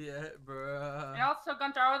 Yeah, bruh. And also,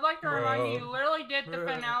 Gunter, I would like to remind you, you literally did Bruh.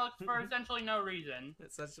 defend Alex for essentially no reason.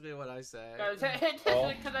 That's actually what I say.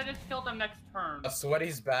 Because I just killed him next turn.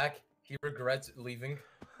 Sweaty's back. He regrets leaving.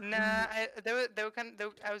 Nah, I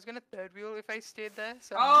was gonna third wheel if I stayed there.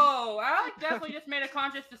 So. Oh, Alex definitely just made a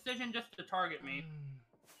conscious decision just to target me.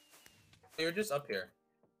 You're just up here.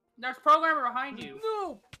 There's a programmer behind you.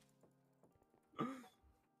 No!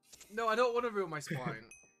 No, I don't want to ruin my spine.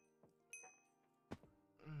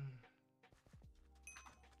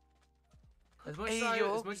 As much as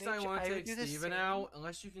I want to take Steven out,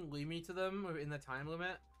 unless you can lead me to them within the time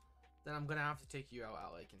limit, then I'm gonna have to take you out,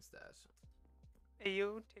 Alec, instead. Hey,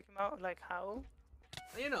 yo, take him out, like how?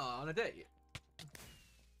 You know, on a date.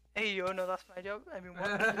 Hey, yo, no, that's my job. I mean,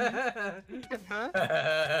 what? Huh?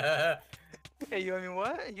 Hey, yo, I mean,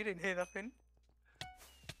 what? You didn't hear nothing.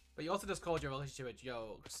 But you also just called your relationship a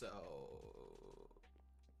joke, so...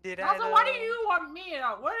 Did also, I, why do you want me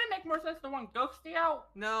out? Wouldn't it make more sense to want Ghosty out?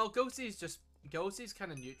 No, Ghosty's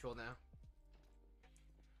kind of neutral now.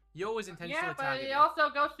 You always intentionally target Yeah,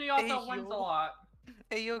 but Ghosty also wins a lot.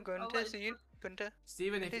 Hey, yo, Gunter, so you... Gunter?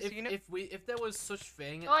 Steven, if there was such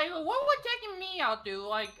thing... Like, what would taking me out do?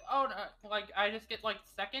 Like, oh, like, I just get, like,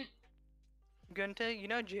 second? Gunter, you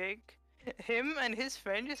know Jake? Him and his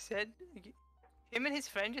friend just said,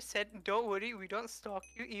 don't worry, we don't stalk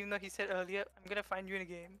you, even though he said earlier, I'm gonna find you in a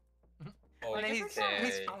game. Oh, and then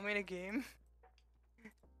he's found me in a game.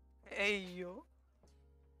 Hey, yo.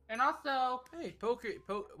 And also... Hey,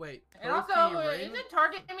 wait. And also, isn't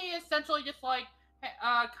targeting me essentially just, like,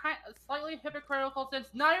 kind of slightly hypocritical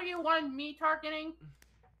since none of you wanted me targeting?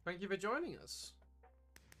 Thank you for joining us.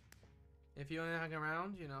 If you want to hang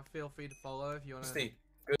around, you know, feel free to follow if you want to.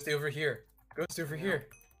 Ghosty over here. Ghosty over Yeah. here.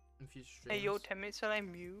 In future streams. Hey yo, 10 minutes while I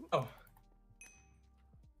mute. Oh,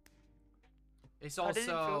 It's How does it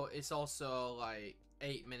also feel? like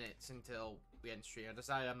 8 minutes until we end stream. I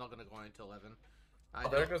decided I'm not gonna go on until 11. oh,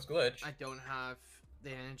 there goes Glitch. I don't have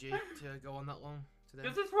the energy to go on that long today.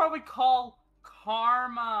 This is what we call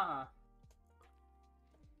karma.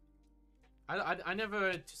 I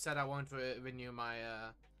never said I wanted to renew my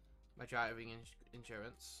my driving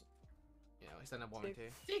insurance. You know, extended warranty.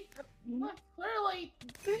 See, clearly,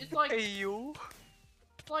 it's like, Hey yo.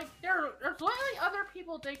 like there's literally other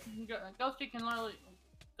people they can go, Ghosty can literally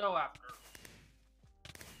go after.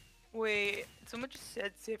 Wait, someone just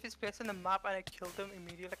said safest place on the map and I killed them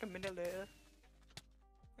immediately like a minute later.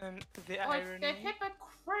 And the Like irony. the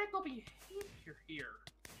hypocritical behavior here.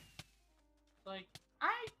 Like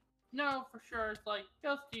I know for sure it's like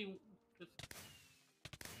Ghosty just.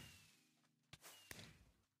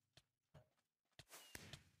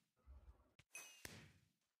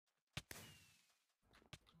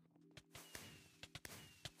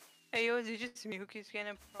 Hey yo, is it just me who keeps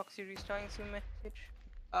getting a proxy restarting soon message?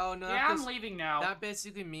 Oh no, Yeah, I'm that's- leaving now. that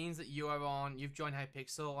basically means that you've joined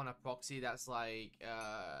Hypixel on a proxy that's like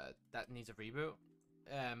that needs a reboot.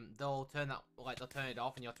 They'll turn it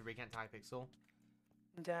off and you have to reconnect to Hypixel.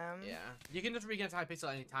 Damn. Yeah, you can just reconnect to Hypixel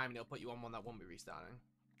at any time and it'll put you on one that won't be restarting.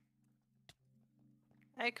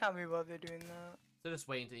 I can't be bothered doing that. So just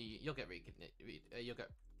wait until you'll get you'll get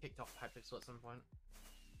kicked off Hypixel at some point.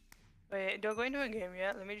 Wait, don't go into a game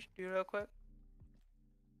yet. Let me just do it real quick.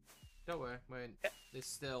 Don't worry, Yeah. there's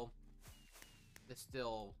still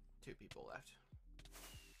 2 people left.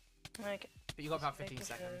 Okay. But you got about Just 15 making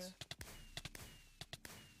sure. seconds.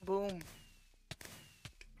 Boom.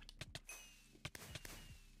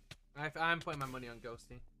 I'm putting my money on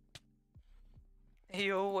Ghosty. Hey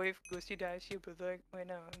yo, what if Ghosty dies to your brother? Wait,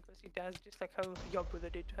 no, Ghosty dies just like how your brother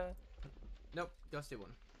did to her. Nope, Ghosty won.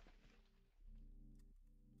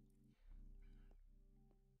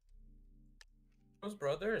 His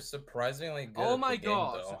brother is surprisingly good. Oh at my the game,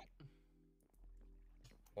 god! though.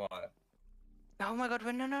 What? Oh my god,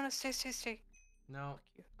 wait, no, stay. No, Fuck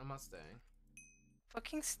you. I'm not staying.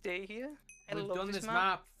 Fucking stay here. I We've love done this map.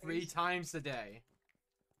 map 3 Please. times today.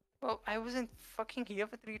 Well, I wasn't fucking here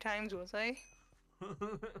for 3 times, was I?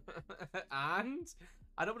 And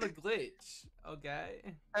I don't want to glitch, okay?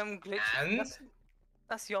 I'm glitched. And?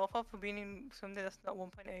 That's your fault for being in something that's not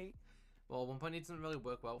 1.8. Well, 1.8 doesn't really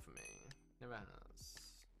work well for me. Never has.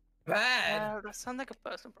 Bad. That sounds like a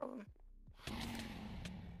personal problem.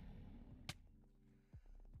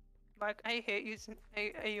 Mike, I hate using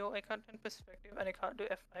I can't turn perspective and I can't do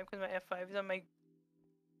F5 because my F5 is on my.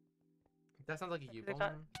 That sounds like a you They problem.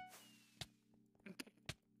 can't-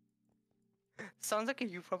 Sounds like a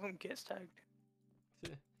you problem gets tagged.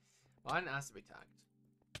 Well, I didn't ask to be tagged.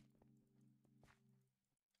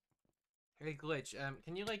 Hey, Glitch,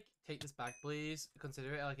 can you, like, take this back, please?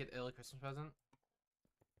 Consider it, like, an early Christmas present?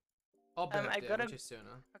 Or I birthday, gotta- which is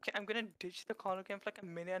sooner. Okay, I'm gonna ditch the call again for like a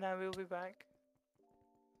minute and I will be back.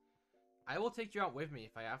 I will take you out with me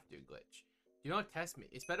if I have to, Glitch. Do not test me.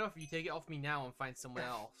 It's better if you take it off me now and find someone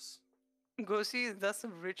else. Go see, that's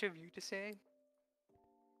rich of you to say.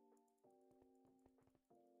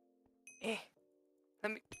 Eh,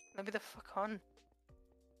 let me the fuck on.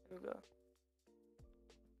 There we go.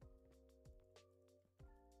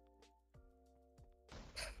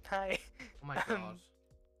 Hi. Oh my god.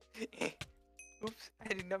 Oops, I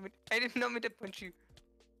did not mean to punch you.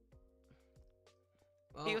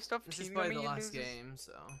 Well, you stop this is teaming on probably me, the you last losers. game,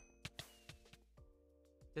 so...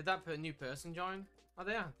 Did that new person join? Oh,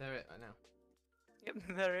 they are. They're it right now. Yep,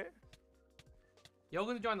 they're it. You're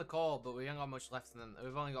gonna join the call, but we haven't got much left in the...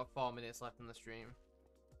 We've only got 4 minutes left in the stream.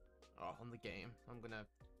 Oh, on the game. I'm gonna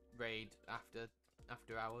raid after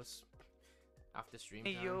hours. After stream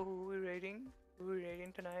Hey time. yo, who we raiding? Who we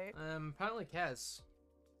raiding tonight? Apparently Kez.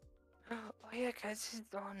 Oh yeah, Kaz is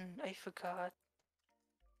on. I forgot.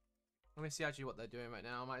 Let me see actually what they're doing right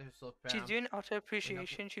now. I might just look She's around. doing auto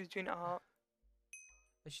appreciation. She's doing art.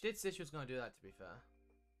 She did say she was gonna do that, to be fair.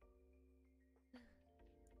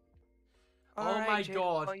 Oh Alright, my Jade, how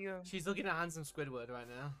god. about you? She's looking at Handsome Squidward right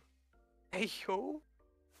now. Hey yo.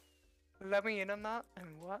 Let me in on that. And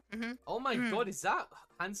what? Oh my god, is that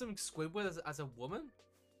Handsome Squidward as a woman?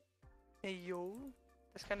 Hey yo.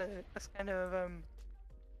 That's kind of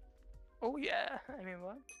Oh yeah. I mean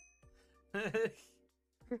what?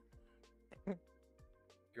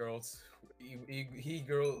 Girls. He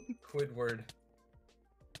girl Squidward.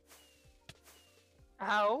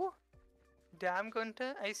 How? Damn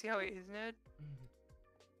Gunter. I see how it is, nerd.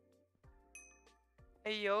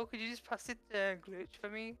 Hey yo, could you just pass it glitch for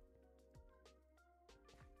me?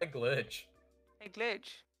 A glitch Hey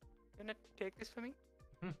glitch, you wanna take this for me?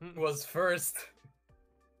 was first.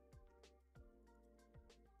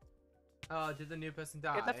 Oh, did the new person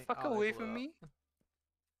die? Get the fuck Oh, they away blew from up. me!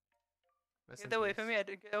 Rest Get in away from peace.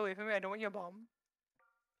 me! Get away from me! I don't want your bomb.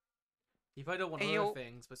 You probably don't want Hey, other yo,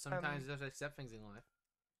 things, but sometimes you have to accept things in life.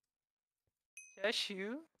 Shush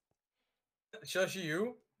you. Shush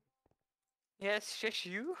you. Yes, shush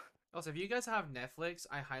you. Also, if you guys have Netflix,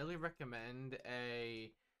 I highly recommend a.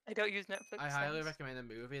 I don't use Netflix. I highly thanks. recommend a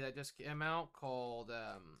movie that just came out called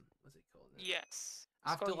what's it called? Yes.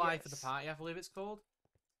 It's called Afterlife of the Yes. Party, I believe it's called.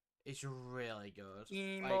 It's really good.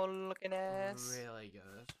 Emo looking Like, ass. really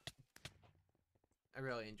good. I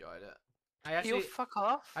really enjoyed it. I You actually fuck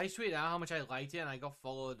off. I tweeted out how much I liked it, and I got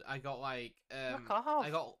followed. I got like Fuck off. I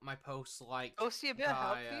got my posts liked Go see a bit of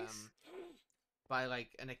help, by please. by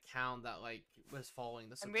like an account that like was following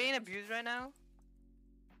the I'm subject. being abused right now.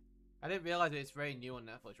 I didn't realize that it's very new on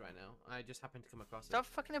Netflix right now. I just happened to come across Stop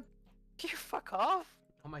it. fucking you fuck off,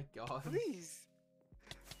 Oh my god. please.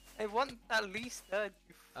 I want at least third.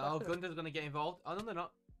 You Oh, fucker. Gunter's gonna get involved. Oh no, they're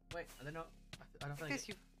not. Wait, are they not? I don't think. Because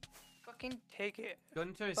you fucking take it.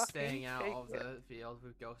 Gunter is fucking staying out take of it. the field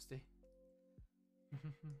with Ghosty.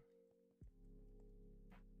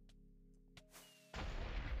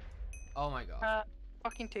 Oh my god.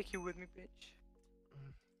 Fucking take you with me, bitch.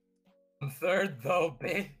 I'm third though,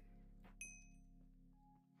 bitch.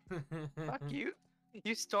 Fuck you.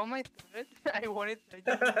 You stole my third. I wanted third.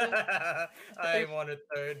 You loser. I wanted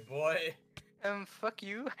third, boy. Fuck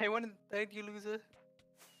you. I wanted third, you loser.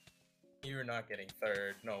 You're not getting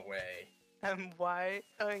third. No way. Why?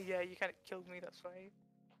 Oh yeah, you kind of killed me. That's why.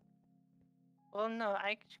 Well, no,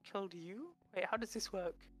 I killed you. Wait, how does this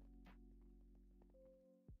work?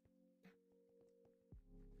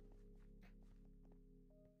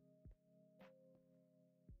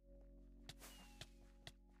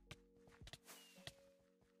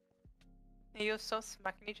 Hey, you stop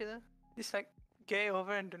smacking each other. Just like get it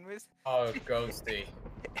over and done with. Oh, Ghosty.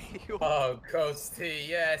 You- Oh, Ghosty,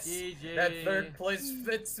 yes. GG. That third place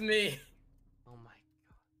fits me. Oh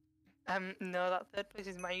my no, that third place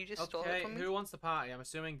is mine. You just stole it Okay, from me. who wants the party? I'm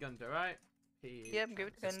assuming Gunter, right? P. Yep, give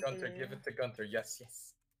it to Yes, Gunter. Gunter, give it to Gunter. Yes,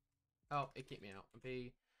 yes. Oh, it kicked me out.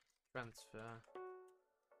 P. Transfer.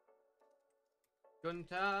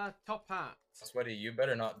 Gunter, top hat. Sweaty, you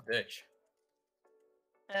better not ditch.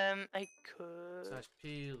 I could. Slash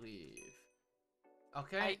P leave.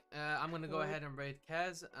 Okay, I'm gonna go could- ahead and raid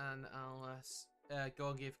Kez, and I'll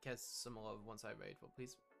go give Kez some love once I raid, but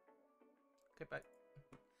please. Okay, bye.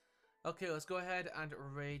 Okay, let's go ahead and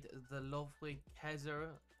raid the lovely Kezer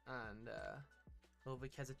and lovely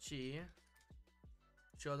Kezachi.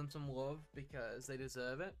 Show them some love because they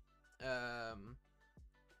deserve it. Let me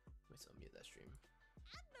unmute that stream.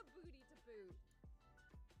 And the booty to boot.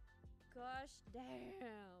 Gosh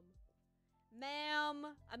damn.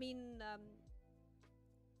 Ma'am. I mean,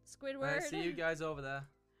 Squidward. Alright, see you guys over there.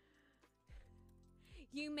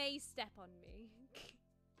 You may step on me.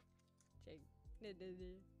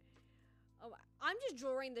 Oh, I'm just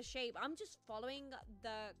drawing the shape. I'm just following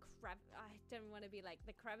the I don't want to be like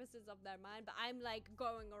the crevices of their mind, but I'm like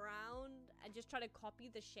going around and just trying to copy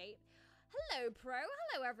the shape. Hello, Pro.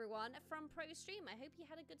 Hello, everyone from Pro Stream. I hope you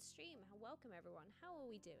had a good stream. Welcome, everyone. How are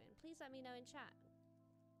we doing? Please let me know in chat.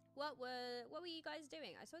 What were you guys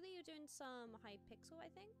doing? I saw that you were doing some Hypixel, I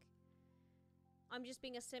think. I'm just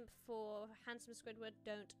being a simp for handsome Squidward.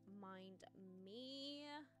 Don't mind me.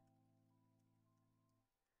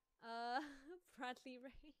 Bradley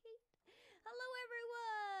Raid. Hello,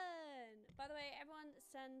 everyone. By the way, everyone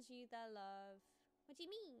sends you their love. What do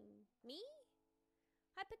you mean? Me?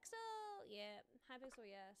 Hypixel. Yeah, Hypixel.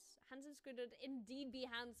 Yes. Handsome Squidward indeed be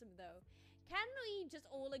handsome though. Can we just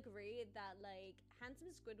all agree that like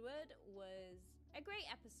Handsome Squidward was a great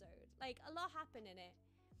episode? Like a lot happened in it,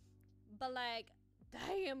 but like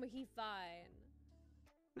damn he fine.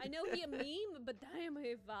 I know he a meme, but damn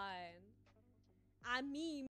he fine. I mean.